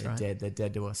 Yeah, that's right. They're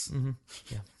dead to us. Mm-hmm.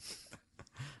 Yeah.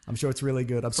 I'm sure it's really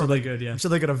good. I'm Probably good, yeah. I'm sure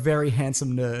they got a very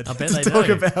handsome nerd I bet to they talk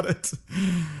do. about it.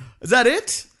 Is that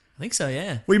it? I think so,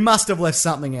 yeah. We must have left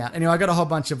something out. Anyway, I got a whole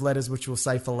bunch of letters which we'll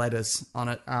save for letters on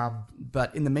it.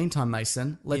 But in the meantime,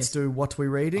 Mason, let's do What We're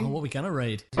Reading. Oh, what are we going to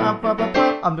read?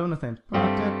 I'm doing the thing.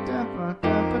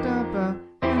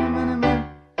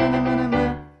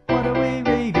 What are we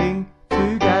reading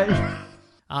today?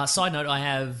 Side note,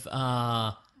 I've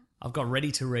got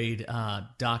ready to read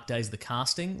Dark Days the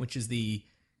Casting, which is the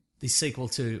sequel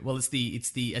to, well,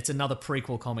 it's another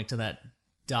prequel comic to that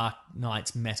Dark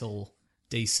Knight's Metal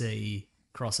DC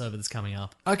crossover that's coming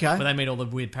up. Okay. Where they meet all the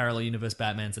weird parallel universe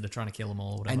Batmans that are trying to kill them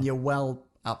all or whatever. And you're well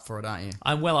up for it, aren't you?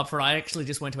 I'm well up for it. I actually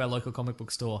just went to our local comic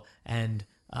book store and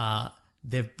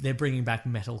they're bringing back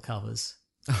metal covers.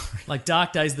 Like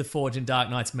Dark Days of the Forge and Dark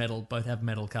Knight's Metal both have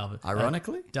metal covers.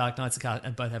 Ironically? Dark Knight's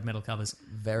and both have metal covers.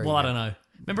 Very well, I good. don't know.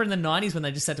 Remember in the 90s when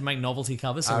they just had to make novelty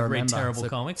covers so I we'd read remember. terrible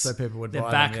comics? So people would They're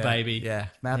buy back, them, yeah. baby. Yeah,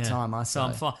 about time, I say. So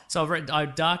I'm fine. So I've read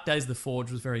Dark Days of the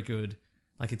Forge was very good.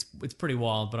 Like it's pretty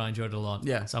wild, but I enjoyed it a lot.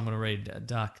 Yeah. So I'm going to read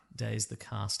Dark Days the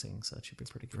Casting, so it should be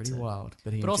pretty good. Pretty too. wild.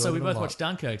 But also we both watched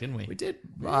Dunkirk, didn't we? We did.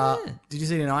 Yeah. Did you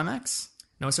see it in IMAX?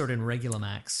 No, I saw it in regular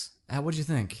Max. What did you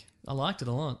think? I liked it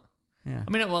a lot. Yeah.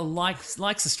 I mean, likes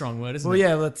a strong word, isn't Well, it?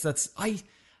 yeah, that's I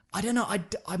don't know.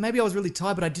 I maybe I was really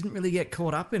tired, but I didn't really get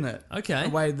caught up in it. Okay. The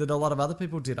way that a lot of other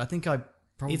people did. I think I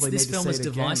probably need This to film see is it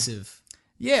again. divisive.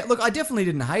 Yeah, look, I definitely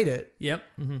didn't hate it. Yep.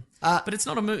 Mm-hmm. But it's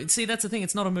not a movie. See, that's the thing.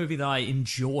 It's not a movie that I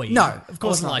enjoy. No, of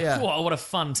course I wasn't not, like, yeah. whoa, what a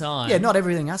fun time. Yeah, not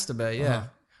everything has to be. Yeah.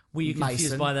 Were you confused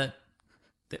Mason. by that?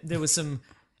 There was some...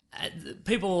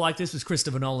 people were like, this was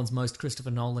Christopher Nolan's most Christopher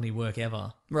Nolan-y work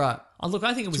ever. Right. Oh, look,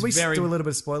 I think it was Should we very... do a little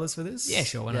bit of spoilers for this? Yeah,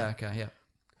 sure, why not? Yeah, okay, yeah.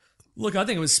 Look, I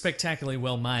think it was spectacularly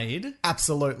well made.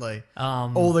 Absolutely.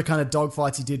 All the kind of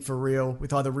dogfights he did for real,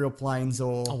 with either real planes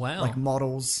or like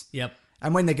models. Yep.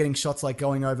 And when they're getting shots like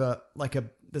going over, like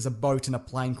there's a boat and a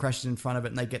plane crashes in front of it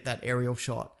and they get that aerial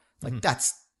shot. Like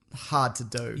that's hard to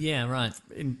do. Yeah, right.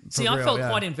 For I real, felt yeah.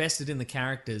 quite invested in the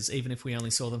characters, even if we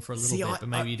only saw them for a little bit, but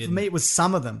maybe you didn't. For me, it was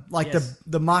some of them. Like Yes.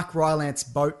 the Mark Rylance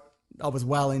boat I was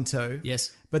well into.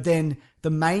 Yes. But then the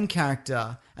main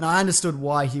character, and I understood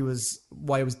why he was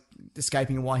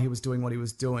escaping and why he was doing what he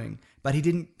was doing, but he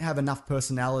didn't have enough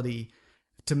personality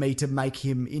to me to make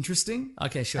him interesting.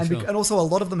 Okay, sure, and, sure. And also a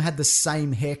lot of them had the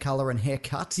same hair color and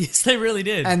haircut. Yes, they really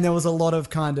did. And there was a lot of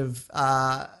kind of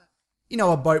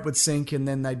a boat would sink and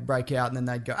then they'd break out and then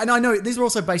they'd go. And I know these are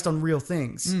also based on real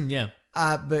things. Yeah.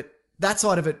 But that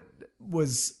side of it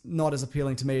was not as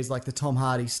appealing to me as like the Tom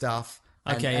Hardy stuff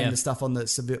and the stuff on the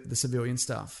civilian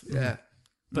stuff. Yeah.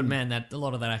 But man, a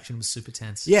lot of that action was super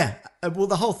tense. Yeah. Well,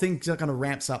 the whole thing kind of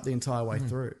ramps up the entire way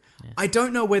through. Yeah. I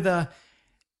don't know whether,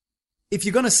 if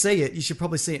you're going to see it, you should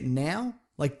probably see it now.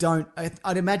 Like,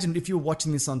 I'd imagine if you were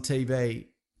watching this on TV,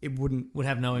 it would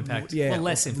have no impact. Yeah. Well,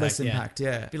 less impact. Less impact,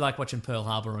 yeah. It'd be like watching Pearl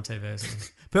Harbor on TV or something.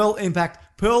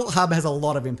 Pearl Harbor has a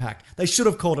lot of impact. They should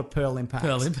have called it Pearl Impact.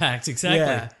 Pearl Impact, exactly.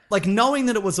 Yeah. Like, knowing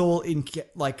that it was all in,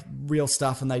 like, real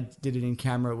stuff and they did it in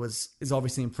camera is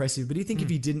obviously impressive. But do you think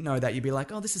if you didn't know that, you'd be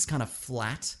like, oh, this is kind of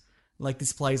flat? Like,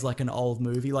 this plays like an old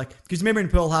movie. Like, because remember in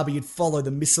Pearl Harbor, you'd follow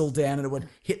the missile down and it would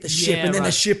hit the ship and then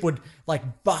the ship would,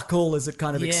 like, buckle as it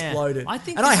kind of exploded. I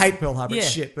hate Pearl Harbor, it's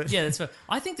shit. But yeah, that's fair.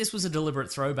 I think this was a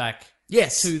deliberate throwback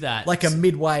to that. Like a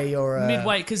Midway or a...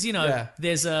 Midway, because,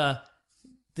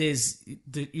 there's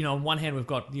on one hand, we've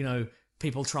got,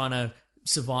 people trying to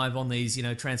survive on these,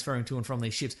 transferring to and from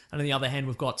these ships. And on the other hand,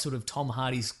 we've got sort of Tom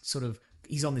Hardy's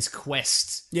he's on this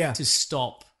quest to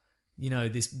stop,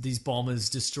 these bombers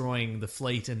destroying the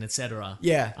fleet and etc.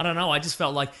 Yeah. I don't know. I just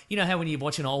felt like, how when you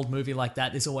watch an old movie like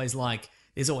that, there's always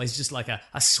just like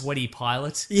a sweaty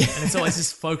pilot. Yeah. And it's always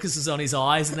just focuses on his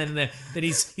eyes, and then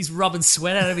he's rubbing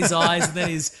sweat out of his eyes, and then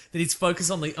he's focused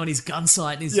on his gun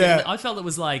sight. And I felt it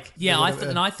was like,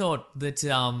 I thought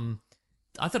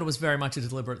it was very much a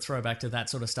deliberate throwback to that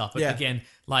sort of stuff. But again,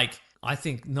 like, I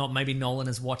think maybe Nolan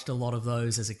has watched a lot of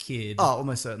those as a kid. Oh,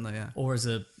 almost certainly, yeah. Or as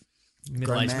a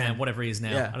middle-aged man, whatever he is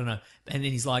now. I don't know. And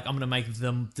then he's like, I'm going to make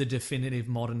them the definitive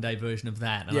modern-day version of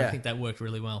that. And I think that worked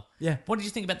really well. Yeah. What did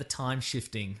you think about the time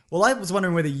shifting? Well, I was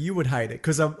wondering whether you would hate it,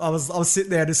 because I was sitting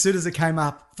there, and as soon as it came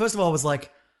up, first of all, I was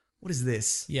like, what is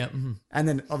this? Yeah. Mm-hmm. And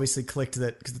then obviously clicked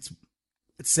that, because it's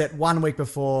set 1 week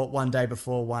before, 1 day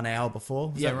before, 1 hour before.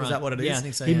 Was that what it is? Yeah, I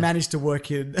think so. He managed to work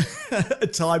in a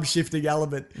time shifting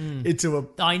element into a.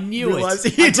 I knew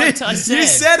it. You did. You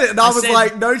said it, and I was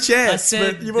like, no chance. I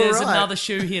said, but you were there's right. another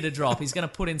shoe here to drop. He's going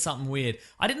to put in something weird.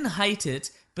 I didn't hate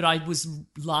it, but I was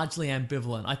largely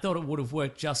ambivalent. I thought it would have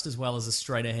worked just as well as a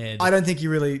straight ahead. I don't think you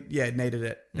really, needed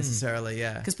it necessarily.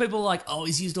 Yeah, because people are like, oh,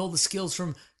 he's used all the skills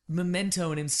from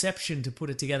Memento and Inception to put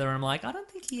it together, and I'm like, I don't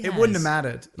think he has. It wouldn't have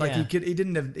mattered. Like he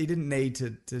didn't need to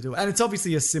do it, and it's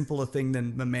obviously a simpler thing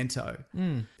than Memento.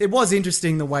 It was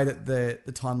interesting the way that the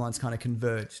timelines kind of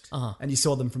converged, and you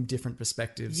saw them from different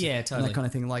perspectives. Yeah, totally. And that kind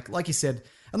of thing. Like you said,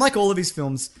 and like all of his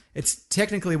films, it's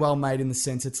technically well made in the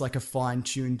sense it's like a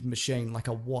fine-tuned machine, like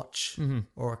a watch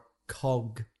or a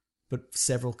cog, but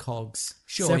several cogs,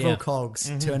 several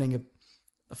cogs turning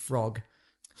a frog.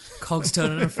 Cogs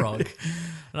turning a frog.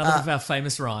 Another of our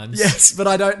famous rhymes. Yes, but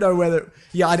I don't know whether...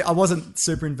 Yeah, I wasn't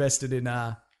super invested in...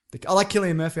 I like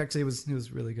Cillian Murphy, actually. He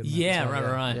was really good in that. Yeah,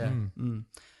 well. right.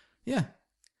 Yeah.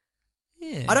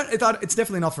 Yeah. It's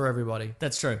definitely not for everybody.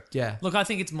 That's true. Yeah. Look, I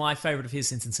think it's my favourite of his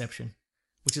since Inception,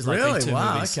 which is like really? been 2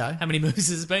 wow, movies. Okay. How many movies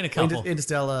has it been? A couple.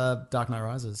 Interstellar, Dark Knight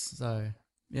Rises. So...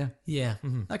 Yeah. Yeah.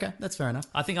 Mm-hmm. Okay, that's fair enough.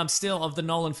 I think I'm still, of the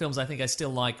Nolan films, I think I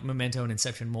still like Memento and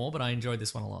Inception more, but I enjoyed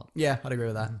this one a lot. Yeah, I'd agree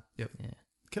with that. Yep. Yeah.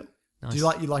 Cool. Nice. Do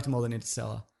you liked it more than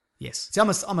Interstellar? Yes. See, I'm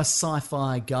a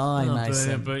sci-fi guy,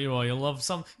 Mason. But you are. You love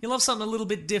something a little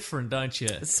bit different, don't you?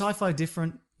 Is sci-fi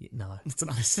different? No. It's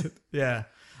nice. Yeah.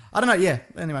 I don't know. Yeah.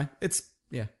 Anyway,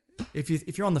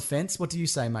 if you're on the fence, what do you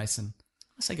say, Mason?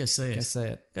 I say go see it. Go see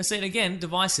it. Go see it again.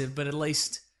 Divisive, but at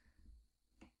least...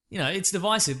 it's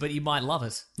divisive, but you might love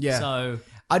it. Yeah. So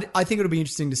I think it'll be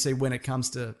interesting to see when it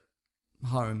comes to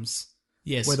homes.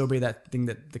 Yes. Whether it'll be that thing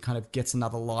that kind of gets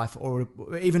another life, or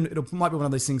even it might be one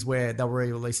of those things where they'll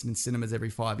re-release it in cinemas every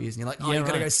 5 years, and you're like, you've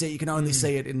got to go see it. You can only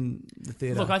see it in the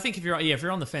theatre. Look, I think if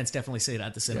you're on the fence, definitely see it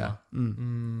at the cinema.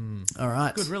 Yeah. All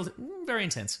right. Good, very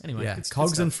intense. Anyway, yeah.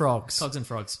 Cogs and frogs. Cogs and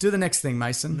frogs. Do the next thing,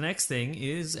 Mason. The next thing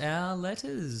is our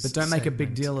letters. But don't make a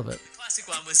big deal of it. The classic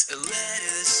one was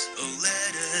letters, oh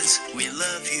letters, we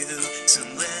love you.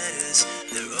 Some letters,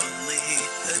 they're only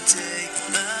a day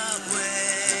away.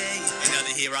 You know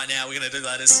they're here right now. We're gonna do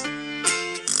letters.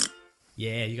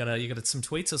 Yeah, you got some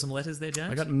tweets or some letters there,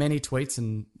 James? I got many tweets,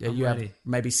 and you have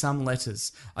maybe some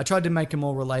letters. I tried to make them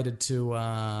all related to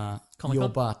your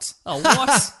butt. Oh,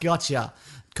 what? Gotcha.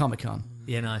 Comic-Con.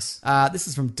 Yeah, nice. This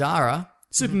is from Dara.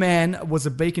 Superman was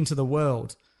a beacon to the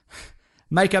world.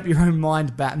 Make up your own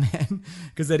mind, Batman.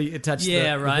 Because then he attached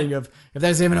the thing of, if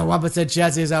there's even a 1%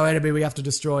 chance he's our enemy, we have to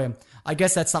destroy him. I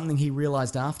guess that's something he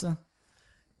realised after.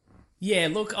 Yeah,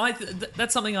 look,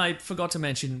 that's something I forgot to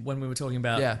mention when we were talking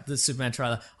about the Superman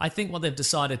trailer. I think what they've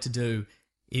decided to do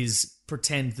is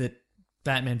pretend that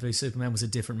Batman v Superman was a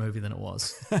different movie than it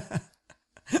was.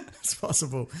 It's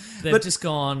possible. They've just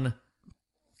gone...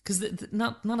 Because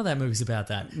none of that movie's about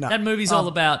that. No. That movie's all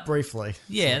about... Briefly.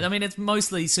 Yeah, I mean, it's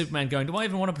mostly Superman going, do I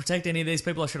even want to protect any of these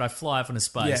people, or should I fly off into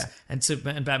space? Yeah.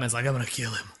 And Batman's like, I'm going to kill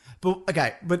him. But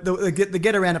the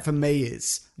get around it for me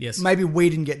is maybe we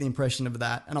didn't get the impression of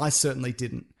that, and I certainly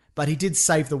didn't. But he did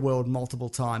save the world multiple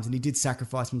times, and he did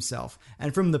sacrifice himself.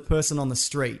 And from the person on the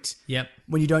street,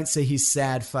 when you don't see his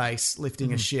sad face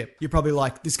lifting a ship, you're probably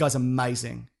like, this guy's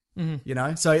amazing. You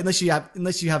know, so unless you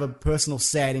have a personal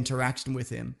sad interaction with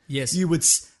him, you would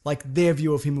like their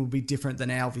view of him would be different than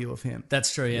our view of him.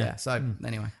 That's true. Yeah. So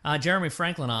anyway, Jeremy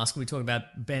Franklin asked. We talk about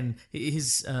Ben.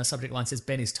 His subject line says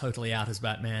Ben is totally out as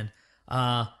Batman.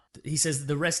 He says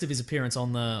the rest of his appearance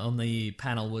on the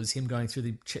panel was him going through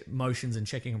the motions and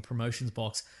checking a promotions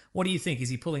box. What do you think? Is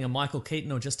he pulling a Michael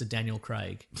Keaton or just a Daniel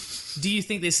Craig? Do you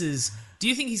think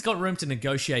he's got room to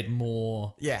negotiate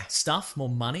more stuff, more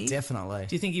money? Definitely.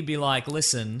 Do you think he'd be like,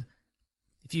 listen,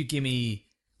 if you give me...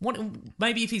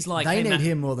 maybe if he's like... They need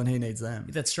him more than he needs them.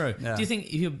 That's true. Yeah. Do you think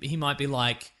he might be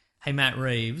like, hey, Matt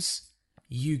Reeves,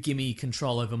 you give me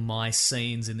control over my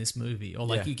scenes in this movie, or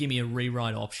like you give me a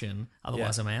rewrite option,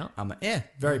 otherwise I'm out?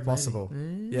 Very possible.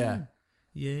 Yeah.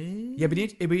 Yeah, but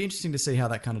it'd be interesting to see how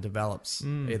that kind of develops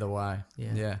either way.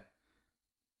 Yeah.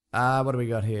 What do we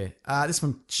got here? This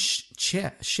one,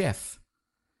 Chef.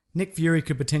 Nick Fury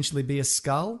could potentially be a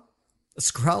skull. A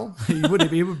Skrull?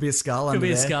 He would be a skull. Could under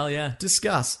be a there. skull, yeah.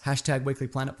 Discuss. # Weekly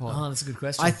Planet Pod. Oh, that's a good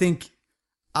question. I think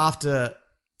after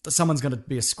someone's going to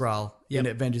be a Skrull in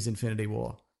Avengers Infinity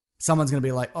War. Someone's going to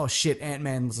be like, oh shit,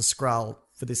 Ant-Man was a Skrull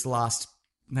for this last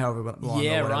however long.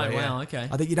 Yeah, or whatever. right. Wow, okay.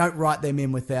 I think you don't write them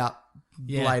in without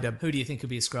later. Who do you think could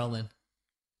be a Skrull then?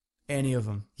 Any of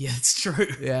them. Yeah, it's true.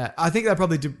 Yeah, I think they'd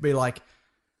probably be like,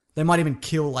 they might even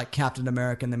kill like Captain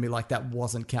America and then be like, that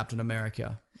wasn't Captain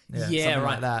America. Yeah, right.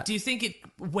 Like that. Do you think it?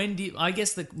 I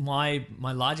guess my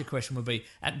larger question would be: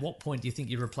 at what point do you think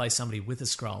you replace somebody with a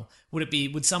Skrull?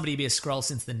 Would somebody be a Skrull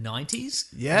since the 90s?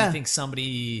 Yeah. Do you think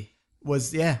somebody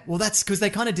was? Yeah. Well, that's because they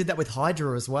kind of did that with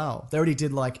Hydra as well. They already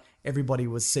did like everybody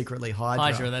was secretly Hydra.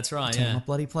 Hydra, that's right. Turn Yeah. my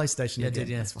bloody PlayStation. Yeah, again. did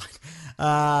yeah. That's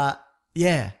fine.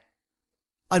 Yeah.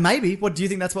 Maybe. What do you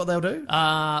think? That's what they'll do?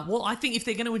 Well, I think if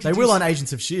they're going to introduce... They will on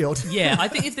Agents of S.H.I.E.L.D. Yeah, I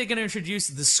think if they're going to introduce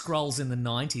the Skrulls in the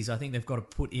 90s, I think they've got to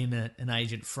put in an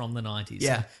agent from the 90s.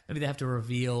 Yeah. So maybe they have to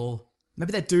reveal...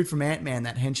 Maybe that dude from Ant-Man,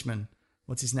 that henchman.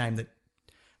 What's his name? I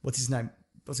was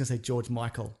going to say George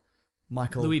Michael.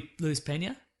 Luis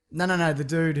Pena? No. The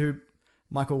dude who...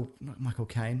 Michael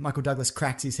Douglas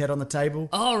cracks his head on the table.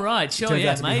 Oh, right. Sure, Turns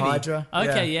yeah, out to be maybe. Hydra.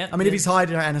 Okay, yeah. I mean, if he's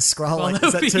Hydra and a Skrull, Well,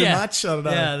 is that too yeah. much? I don't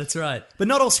know. Yeah, that's right. But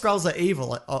not all Skrulls are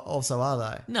evil, also, are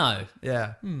they? No.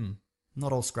 Yeah.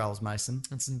 Not all Skrulls, Mason.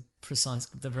 That's precise.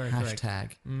 They're very correct.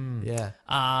 #. Yeah.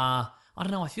 I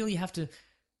don't know. I feel you have to...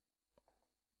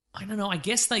 I don't know. I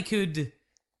guess they could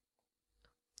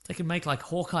make like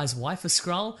Hawkeye's wife a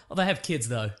Skrull. Oh, they have kids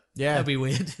though. Yeah. That'd be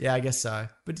weird. Yeah, I guess so.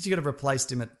 But you got to replace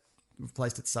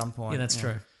at some point. Yeah, that's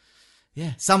true.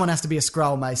 Yeah. Someone has to be a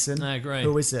Skrull, Mason. I agree.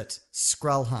 Who is it?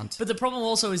 Skrull Hunt. But the problem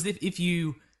also is that if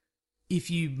you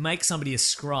make somebody a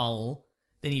Skrull,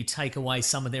 then you take away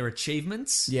some of their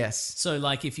achievements. Yes. So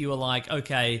like if you were like,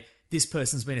 okay, this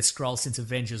person's been a Skrull since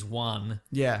Avengers 1.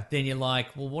 Yeah. Then you're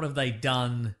like, well, what have they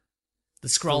done? The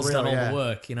Skrull's done all the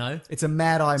work, you know? It's a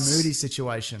Mad Eye Moody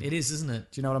situation. It is, isn't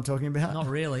it? Do you know what I'm talking about? Not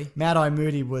really. Mad Eye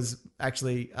Moody was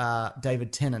actually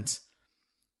David Tennant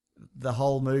the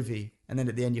whole movie, and then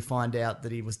at the end you find out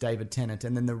that he was David Tennant,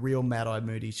 and then the real Mad Eye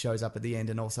Moody shows up at the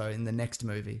end and also in the next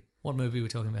movie. What movie are we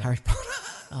talking about? Harry Potter.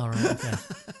 Oh, right, okay.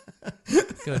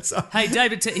 Good. Sorry. Hey,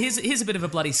 David, here's a bit of a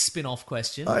bloody spin-off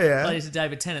question. Oh, yeah? Bloody to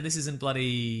David Tennant. This isn't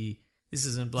bloody...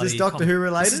 Is this Doctor Who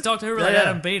related? This is Doctor Who related. Yeah.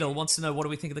 Adam Beadle wants to know, what do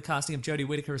we think of the casting of Jodie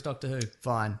Whittaker as Doctor Who?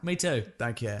 Fine. Me too.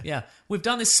 Don't care. Yeah. We've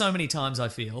done this so many times, I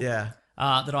feel. Yeah.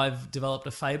 That I've developed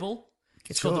a fable.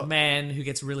 It's called The Man Who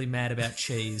Gets Really Mad About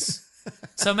Cheese.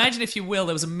 So imagine, if you will,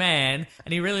 there was a man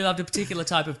and he really loved a particular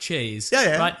type of cheese.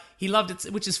 Yeah. Right? He loved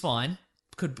it, which is fine.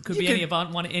 Could be any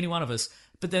one of us.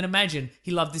 But then imagine he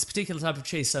loved this particular type of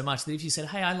cheese so much that if you said,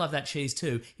 hey, I love that cheese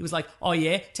too, he was like, oh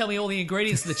yeah, tell me all the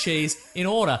ingredients of the cheese in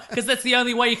order. Because that's the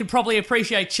only way you can probably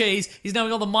appreciate cheese, is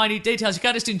knowing all the minute details. You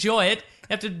can't just enjoy it.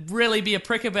 You have to really be a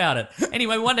prick about it.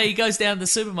 Anyway, one day he goes down to the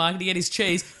supermarket to get his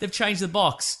cheese. They've changed the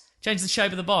box. Changed the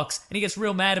shape of the box. And he gets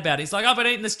real mad about it. He's like, I've been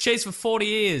eating this cheese for 40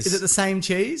 years. Is it the same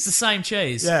cheese? It's the same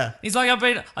cheese. Yeah. He's like,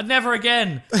 I'd never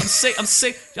again. I'm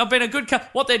sick. I've been a good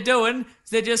what they're doing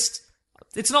is they're just...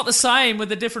 It's not the same with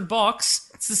a different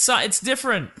box. It's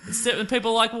different. And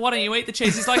people are like, well, why don't you eat the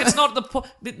cheese? He's like, it's not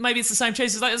maybe it's the same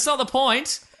cheese. He's like, it's not the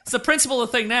point. It's the principle of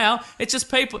the thing now. It's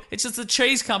just people. It's just the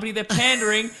cheese company. They're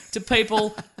pandering to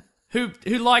people who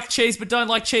like cheese but don't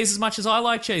like cheese as much as I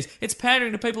like cheese. It's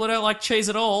pandering to people who don't like cheese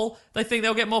at all. They think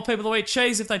they'll get more people to eat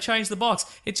cheese if they change the box.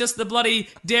 It's just the bloody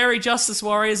dairy justice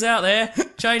warriors out there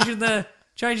changing the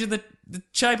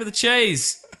shape of the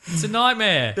cheese. It's a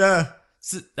nightmare. Yeah.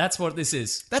 So that's what this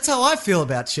is. That's how I feel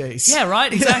about cheese. Yeah,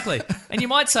 right, exactly. And you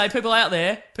might say,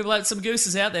 some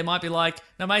gooses out there might be like,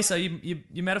 no, Mesa,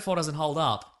 your metaphor doesn't hold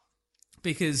up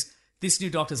because this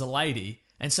new doctor's a lady,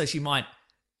 and so she might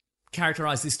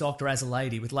characterize this doctor as a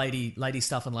lady with lady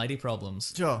stuff and lady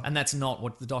problems. Sure. And that's not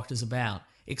what the doctor's about.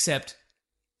 Except,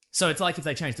 so it's like if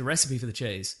they changed the recipe for the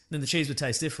cheese, then the cheese would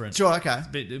taste different. Sure, okay.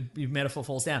 But your metaphor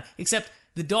falls down. Except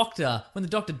when the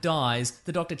doctor dies,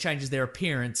 the doctor changes their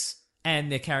appearance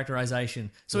and their characterization.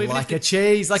 So even like a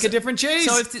cheese, like a different cheese.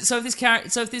 If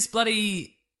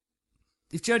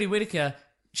Jodie Whittaker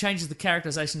changes the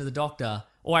characterization of the doctor,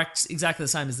 or acts exactly the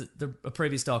same as the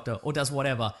previous doctor, or does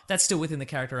whatever, that's still within the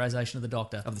characterization of the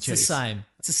doctor. Of the cheese. It's the same.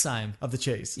 It's the same. Of the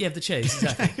cheese. Yeah, of the cheese,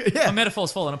 exactly. Yeah. My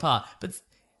metaphor's falling apart. But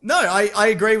no, I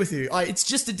agree with you. it's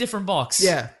just a different box.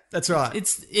 Yeah, that's right.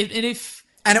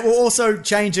 And it will also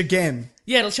change again.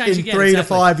 Yeah, it'll change in again. 3 to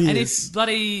 5 years. And if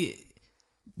bloody...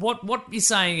 What you're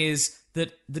saying is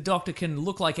that the doctor can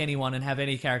look like anyone and have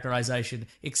any characterization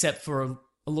except for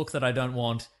a look that I don't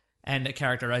want and a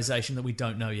characterization that we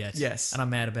don't know yet. Yes. And I'm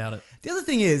mad about it. The other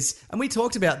thing is, and we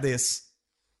talked about this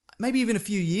maybe even a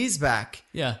few years back.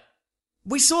 Yeah.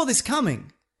 We saw this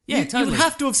coming. Yeah, totally. You would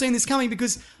have to have seen this coming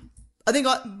because I think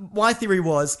my theory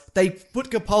was they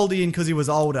put Capaldi in because he was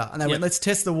older and they went, let's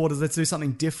test the waters, let's do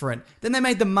something different. Then they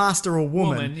made the Master a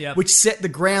woman, which set the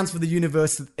grounds for the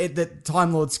universe that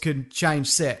Time Lords could change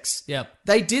sex. Yep.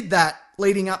 They did that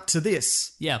leading up to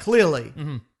this. Yeah. Clearly.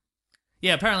 Mm-hmm.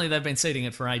 Yeah, apparently they've been seeding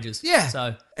it for ages. Yeah.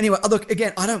 So anyway, look,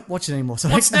 again, I don't watch it anymore. So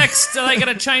what's next? Are they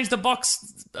going to change the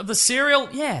box of the cereal?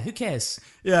 Yeah, who cares?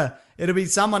 Yeah, it'll be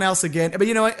someone else again. But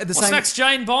you know what? What's next,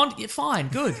 Jane Bond? Yeah, fine,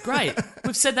 good, great.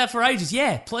 We've said that for ages.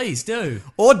 Yeah, please do.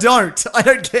 Or don't. I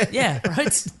don't care. Yeah,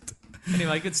 right?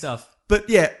 Anyway, good stuff. But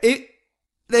yeah, the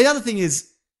other thing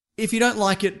is, if you don't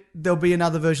like it, there'll be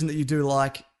another version that you do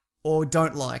like or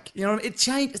don't like. You know what I mean? It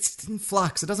changed. It's in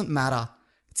flux. It doesn't matter.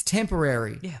 It's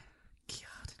temporary. Yeah.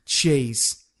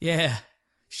 Cheese. Yeah.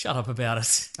 Shut up about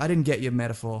it. I didn't get your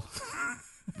metaphor.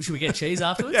 Should we get cheese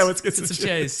afterwards? Yeah, let's get some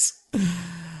cheese.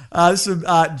 This from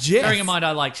Jeff. Bearing in mind,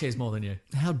 I like cheese more than you.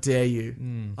 How dare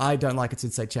you? I don't like it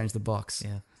since they changed the box.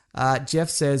 Yeah. Jeff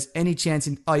says, any chance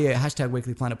in... Oh, yeah,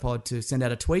 #WeeklyPlanetPod to send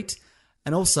out a tweet.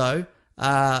 And also...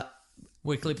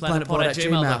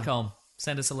 weeklyplanetpod@gmail.com.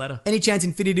 Send us a letter. Any chance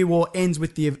Infinity War ends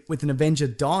with an Avenger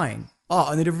dying? Oh,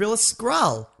 and they'd reveal a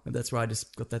Skrull. Maybe that's where I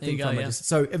just got that thing from. Yeah.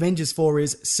 So Avengers 4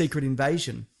 is Secret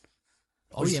Invasion.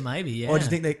 Oh, yeah, maybe, yeah. Or do you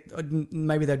think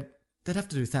maybe they'd have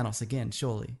to do Thanos again,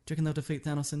 surely? Do you reckon they'll defeat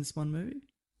Thanos in this one movie?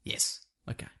 Yes.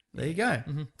 Okay. There you go.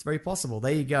 Mm-hmm. It's very possible.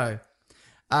 There you go.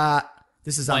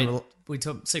 This is we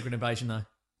took Secret Invasion, though.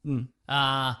 Mm.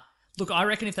 Look, I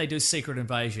reckon if they do Secret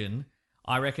Invasion,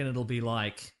 I reckon it'll be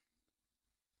like...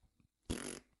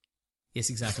 Yes,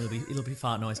 exactly. It'll be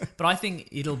fart noise. But I think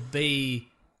it'll be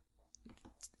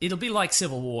like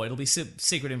Civil War. It'll be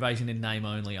Secret Invasion in name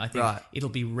only. I think it'll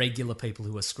be regular people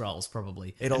who are Skrulls,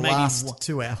 probably. It'll last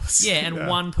 2 hours. Yeah, and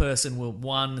one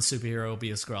superhero will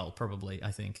be a Skrull, probably,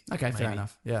 I think. Okay, maybe. fair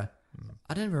enough. Yeah.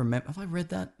 I don't even remember. Have I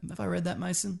read that,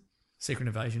 Mason? Secret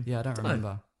Invasion? Yeah, I don't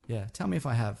remember. Yeah, tell me if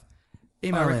I have. I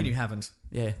reckon you haven't.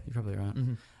 Yeah, you're probably right.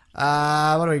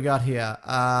 Mm-hmm. What do we got here?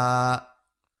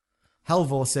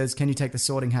 Helvor says, can you take the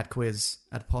Sorting Hat quiz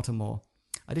at Pottermore?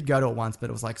 I did go to it once,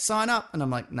 but it was like, sign up. And I'm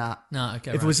like, nah. No,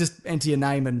 okay, If it was just enter your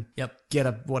name and get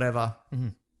a whatever. Mm-hmm.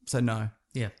 So no.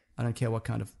 Yeah. I don't care what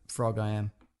kind of frog I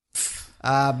am.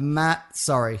 Matt,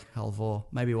 sorry, Helvor.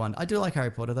 Maybe one. I do like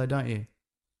Harry Potter though, don't you?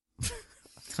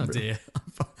 Oh dear.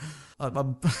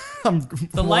 I'm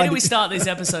the later we start these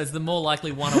episodes, the more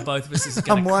likely one or both of us is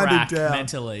going to crack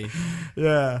mentally.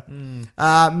 Yeah.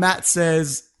 Matt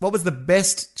says, what was the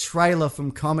best trailer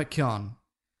from Comic-Con?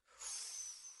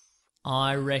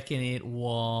 I reckon it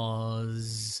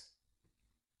was...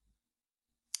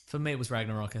 For me, it was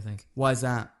Ragnarok, I think. Why is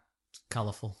that?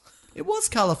 Colourful. It was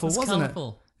colourful, wasn't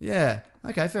it? Yeah.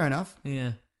 Okay, fair enough.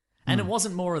 Yeah. And it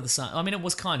wasn't more of the same. I mean, it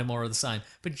was kind of more of the same.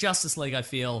 But Justice League, I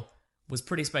feel, was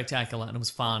pretty spectacular and it was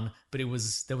fun. But there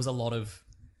was a lot of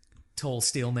tall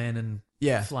steel men and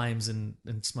flames and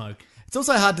smoke. It's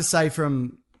also hard to say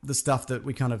from the stuff that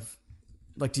we kind of...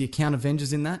 Like, do you count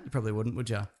Avengers in that? You probably wouldn't,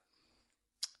 would you?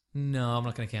 No, I'm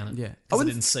not going to count it. Yeah. Because I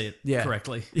didn't see it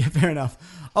correctly. Yeah, fair enough.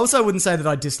 Also, I wouldn't say that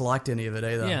I disliked any of it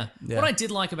either. Yeah. What I did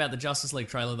like about the Justice League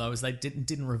trailer, though, is they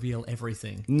didn't reveal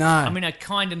everything. No. I mean, I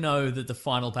kind of know that the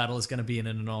final battle is going to be in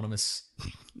an anonymous,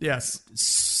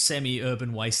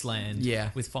 semi-urban wasteland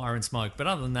with fire and smoke. But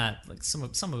other than that, like some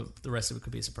of the rest of it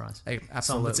could be a surprise. Absolutely.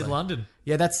 Some of it's in London.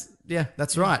 Yeah,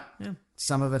 that's right. Yeah.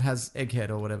 Some of it has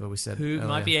Egghead or whatever we said. Who earlier.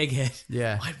 might be Egghead?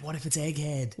 Yeah. What if it's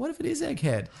Egghead? What if it is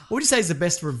Egghead? What would you say is the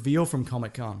best reveal from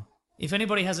Comic-Con? If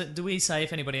anybody has it, do we say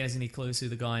if anybody has any clues who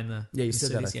the guy in the you the said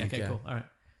suit that, is? I think, okay, cool. All right.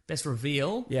 Best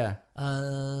reveal? Yeah.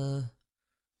 I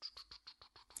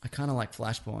kind of like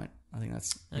Flashpoint. I think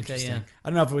that's Okay, interesting. yeah. I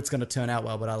don't know if it's going to turn out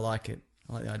well, but I like it.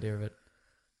 I like the idea of it.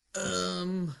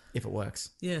 If it works.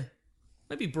 Yeah.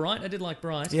 Maybe Bright. I did like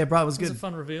Bright. Yeah, Bright was It was good. a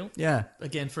fun reveal. Yeah.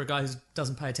 Again, for a guy who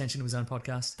doesn't pay attention to his own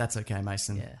podcast. That's okay,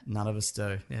 Mason. Yeah. None of us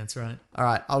do. Yeah, that's right. All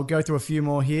right, I'll go through a few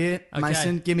more here. Okay.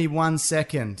 Mason, give me 1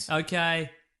 second.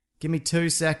 Okay. Give me 2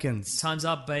 seconds. Time's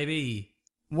up, baby.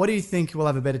 What do you think will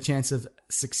have a better chance of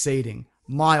succeeding?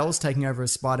 Miles taking over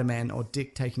as Spider-Man or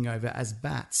Dick taking over as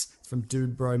Bats from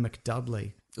Dude Bro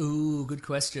McDudley? Ooh, good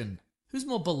question. Who's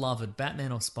more beloved,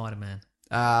 Batman or Spider-Man?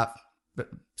 But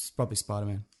it's probably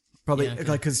Spider-Man. Probably Yeah,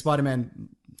 okay. because Spider-Man,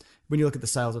 when you look at the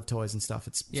sales of toys and stuff,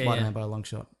 it's Spider-Man by a long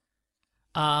shot.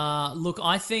 Look,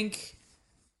 I think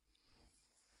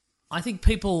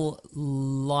people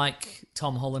like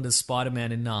Tom Holland as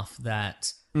Spider-Man enough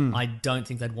that I don't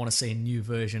think they'd want to see a new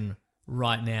version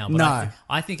right now. But No.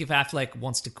 I think if Affleck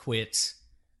wants to quit,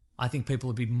 I think people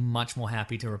would be much more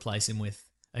happy to replace him with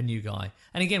a new guy.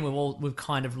 And again, we've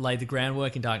kind of laid the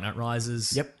groundwork in Dark Knight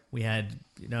Rises. Yep. We had,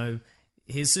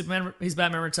 his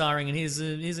Batman retiring, and here's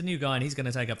a new guy, and he's going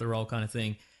to take up the role, kind of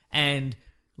thing. And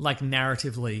like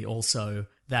narratively, also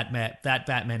that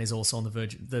Batman is also on the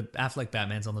verge. The Affleck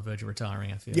Batman's on the verge of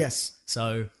retiring, I feel. Yes.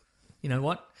 So, you know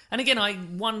what? And again,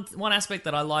 one aspect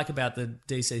that I like about the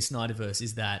DC Snyderverse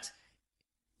is that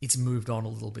it's moved on a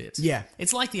little bit. Yeah.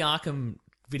 It's like the Arkham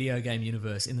video game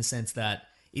universe in the sense that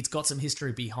it's got some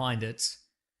history behind it,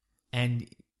 and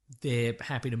they're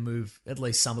happy to move at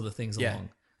least some of the things along.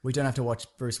 We don't have to watch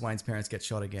Bruce Wayne's parents get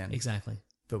shot again. Exactly.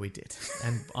 But we did.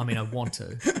 And I mean, I want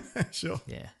to. Sure.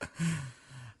 Yeah.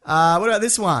 What about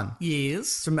this one?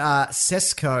 Yes. From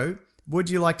Sesco.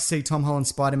 Would you like to see Tom Holland's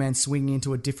Spider-Man swinging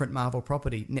into a different Marvel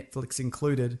property, Netflix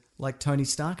included, like Tony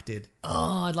Stark did?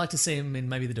 Oh, I'd like to see him in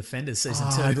maybe The Defenders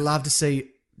season 2. I'd love to see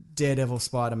Daredevil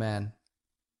Spider-Man.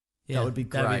 Yeah, that would be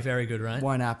great. That'd be very good, right?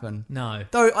 Won't happen. No.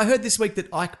 Though I heard this week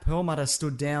that Ike Perlmutter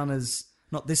stood down as...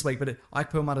 Not this week, but Ike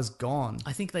Perlmutter's gone.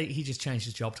 I think he just changed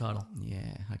his job title.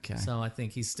 Yeah, okay. So I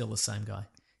think he's still the same guy.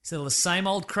 Still the same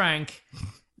old crank.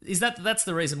 That's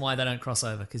the reason why they don't cross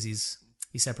over, because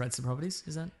he separates the properties?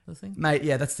 Is that the thing? Mate,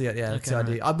 yeah, that's the Okay,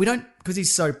 idea. We don't, because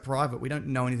he's so private, we don't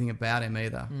know anything about him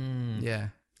either. Yeah.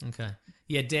 Okay.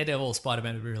 Yeah, Daredevil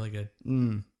Spider-Man would be really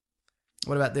good.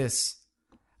 What about this?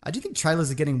 I do think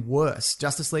trailers are getting worse.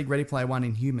 Justice League, Ready Player One,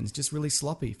 Inhumans, just really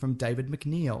sloppy from David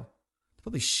McNeil.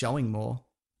 Probably showing more.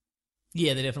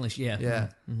 Yeah, they definitely... Yeah. Yeah.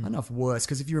 Mm-hmm. I don't know if worse,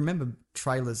 because if you remember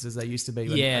trailers as they used to be,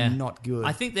 yeah. are not good.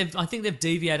 I think they've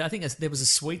deviated. I think there was a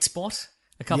sweet spot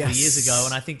a couple of years ago,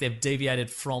 and I think they've deviated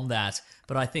from that,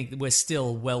 but I think we're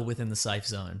still well within the safe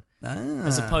zone.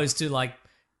 As opposed to like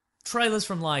trailers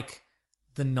from like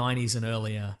the 90s and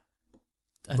earlier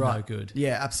are no good.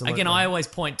 Yeah, absolutely. Again, I always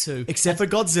point to... Except for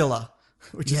Godzilla,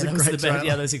 which is a great trailer.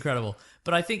 Yeah, that was incredible.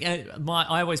 But I think I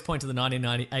always point to the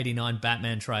 1989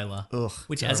 Batman trailer,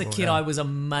 which as a kid I was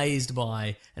amazed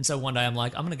by. And so one day I'm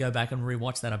like, I'm going to go back and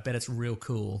rewatch that. I bet it's real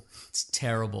cool. It's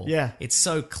terrible. Yeah. It's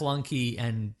so clunky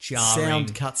and jarring.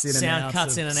 Sound cuts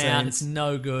in and out. It's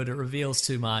no good. It reveals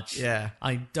too much. Yeah.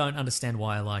 I don't understand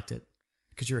why I liked it.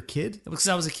 Because you're a kid? Because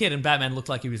I was a kid and Batman looked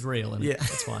like he was real. And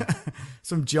that's why. It's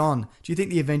from John. Do you think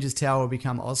the Avengers Tower will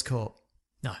become Oscorp?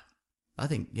 No. I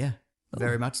think, yeah.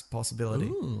 Very much a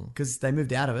possibility. Because they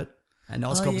moved out of it, and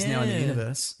Oscorp is now in the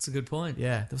universe. That's a good point.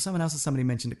 Yeah. There was someone else that somebody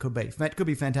mentioned it could be. It could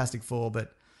be Fantastic Four,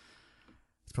 but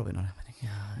it's probably not happening.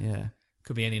 Yeah.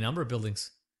 Could be any number of buildings.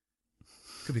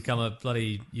 Could become a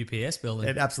bloody UPS building.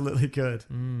 It absolutely could.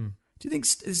 Do you think,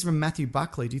 this is from Matthew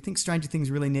Buckley, do you think Stranger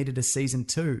Things really needed a season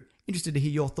 2? Interested to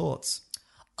hear your thoughts.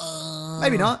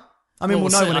 Maybe not. I mean, we'll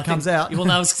know when it comes out.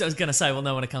 I was going to say, we'll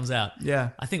know when it comes out. Yeah.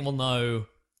 I think we'll know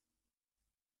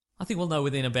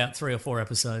within about 3 or 4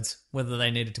 episodes whether they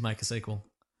needed to make a sequel.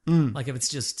 Like if it's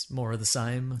just more of the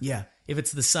same. Yeah. If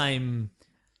it's the same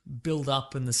build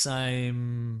up and the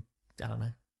same, I don't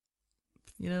know.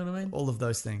 You know what I mean? All of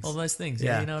those things. All those things.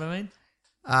 Yeah. You know what I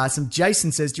mean? Some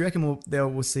Jason says, do you reckon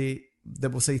we'll see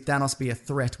Thanos be a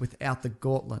threat without the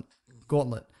gauntlet?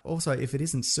 gauntlet. Also, if it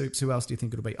isn't Soups, who else do you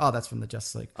think it'll be? Oh, that's from the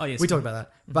Justice League. Oh, yes. We talked about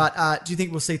that. But do you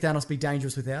think we'll see Thanos be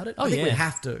dangerous without it? Oh, I think yeah. we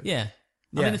have to. Yeah.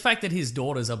 I mean, the fact that his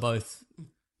daughters are both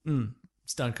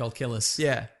stone cold killers.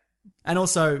 Yeah. And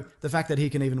also the fact that he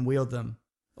can even wield them,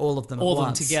 all of them at All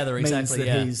once, them together, exactly.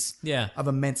 means that he's of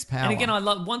immense power. And again,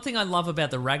 one thing I love about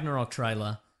the Ragnarok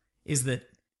trailer is that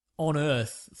on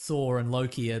Earth, Thor and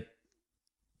Loki are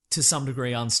to some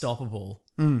degree unstoppable.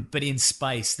 But in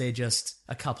space, they're just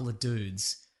a couple of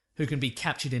dudes who can be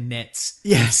captured in nets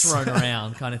and thrown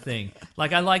around kind of thing.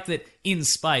 Like, I like that in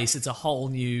space, it's a whole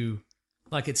new...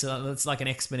 Like, it's like an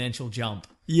exponential jump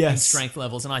in strength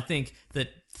levels. And I think that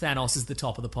Thanos is the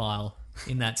top of the pile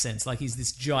in that sense. Like, he's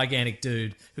this gigantic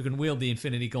dude who can wield the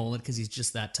Infinity Gauntlet because he's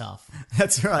just that tough.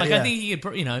 That's right, Like, I think he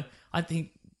could,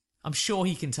 I'm sure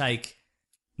he can take...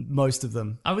 most of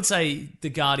them. I would say the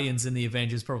Guardians and the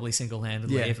Avengers probably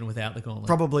single-handedly, even without the Gauntlet.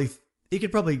 Probably. He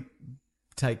could probably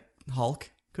take Hulk,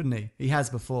 couldn't he? He has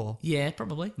before. Yeah,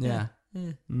 probably. Yeah.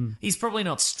 He's probably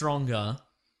not stronger,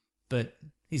 but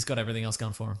he's got everything else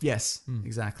going for him. Yes,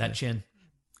 exactly. That chin.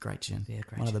 Great chin. Yeah,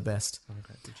 great One chin. of the best.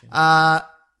 Good chin.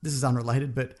 This is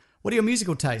unrelated, but what are your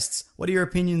musical tastes? What are your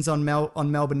opinions on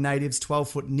Melbourne natives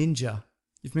 12-Foot Ninja?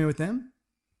 You familiar with them?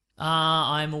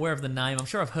 I'm aware of the name. I'm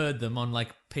sure I've heard them on like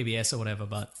PBS or whatever,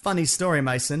 but... Funny story,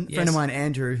 Mason. Yes. Friend of mine,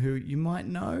 Andrew, who you might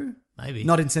know. Maybe.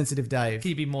 Not Insensitive Dave. Can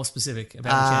you be more specific about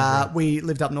which Andrew? We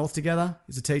lived up north together.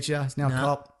 He's a teacher. He's now a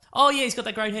cop. Oh, yeah, he's got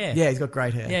that great hair. Yeah, he's got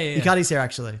great hair. Yeah. He cut his hair,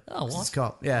 actually. Oh, what? He's a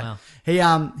cop, yeah.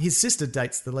 Wow. He, his sister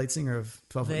dates the lead singer of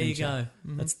 12 Foot Ninja. There you go.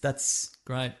 Mm-hmm. That's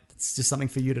great. It's just something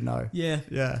for you to know.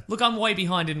 Yeah. Look, I'm way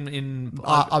behind in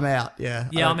I'm out, yeah.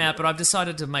 Yeah, I'm out, but I've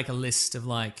decided to make a list of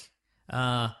like...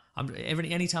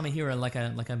 anytime I hear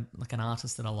an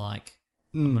artist that I like,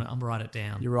 I'm gonna write it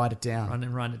down. You write it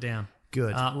down. Write it down.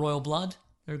 Good. Royal Blood,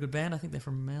 they're a good band. I think they're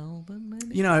from Melbourne,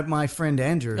 maybe. You know, my friend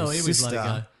Andrew's here we bloody go. sister,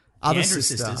 The other Andrews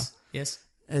sister, sisters. Yes.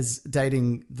 is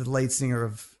dating the lead singer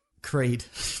of Creed.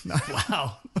 No.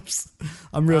 Wow.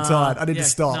 I'm real tired. I need to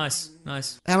stop.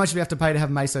 Nice. How much do we have to pay to have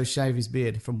Meso shave his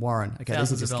beard? From Warren. Okay,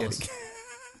 Thousands this is of just dollars.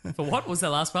 kidding. For what? What was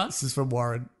that last part? This is from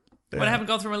Warren. Wait, I haven't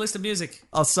gone through my list of music.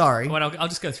 Oh, sorry. Wait, I'll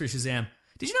just go through Shazam.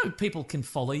 Did you know people can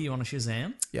follow you on a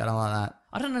Shazam? Yeah, I don't like that.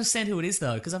 I don't understand who it is,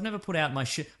 though, because I've never put out my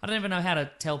I don't even know how to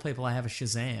tell people I have a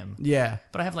Shazam. Yeah.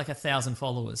 But I have like 1,000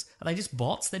 followers. Are they just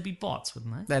bots? They'd be bots,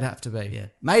 wouldn't they? They'd have to be. Yeah.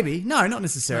 Maybe. No, not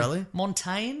necessarily.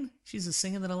 Montaigne, she's a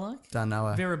singer that I like. Don't know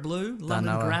her. Vera Blue,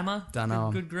 London know her. Grammar. Don't know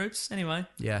her. Good groups. Anyway,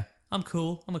 Yeah. I'm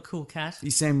cool. I'm a cool cat.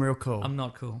 You seem real cool. I'm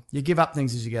not cool. You give up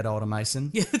things as you get older,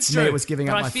 Mason. Yeah, it's Me, true. it was giving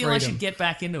but up my I feel freedom. I should get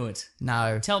back into it.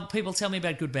 No. Tell me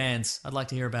about good bands. I'd like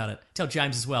to hear about it. Tell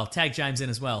James as well. Tag James in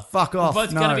as well. Fuck off. We're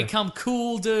both No. going to become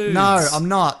cool dudes. No, I'm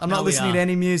not. I'm No, not we listening are. to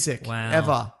any music. Wow.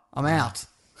 Ever. I'm out.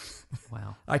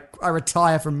 Wow. I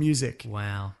retire from music.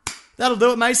 Wow. That'll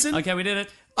do it, Mason. Okay, we did it.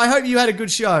 I hope you had a good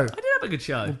show. I did have a good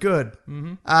show. Well, good.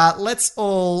 Mm-hmm. Let's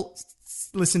all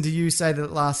listen to you say the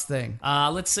last thing.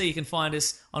 Let's see. You can find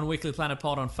us on Weekly Planet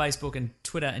Pod on Facebook and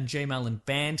Twitter and Gmail and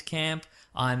Bandcamp.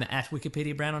 I'm at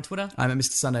Wikipedia Brown on Twitter. I'm at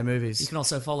Mr. Sunday Movies. You can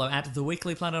also follow at The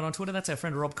Weekly Planet on Twitter. That's our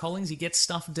friend Rob Collins. He gets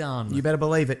stuff done. You better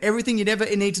believe it. Everything you'd ever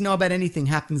need to know about anything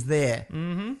happens there.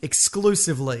 Mm-hmm.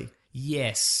 Exclusively.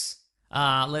 Yes.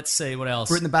 Let's see. What else?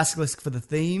 Britain the Basilisk for the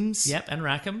themes. Yep, and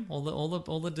Rackham. All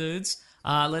the dudes.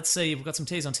 Let's see. We've got some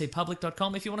teas on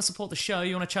tpublic.com. If you want to support the show,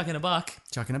 you want to chuck in a buck.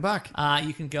 Chuck in a buck.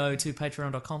 You can go to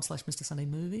patreon.com/Mr. Sunday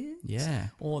Movies. Yeah.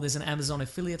 Or there's an Amazon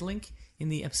affiliate link in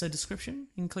the episode description.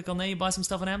 You can click on there, you buy some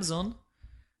stuff on Amazon.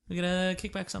 We're going to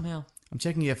kick back somehow. I'm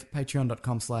checking if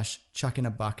patreon.com/chuck in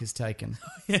a buck is taken.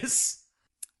 Yes.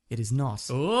 It is not.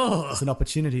 Oh. There's an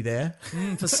opportunity there.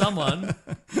 For someone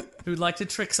who'd like to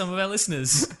trick some of our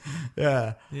listeners.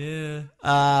 Yeah. Yeah.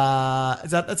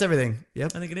 That's everything.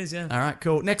 Yep. I think it is, yeah. All right,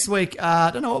 cool. Next week,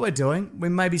 I don't know what we're doing. We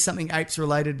may be something apes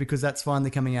related because that's finally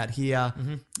coming out here.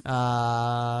 Mm-hmm.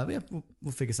 Yeah,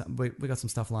 we'll figure something. We got some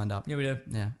stuff lined up. Yeah, we do.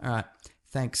 Yeah. All right.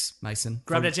 Thanks, Mason.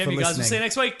 Grab that gem, you guys. We'll see you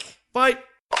next week. Bye.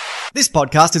 This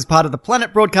podcast is part of the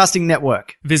Planet Broadcasting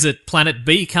Network. Visit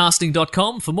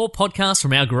planetbcasting.com for more podcasts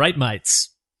from our great mates.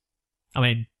 I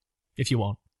mean, if you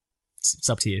want. It's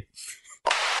up to you.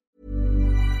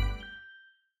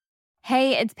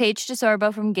 Hey, it's Paige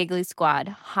DeSorbo from Giggly Squad.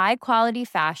 High quality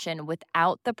fashion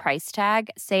without the price tag.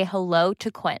 Say hello to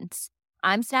Quince.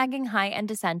 I'm snagging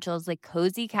high-end essentials like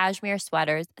cozy cashmere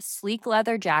sweaters, sleek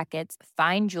leather jackets,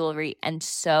 fine jewelry, and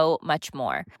so much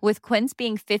more. With Quince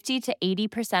being 50 to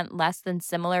 80% less than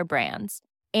similar brands.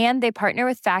 And they partner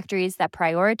with factories that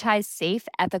prioritize safe,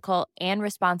 ethical, and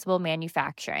responsible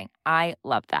manufacturing. I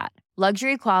love that.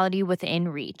 Luxury quality within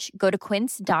reach. Go to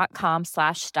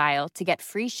quince.com/style to get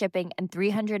free shipping and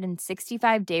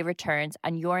 365-day returns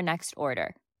on your next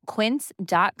order.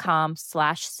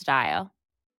 Quince.com/style.